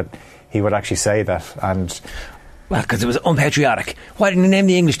surprised that he would actually say that. And well, because it was unpatriotic. Why didn't you name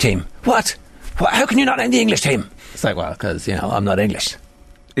the English team? What? How can you not name the English team? It's like, well, because, I'm not English.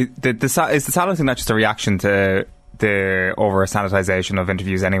 Is the Salah thing not just a reaction to the over-sanitisation of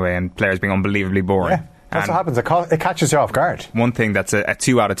interviews anyway, and players being unbelievably boring? Yeah, that's what happens. It catches you off guard. One thing that's a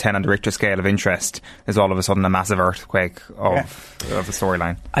 2 out of 10 on the Richter scale of interest is all of a sudden a massive earthquake of the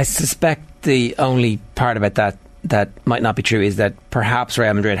storyline. I suspect the only part about that might not be true is that perhaps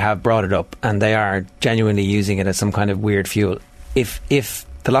Real Madrid have brought it up and they are genuinely using it as some kind of weird fuel. If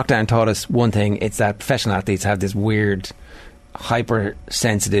the lockdown taught us one thing, it's that professional athletes have this weird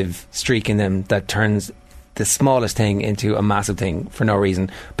hypersensitive streak in them that turns the smallest thing into a massive thing for no reason,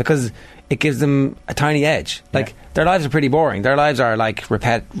 because it gives them a tiny edge. Like, their lives are pretty boring. Their lives are like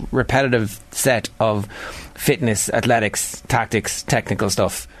repetitive set of fitness, athletics, tactics, technical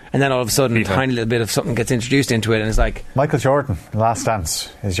stuff, and then all of a sudden a tiny little bit of something gets introduced into it, and it's like Michael Jordan, Last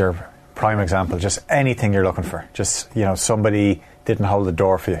Dance, is your prime example. Just anything you're looking for, just, you know, somebody didn't hold the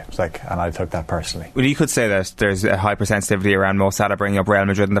door for you. It's like, and I took that personally. Well, you could say that there's a hypersensitivity around Mo Salah bringing up Real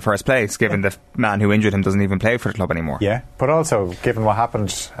Madrid in the first place, given the man who injured him doesn't even play for the club anymore. Yeah, but also given what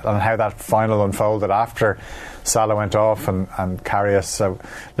happened and how that final unfolded after Salah went off and Karius, so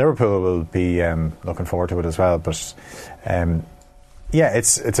Liverpool will be looking forward to it as well. But yeah,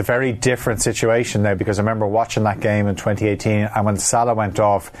 it's a very different situation now, because I remember watching that game in 2018, and when Salah went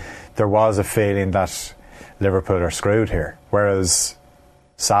off, there was a feeling that Liverpool are screwed here, whereas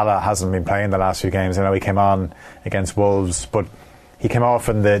Salah hasn't been playing the last few games. I know he came on against Wolves, but he came off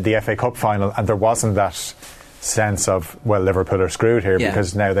in the FA Cup final, and there wasn't that sense of, well, Liverpool are screwed here,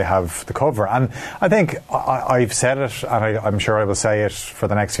 because now they have the cover. And I think I've said it, and I'm sure I will say it for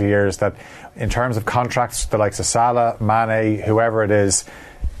the next few years, that in terms of contracts, the likes of Salah, Mane, whoever it is,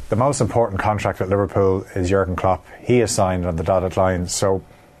 the most important contract at Liverpool is Jurgen Klopp. He is signed on the dotted line, so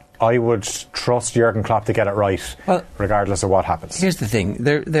I would trust Jurgen Klopp to get it right, regardless of what happens. Here's the thing.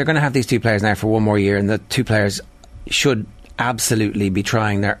 They're going to have these two players now for one more year, and the two players should absolutely be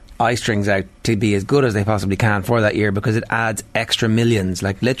trying their eye strings out to be as good as they possibly can for that year, because it adds extra millions.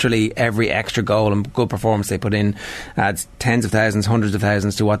 Like, literally every extra goal and good performance they put in adds tens of thousands, hundreds of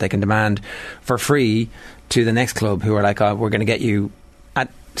thousands to what they can demand for free to the next club, who are like, oh, we're going to get you at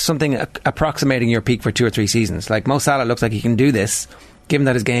something approximating your peak for 2 or 3 seasons. Like, Mo Salah looks like he can do this, given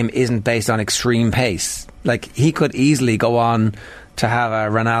that his game isn't based on extreme pace. Like, he could easily go on to have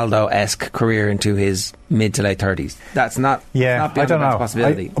a Ronaldo-esque career into his mid to late 30s. That's not beyond I don't know.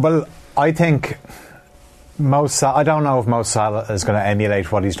 Possibility. I think I don't know if Mo Salah is going to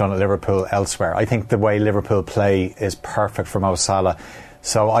emulate what he's done at Liverpool elsewhere. I think the way Liverpool play is perfect for Mo Salah.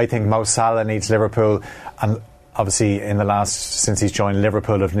 So I think Mo Salah needs Liverpool, and obviously since he's joined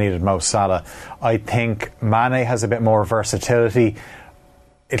Liverpool, have needed Mo Salah. I think Mane has a bit more versatility.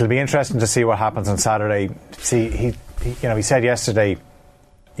 It'll be interesting to see what happens on Saturday. See, he said yesterday,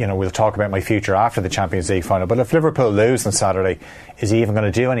 we'll talk about my future after the Champions League final. But if Liverpool lose on Saturday, is he even going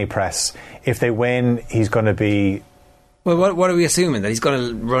to do any press? If they win, he's going to be... Well, what are we assuming? That he's going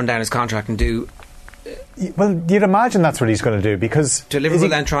to run down his contract and do... Well, you'd imagine that's what he's going to do, because... To Liverpool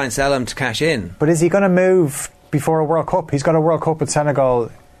then try and sell him to cash in. But is he going to move before a World Cup? He's got a World Cup with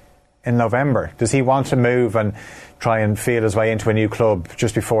Senegal in November. Does he want to move and try and feel his way into a new club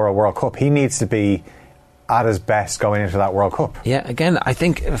just before a World Cup? He needs to be at his best going into that World Cup. Yeah, again, I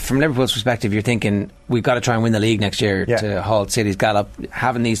think from Liverpool's perspective, you're thinking we've got to try and win the league next year to halt City's gallop.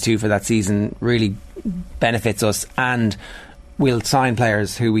 Having these two for that season really benefits us, and we'll sign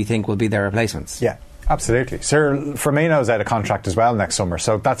players who we think will be their replacements. Yeah, absolutely. Sir, Firmino's out of contract as well next summer,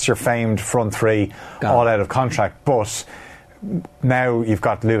 so that's your famed front three all out of contract. But now you've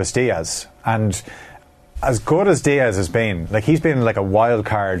got Luis Diaz, and as good as Diaz has been, like, he's been like a wild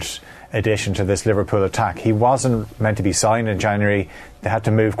card addition to this Liverpool attack. He wasn't meant to be signed in January. They had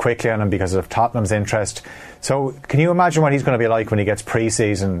to move quickly on him because of Tottenham's interest. So can you imagine what he's going to be like when he gets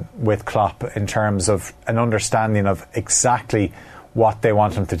pre-season with Klopp, in terms of an understanding of exactly what they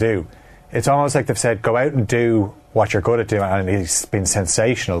want him to do? It's almost like they've said, go out and do what you're good at doing, and he's been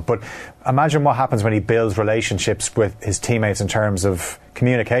sensational. But imagine what happens when he builds relationships with his teammates in terms of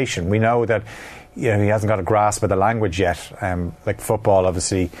communication. We know that he hasn't got a grasp of the language yet. Like football,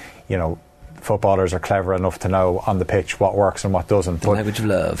 obviously, footballers are clever enough to know on the pitch what works and what doesn't. The language of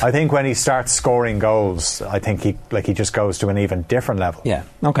love. I think when he starts scoring goals, I think he just goes to an even different level. Yeah.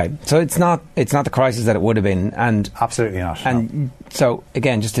 Okay. So it's not the crisis that it would have been, and absolutely not. And so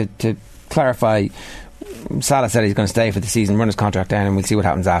again, just to clarify, Salah said he's going to stay for the season, run his contract down, and we'll see what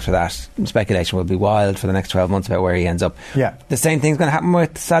happens after that. Speculation will be wild for the next 12 months about where he ends up. Yeah. The same thing's going to happen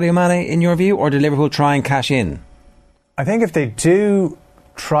with Sadio Mane, in your view, or do Liverpool try and cash in? I think if they do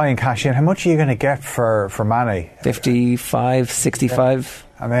try and cash in, how much are you going to get for Mane? 55, 65?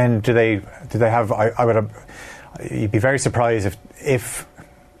 Yeah. I mean, do they have... I would have... You'd be very surprised if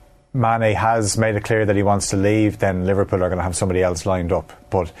Mane has made it clear that he wants to leave, then Liverpool are going to have somebody else lined up.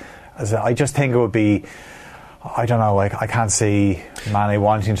 But I just think it would be... I don't know, I can't see Mane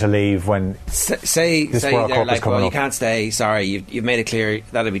wanting to leave when say this World Cup is coming up. You can't stay, sorry, you've made it clear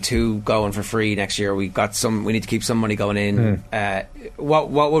that'll be 2 going for free next year. We need to keep some money going in.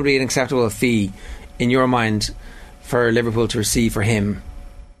 What would be an acceptable fee in your mind for Liverpool to receive for him,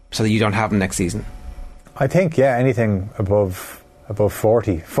 so that you don't have him next season? I think, yeah, anything above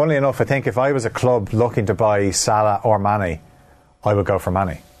 40. Funnily enough, I think if I was a club looking to buy Salah or Mane, I would go for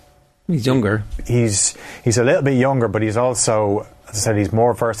Mane. He's younger. He's a little bit younger, but he's also, as I said, he's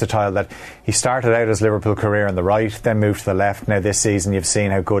more versatile. That he started out his Liverpool career on the right, then moved to the left. Now this season, you've seen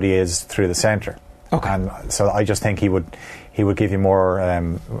how good he is through the centre. Okay. And so I just think he would give you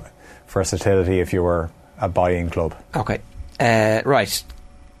more versatility if you were a buying club. Okay. Right.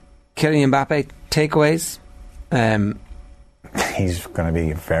 Kylian Mbappe, takeaways? He's going to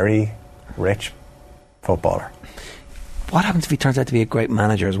be a very rich footballer. What happens if he turns out to be a great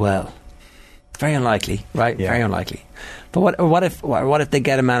manager as well? Very unlikely, right? Yeah. Very unlikely. But what if they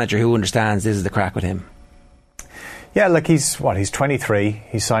get a manager who understands this is the crack with him? Yeah, look, he's 23.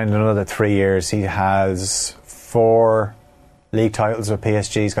 He's signed another 3 years. He has 4 league titles with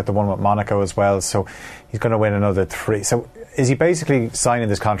PSG. He's got the one with Monaco as well. So he's going to win another 3. So is he basically signing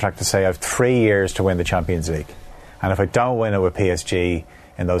this contract to say I have 3 years to win the Champions League? And if I don't win it with PSG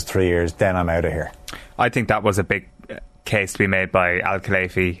in those 3 years, then I'm out of here. I think that was a big case to be made by Al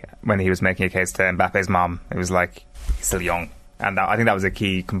Khelafi when he was making a case to Mbappe's mom. It was like, he's still young. And I think that was a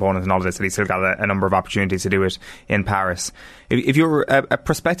key component in all of this, that he's still got a number of opportunities to do it in Paris. If you're a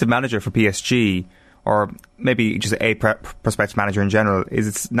prospective manager for PSG, or maybe just a prospective manager in general,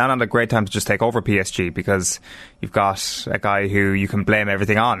 it's not a great time to just take over PSG, because you've got a guy who you can blame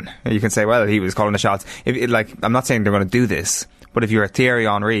everything on. You can say, well, he was calling the shots. I'm not saying they're going to do this, but if you're a Thierry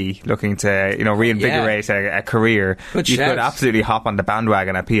Henry looking to reinvigorate a career, you could absolutely hop on the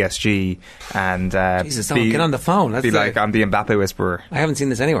bandwagon at PSG and Jesus, get on the phone. Be like, I'm the Mbappe whisperer. I haven't seen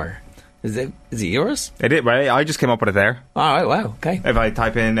this anywhere. Is it yours? It is. Well, I just came up with it there. All right, wow, okay. If I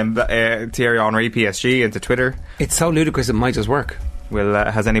type in Thierry Henry PSG into Twitter, it's so ludicrous it might just work.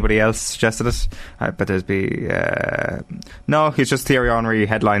 Has anybody else suggested it? But there's no. It's just Thierry Henry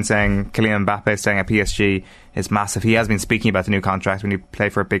headline saying Kylian Mbappe staying at PSG is massive. He has been speaking about the new contract. When you play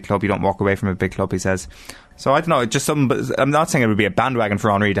for a big club, you don't walk away from a big club, he says. So I don't know. Just something. I'm not saying it would be a bandwagon for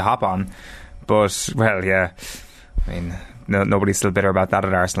Henry to hop on, but well, yeah. I mean, nobody's still bitter about that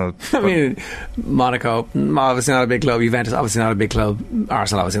at Arsenal. I mean, Monaco, obviously not a big club. Juventus, obviously not a big club.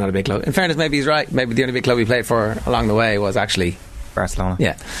 Arsenal, obviously not a big club. In fairness, maybe he's right. Maybe the only big club he played for along the way was actually Barcelona.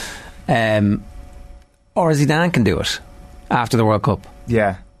 Yeah. Or Zidane can do it after the World Cup.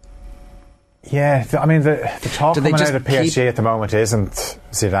 Yeah. Yeah, I mean, the talk coming out of PSG at the moment isn't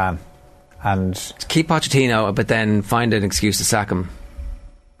Zidane. And keep Pochettino, but then find an excuse to sack him.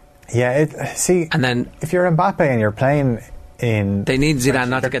 Yeah, and then if you're Mbappe and you're playing in... They need Zidane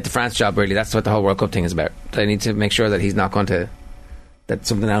not to get the France job, really. That's what the whole World Cup thing is about. They need to make sure that he's not going to... that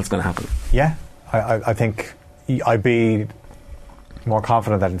something else is going to happen. Yeah, I think I'd be more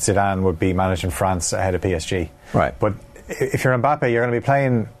confident that Zidane would be managing France ahead of PSG. Right. But if you're Mbappe, you're going to be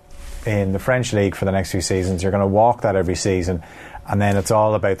playing in the French league for the next few seasons. You're going to walk that every season, and then it's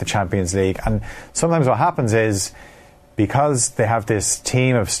all about the Champions League. And sometimes what happens is, because they have this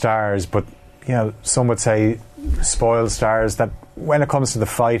team of stars, but some would say spoiled stars, that when it comes to the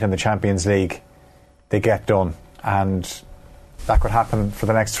fight in the Champions League, they get done. And that could happen for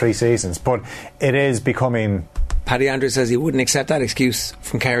the next 3 seasons. But it is becoming... Paddy Andrews says he wouldn't accept that excuse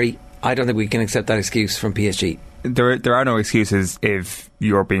from Kerry. I don't think we can accept that excuse from PSG. There are no excuses if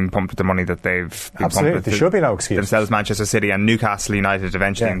you're being pumped with the money that they've been absolutely pumped with. There should be no excuse. Themselves, Manchester City and Newcastle United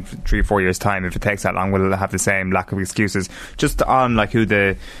eventually in 3 or 4 years' time, if it takes that long, will have the same lack of excuses. Just on like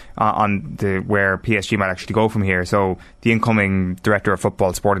where PSG might actually go from here. So the incoming director of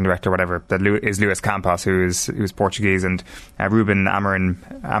football, sporting director, whatever, that is Luis Campos, who's Portuguese, and Ruben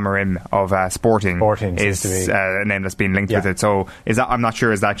Amorim of Sporting is a name that's been linked with it. So I'm not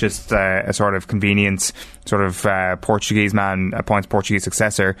sure, is that just a sort of convenient sort of Portuguese man appoints Portuguese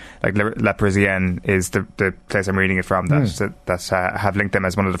successor? Like Le Parisien is the place I'm reading it from that have linked them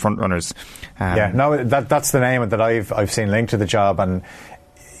as one of the front runners. That's the name that I've seen linked to the job. And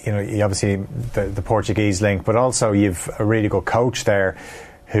you obviously the Portuguese link, but also you've a really good coach there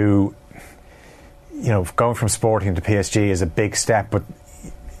who, going from Sporting to PSG is a big step, but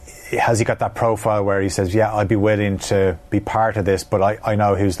has he got that profile where he says, yeah, I'd be willing to be part of this, but I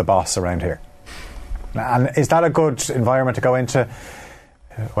know who's the boss around here? And is that a good environment to go into?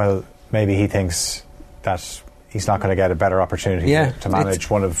 Well, maybe he thinks that he's not going to get a better opportunity to manage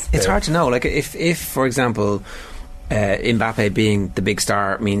one of... It's hard to know. Like if for example, Mbappe being the big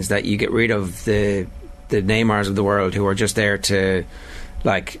star means that you get rid of the Neymars of the world who are just there to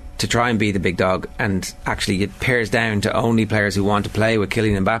try and be the big dog, and actually it pares down to only players who want to play with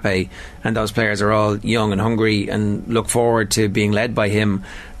Kylian Mbappe, and those players are all young and hungry and look forward to being led by him.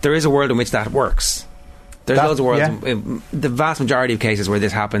 There is a world in which that works. There's loads of worlds. In the vast majority of cases where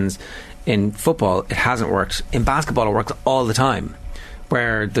this happens in football, it hasn't worked. In basketball, it works all the time,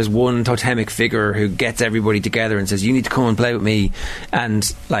 where there's one totemic figure who gets everybody together and says, you need to come and play with me,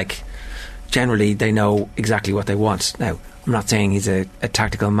 and like generally they know exactly what they want. Now, I'm not saying he's a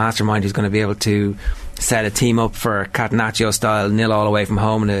tactical mastermind who's going to be able to set a team up for Catenaccio style 0 all away from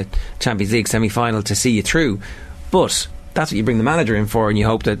home in a Champions League semi-final to see you through, but that's what you bring the manager in for, and you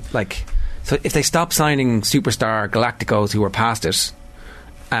hope that, like, so if they stop signing superstar Galacticos who are past it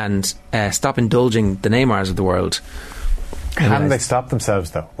and stop indulging the Neymars of the world. Can they stop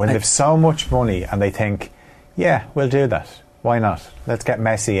themselves though? When they've so much money and they think, yeah, we'll do that. Why not? Let's get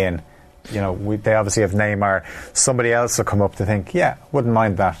Messi in. You know, they obviously have Neymar. Somebody else will come up to think, yeah, wouldn't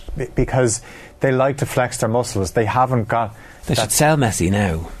mind that. Because they like to flex their muscles. They haven't got... They should sell Messi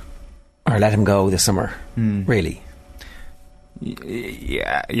now. Or let him go this summer. Really.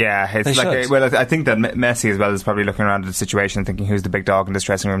 Yeah. It's like, well, I think that Messi as well is probably looking around at the situation and thinking, who's the big dog in this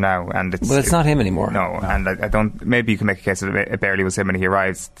dressing room now? And it's not him anymore. No, and I don't. Maybe you can make a case that it barely was him when he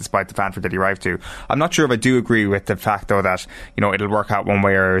arrives, despite the fanfare that he arrived to. I'm not sure if I do agree with the fact though that, you know, it'll work out one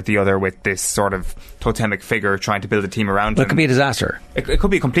way or the other with this sort of totemic figure trying to build a team around him. It could be a disaster. It could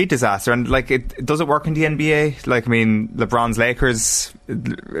be a complete disaster, and like, does it work in the NBA? Like, I mean, LeBron's Lakers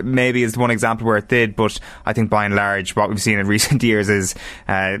maybe is one example where it did, but I think by and large what we've seen in recent years is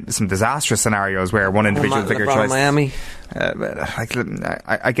some disastrous scenarios where one individual figure tries. Miami.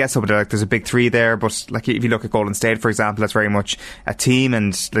 I guess so, but like, there's a big three there. But like, if you look at Golden State, for example, that's very much a team,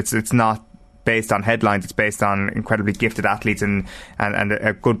 and it's not based on headlines. It's based on incredibly gifted athletes and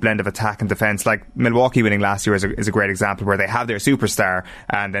a good blend of attack and defence. Like Milwaukee winning last year is a great example, where they have their superstar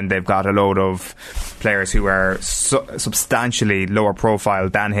and then they've got a load of players who are substantially lower profile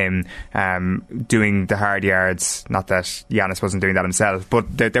than him, doing the hard yards. Not that Giannis wasn't doing that himself, but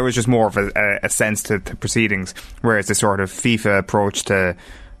there was just more of a sense to proceedings, whereas the sort of FIFA approach to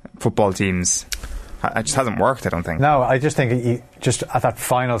football teams, it just hasn't worked, I don't think. No, I just think you just at that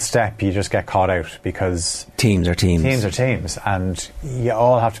final step you just get caught out, because teams are teams. Teams are teams, and you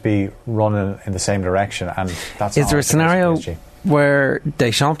all have to be running in the same direction, and that's... Is there a scenario where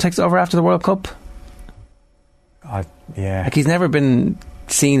Deschamps takes over after the World Cup? Yeah. Like, he's never been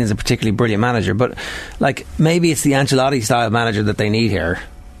seen as a particularly brilliant manager, but like, maybe it's the Ancelotti style manager that they need here.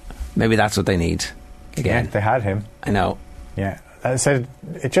 Maybe that's what they need again. Yeah, they had him. I know. Yeah. I said,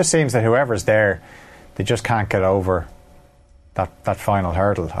 it just seems that whoever's there, they just can't get over that final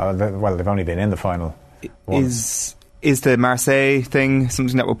hurdle. Well, they've only been in the final once. Is the Marseille thing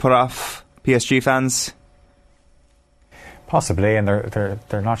something that will put off PSG fans? Possibly, and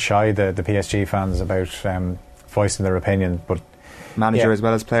they're not shy, the PSG fans, about voicing their opinion. But manager as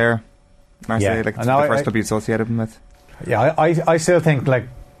well as player, Marseille, like the first club you associated them with. Yeah, I still think, like,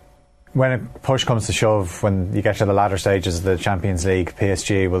 when a push comes to shove, when you get to the latter stages of the Champions League,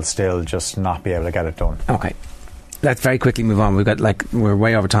 PSG will still just not be able to get it done. Okay, let's very quickly move on. We're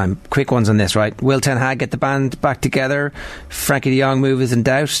way over time. Quick ones on this, right? Will Ten Hag get the band back together? Frankie de Jong move is in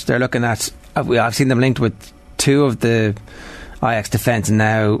doubt. They're looking at, I've seen them linked with two of the Ajax defence and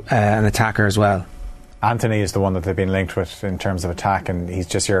now an attacker as well. Anthony is the one that they've been linked with in terms of attack, and he's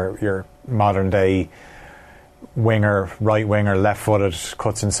just your modern day winger, right winger, left-footed,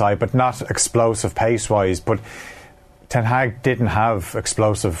 cuts inside, but not explosive pace-wise. But Ten Hag didn't have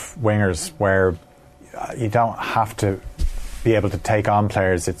explosive wingers where you don't have to be able to take on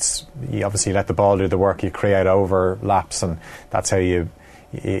players. It's, you obviously let the ball do the work, you create overlaps, and that's how you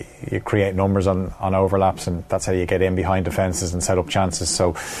create numbers on overlaps, and that's how you get in behind defences and set up chances.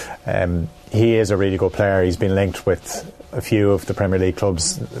 So he is a really good player. He's been linked with a few of the Premier League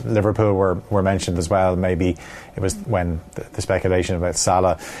clubs. Liverpool were mentioned as well. Maybe it was when the speculation about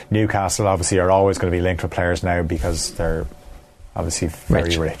Salah. Newcastle obviously are always going to be linked with players now because they're obviously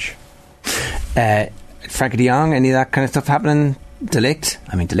very rich. Frankie de Jong, any of that kind of stuff happening? De Ligt?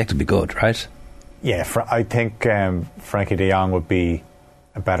 I mean, De Ligt would be good, right? Yeah, I think Frankie de Jong would be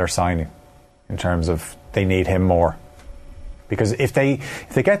a better signing in terms of they need him more, because if they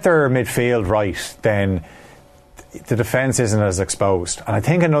get their midfield right, then the defence isn't as exposed. And I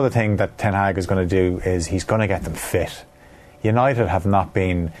think another thing that Ten Hag is going to do is he's going to get them fit. United have not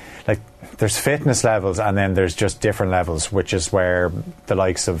been, like, there's fitness levels and then there's just different levels, which is where the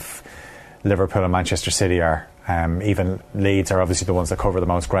likes of Liverpool and Manchester City are. Even Leeds are obviously the ones that cover the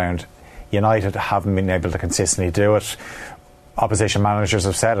most ground. United haven't been able to consistently do it. Opposition managers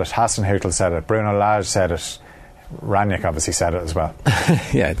have said it. Hasenhüttl said it. Bruno Lage said it. Rangnick obviously said it as well.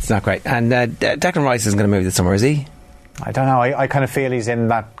 Yeah, it's not great. And Declan Rice isn't going to move this summer, is he? I don't know. I kind of feel he's in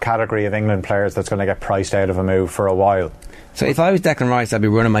that category of England players that's going to get priced out of a move for a while. So if I was Declan Rice, I'd be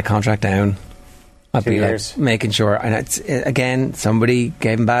running my contract down I'd 2 be years. making sure. And it's, again, somebody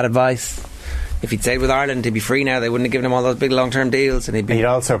gave him bad advice. If he'd stayed with Ireland, he'd be free now. They wouldn't have given him all those big long-term deals, and he'd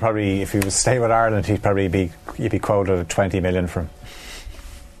also probably, if he was staying with Ireland, you'd be quoted at 20 million from.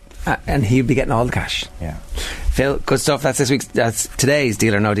 And he'd be getting all the cash. Yeah. Phil, good stuff. That's today's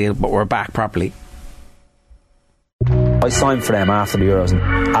Deal or No Deal, but we're back properly. I signed for them after the Euros,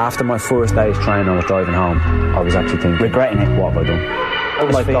 and after my first day's training, I was driving home. I was actually thinking, regretting it. What have I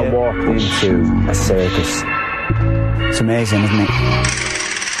done? Like I walked into a circus. It's amazing, isn't it?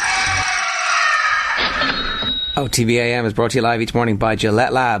 OTB AM is brought to you live each morning by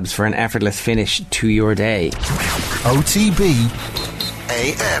Gillette Labs for an effortless finish to your day. OTB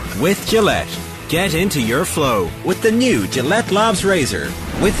AM. With Gillette. Get into your flow with the new Gillette Labs Razor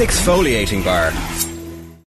with exfoliating bar.